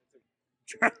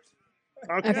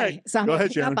 Okay. So I'm Go going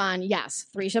ahead, to pick Shannon. up on, yes,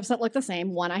 3 ships that look the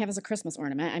same. One I have as a Christmas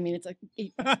ornament. I mean, it's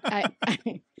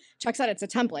Chuck said it's a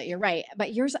template. You're right.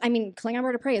 But yours, I mean, Klingon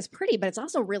Bird of Prey is pretty, but it's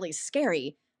also really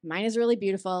scary. Mine is really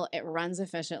beautiful. It runs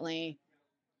efficiently.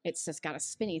 It's just got a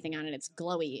spinny thing on it. It's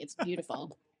glowy. It's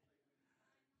beautiful.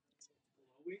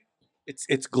 It's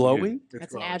glowy.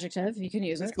 That's an adjective. You can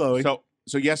use It's it. glowy.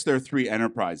 So yes, there are 3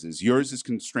 Enterprises. Yours is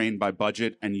constrained by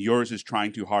budget, and yours is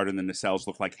trying too hard, and the nacelles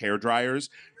look like hair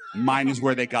dryers. Mine is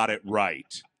where they got it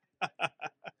right.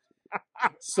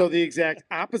 So the exact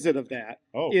opposite of that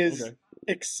is okay.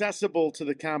 accessible to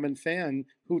the common fan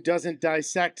who doesn't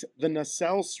dissect the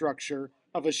nacelle structure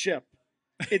of a ship.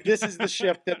 This is the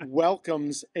ship that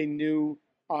welcomes a new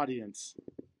audience.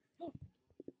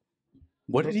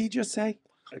 What did he just say?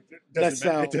 It That's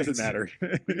doesn't matter.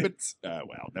 Well,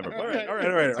 never mind. All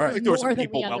right. Like there were some More than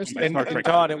people we welcoming understand. Star And Trek.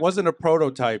 Todd, it wasn't a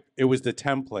prototype. It was the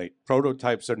template.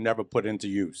 Prototypes are never put into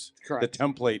use. Correct. The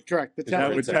template. Correct. The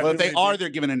that would template. Well, if they are, they're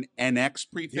given an NX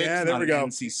prefix, Yeah, there not we an go.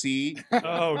 NCC,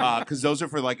 Oh, because those are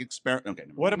for like experiment. Okay,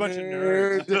 never what a bunch of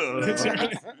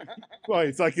nerds. Well,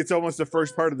 it's like it's almost the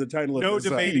first part of the title. No of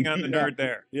this, debating on the nerd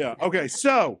there. Yeah. Okay.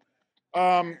 So,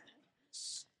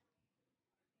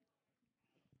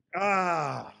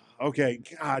 okay.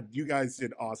 God, you guys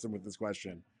did awesome with this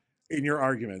question. In your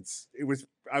arguments,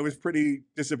 I was pretty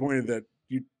disappointed that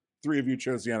you 3 of you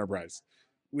chose the Enterprise,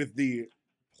 with the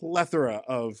plethora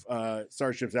of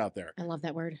starships out there. I love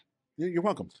that word. You're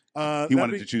welcome. He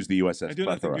wanted to choose the I USS do not think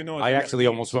Plethora. you know. I actually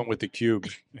almost went with the cube.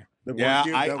 Yeah,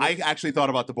 I actually thought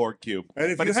about the Borg cube,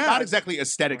 And if but you it's had- not exactly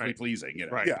aesthetically Right. pleasing. You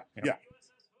know? Right. Yeah.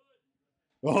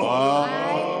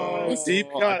 Oh. Deep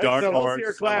cut. Dark So horse.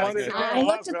 Excelsior classic. I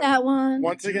looked at that one.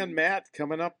 once again, Matt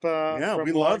coming up. Yeah, from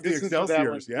we long love the distance with that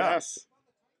one. Excelsiors, yeah. Yes.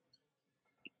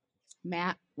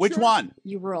 Matt, Which one?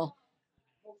 you rule.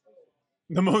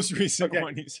 The most recent Okay.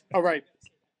 one. He's, All right.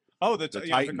 oh, the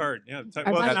Titan. card. Yeah. The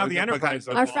Our well, friend- now the Enterprise.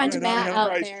 Our friend Yeah, Matt yeah, out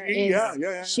right. there Yeah, is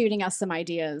yeah. shooting us some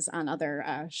ideas on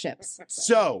other ships.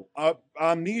 So,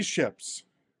 on these ships,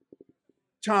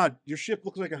 Todd, your ship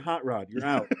looks like a hot rod. You're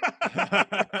out.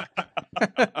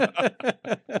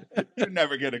 You're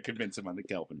never going to convince him on the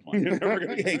Kelvin one. You're never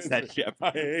gonna He hates that convince ship. I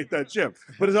hate that ship,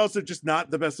 but it's also just not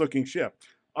the best looking ship.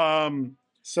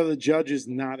 So the judge is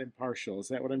not impartial. Is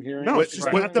that what I'm hearing? No, it's just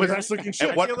Right. not the best looking ship.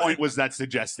 At what feel point like- was that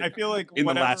suggested? I feel like In the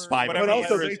whatever- last 5 whatever But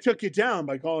also, letter they is- took it down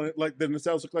by calling it like the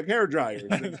nacelles look like hair dryers.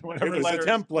 It whatever was a letter is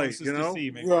template, closest you to know.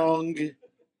 C, maybe. Wrong.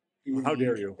 How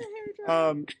dare you?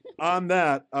 On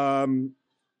that,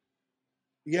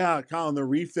 yeah, Colin, the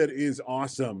refit is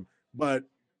awesome, but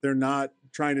they're not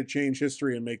trying to change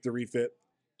history and make the refit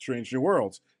Strange New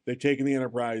Worlds. They've taken the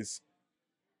Enterprise,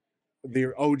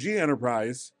 the OG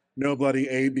Enterprise, no bloody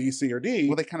A, B, C, or D.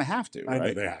 Well, they kind of have to, I know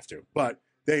right? they have to, but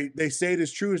they stayed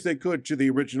as true as they could to the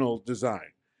original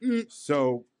design.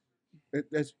 So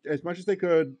as much as they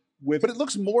could with, But it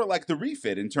looks more like the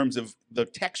refit in terms of the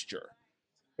texture.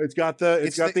 it's got the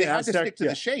They had to Aztec. stick to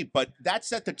the shape, but that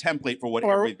set the template for what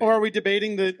Or everything. are we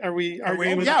debating the? Are we? Are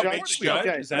we with yeah, the of judge? course the judge?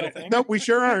 Okay. Is that a thing? No, we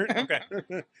sure aren't. Okay.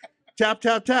 Tap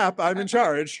tap tap. I'm in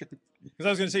charge. Because I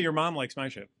was going to say your mom likes my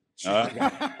ship. Uh,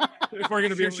 If we're going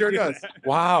to be able to Sure do does. that.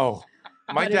 Wow.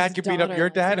 My But dad his could beat up daughter your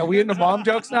likes dad. it. Are we into mom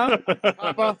jokes now?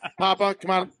 Papa,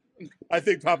 come on. I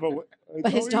think Papa.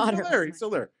 But his he's daughter still there. was He's still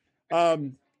there.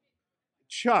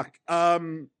 Chuck.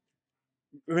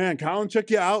 Man, Colin took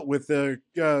you out with the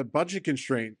budget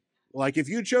constraint. Like if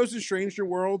you chose the Stranger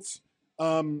Worlds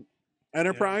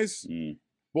Enterprise, mm,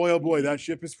 boy oh boy, that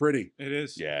ship is pretty. It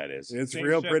is. yeah, it is. It's Same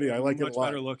real ship, pretty. I like it much a lot.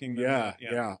 better looking than Yeah,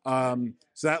 that. yeah.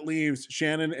 So that leaves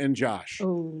Shannon and Josh.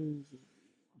 Oh.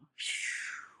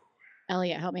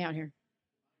 Elliot, help me out here.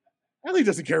 Ellie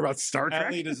doesn't care about Star Trek.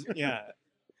 Ellie does, yeah.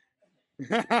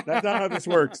 That's not how this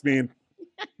works, man.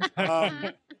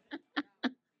 Um,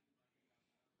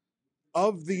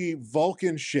 of the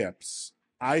Vulcan ships,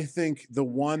 I think the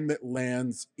one that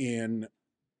lands in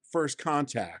First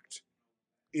Contact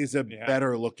is a Yeah.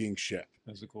 better looking ship.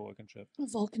 That's a cool looking ship. A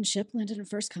Vulcan ship landed in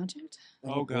First Contact?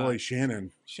 Oh, boy, God.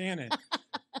 Shannon. Shannon.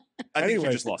 I think you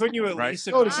Anyways, just lost. Couldn't you it, at right? least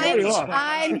Oh, it's already lost.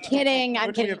 I'm kidding. I'm Couldn't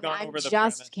we kidding. have gone I'm over the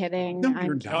just premise? kidding. No, I'm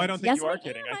you're No, I not. don't think Yes, you are I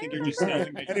kidding. am. I think you're I just am.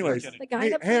 saying that you're Anyways, kidding. The guy Hey,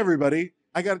 that hey, everybody.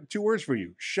 I got 2 words for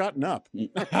you. Shutting up. Is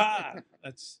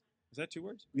that 2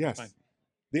 words? Yes. Fine.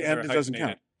 The They're end doesn't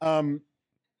count. hyphenated.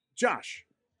 Josh.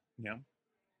 Yeah.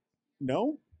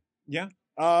 No? Yeah.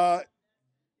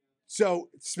 So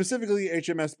specifically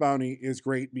HMS Bounty is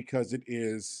great because it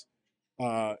is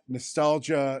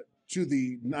nostalgia to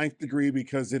the 9th degree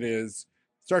because it is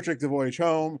Star Trek The Voyage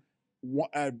Home,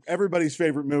 everybody's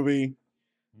favorite movie.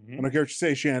 Mhm. I don't care what you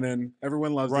say, Shannon.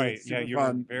 Everyone loves Right. it. It's Yeah, super you're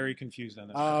fun. very confused on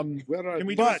this. Can Can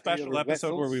we do a special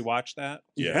episode where we watch that?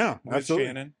 Yeah, With absolutely.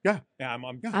 Shannon? Yeah. Yeah, I'm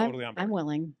I'm, totally on board. I'm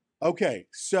willing. Okay,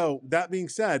 so that being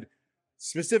said,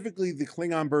 specifically the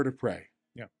Klingon Bird of Prey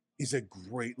Yeah. is a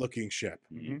great looking ship.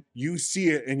 Mhm. You see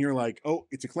it and you're like, oh,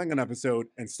 it's a Klingon episode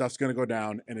and stuff's going to go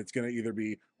down and it's going to either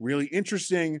be really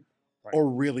interesting Right. or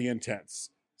really intense.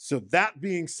 So that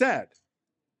being said,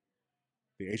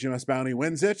 the HMS Bounty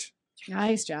wins it.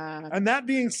 Nice job. And that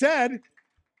being said,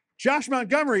 Josh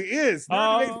Montgomery is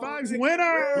Nerd Debate 5's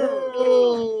winner.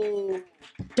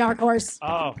 Dark horse.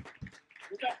 Oh,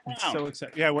 I'm so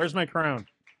excited. Yeah, where's my crown?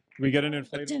 Can we get an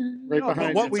inflatable? Right No, but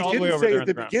behind what you. we It's all the way didn't over say there at on the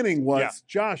the ground. beginning was, Yeah.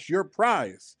 Josh, your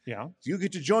prize. Yeah. You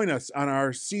get to join us on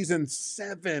our season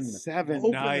 7. 7.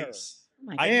 Opener. Nice. Oh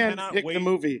my I And cannot pick wait the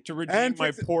movie. to redeem And my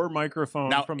pick the- poor microphone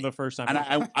Now- from the first time. And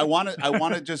I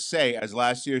want to just say, as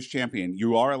last year's champion,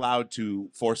 you are allowed to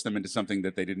force them into something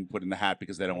that they didn't put in the hat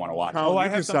because they don't want to watch. Colin, Oh, I you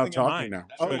have can stop something in talking mind.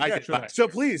 now. Should I- Okay. should I? So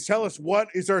please tell us, what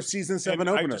is our season 7 And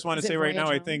opener? I just want to Is it say right now,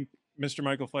 I Voyage think Mr.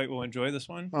 Michael Flight will enjoy this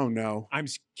one. Oh no. I'm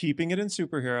keeping it in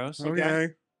superheroes.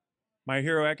 Okay. My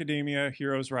Hero Academia,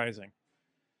 Heroes Rising.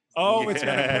 Oh, it's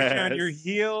going to put you on your Yes.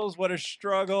 heels. What a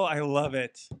struggle. I love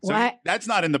it. So What? that's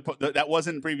not in that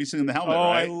wasn't previously in the helmet, Oh,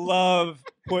 I right? love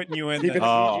putting you in Keep it this.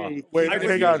 Oh. PG. Wait, I hang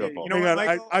was on. beautiful. You know Hang what, on.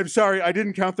 Michael? I'm sorry. I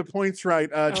didn't count the points right.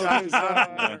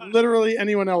 Josh, Literally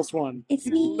anyone else won. It's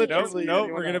me. Nope, Literally nope.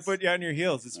 anyone We're going to else. put you on your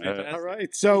heels. It's Uh, fantastic. All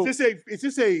right. So is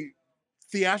this a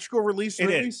theatrical release? It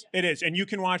release? is. It is. And you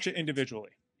can watch it individually.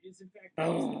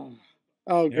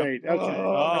 Oh, great. Okay.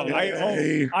 Oh,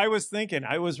 Yay. I was thinking.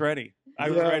 I was ready. I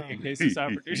was Yeah. ready in case this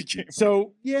opportunity came.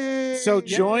 So Yay.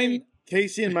 join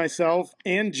Casey and myself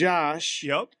and Josh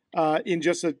Yep. in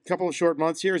just a couple of short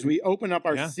months here as we open up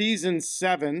our Yeah. season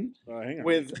 7 Hang on.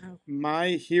 with My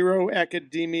Hero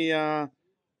Academia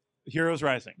Heroes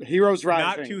Rising. Heroes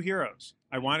Rising. Not two heroes.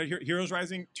 I wanted Heroes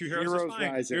Rising. Two heroes, Heroes is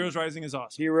fine. Rising. Heroes Rising is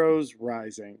awesome. Heroes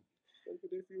Rising.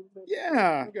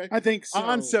 Yeah, Okay. I think so.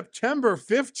 On September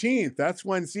 15th, that's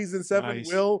when season 7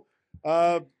 Nice. will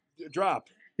drop.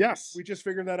 Yes, We just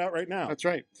figured that out right now. that's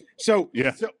right. So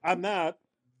Yeah. So on that,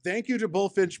 thank you to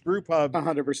Bullfinch Brew Pub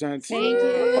 100%. Thank you.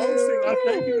 for hosting us.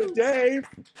 Thank you to Dave.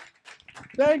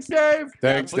 Thanks, Dave.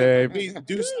 Thanks, Dave. Please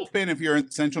do stop in if you're in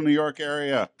the Central New York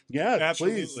area. Yes,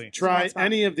 please. Absolutely. Try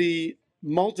any of the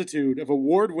multitude of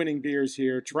award-winning beers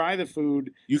here. Try the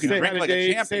food. You can say drink hi to like a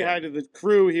Dave, champion. Say hi to the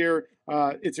crew here.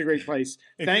 It's a great place.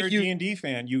 If Thank you're you. a D&D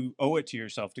fan, you owe it to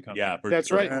yourself to come. Yeah, here. for That's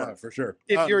sure. right. Yeah, for sure.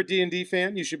 If you're a D&D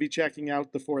fan, you should be checking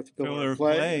out the fourth Pillar Pillar of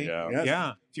Play. Play. Yeah. Yes.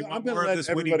 Yeah. If you I'm want going more to of let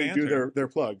this witty everybody banter. do their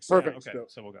plugs. Perfect. Okay, So-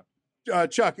 so we'll go.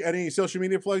 Chuck, any social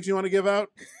media plugs you want to give out?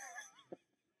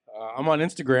 I'm on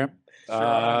Instagram.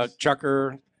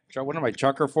 Chucker. What am I?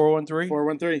 Chucker 413.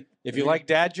 413. If you like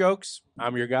dad jokes,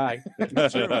 I'm your guy.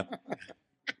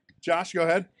 Josh, go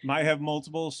ahead. I have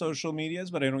multiple social medias,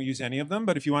 but I don't use any of them.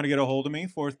 But if you want to get a hold of me,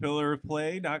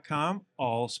 fourthpillarofplay.com,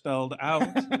 all spelled out.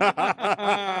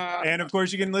 And of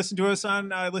course, you can listen to us on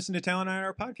Listen to Talent on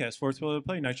our podcast, Fourth Pillar of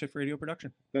Play, Night Shift Radio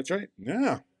Production. That's right.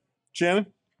 Yeah. Shannon?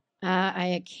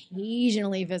 I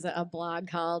occasionally visit a blog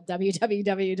called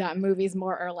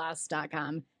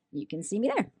www.moviesmoreorless.com. You can see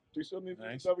me there. Do you still need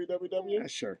Nice. www? Yeah,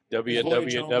 sure.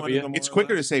 www. It's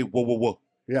quicker to say whoa, whoa, whoa.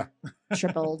 Yeah.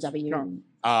 Triple W.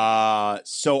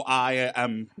 So I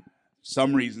am,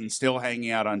 some reason, still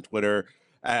hanging out on Twitter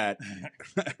at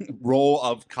role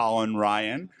of Colin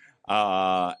Ryan.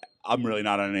 I'm really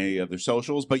not on any other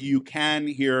socials, but you can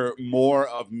hear more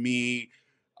of me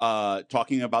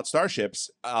talking about starships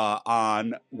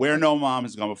on Where No Mom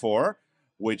Has Gone Before,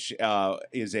 which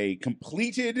is a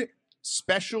completed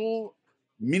special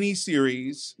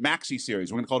mini-series,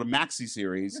 maxi-series. We're going to call it a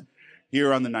maxi-series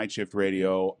here on the Night Shift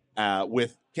Radio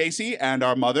with Casey and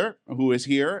our mother, who is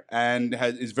here and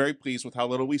is very pleased with how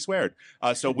little we sweared.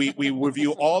 So we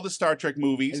review all the Star Trek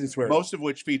movies, most of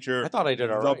which feature I thought I did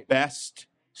all the right. best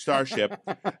starship.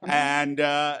 And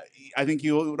I think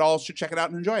you all should check it out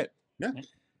and enjoy it. Yeah.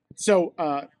 So,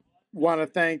 want to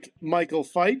thank Michael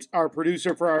Feit, our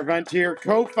producer for our event here,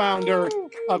 co-founder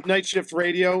of Night Shift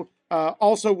Radio.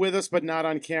 Also with us, but not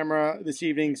on camera this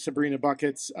evening, Sabrina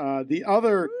Buckets, the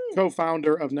other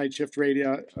co-founder of Night Shift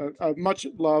Radio. Much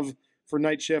love for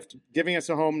Night Shift, giving us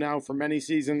a home now for many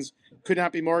seasons. Could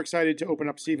not be more excited to open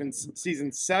up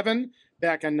season 7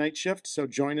 back on Night Shift. So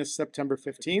join us September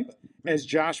 15th as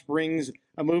Josh brings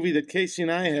a movie that Casey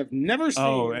and I have never seen.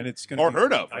 Oh, and it's going Or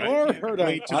heard of. Or heard of.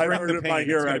 Wait to I've bring heard the of my pain. It's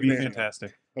hero going to be man.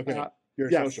 fantastic. Okay. Your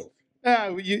yes. social.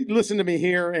 You listen to me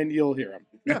here and you'll hear him.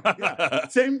 Yeah.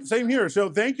 Same here. So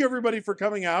thank you everybody for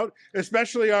coming out,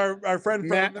 especially our friend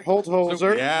Matt from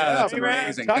Holtholzer. Yeah, that's Hey, Matt,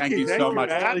 amazing. Kentucky. Thank you so much.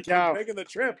 Matt, Holy cow. for making the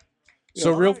trip.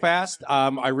 So Yeah. real fast,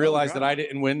 I realized that I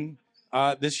didn't win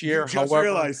this year. You just However,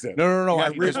 realized it. No. Yeah, I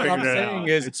you just what I'm figured it saying out.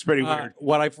 is It's pretty weird.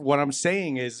 What I'm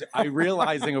saying is I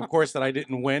realizing, of course, that I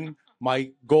didn't win.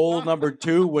 My goal number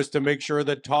 2 was to make sure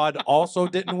that Todd also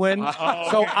didn't win.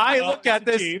 So I look at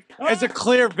this as a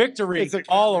clear victory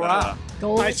all around.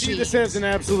 Gold I see this as an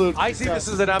absolute. I see this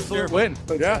as an absolute win.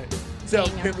 Yeah. So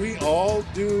can we all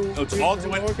do Let's all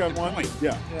do it heroic on one? point.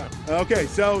 Yeah. Okay.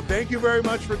 So thank you very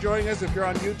much for joining us. If you're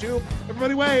on YouTube,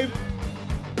 everybody wave.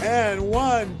 And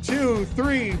 1, 2,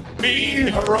 3. Be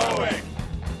heroic.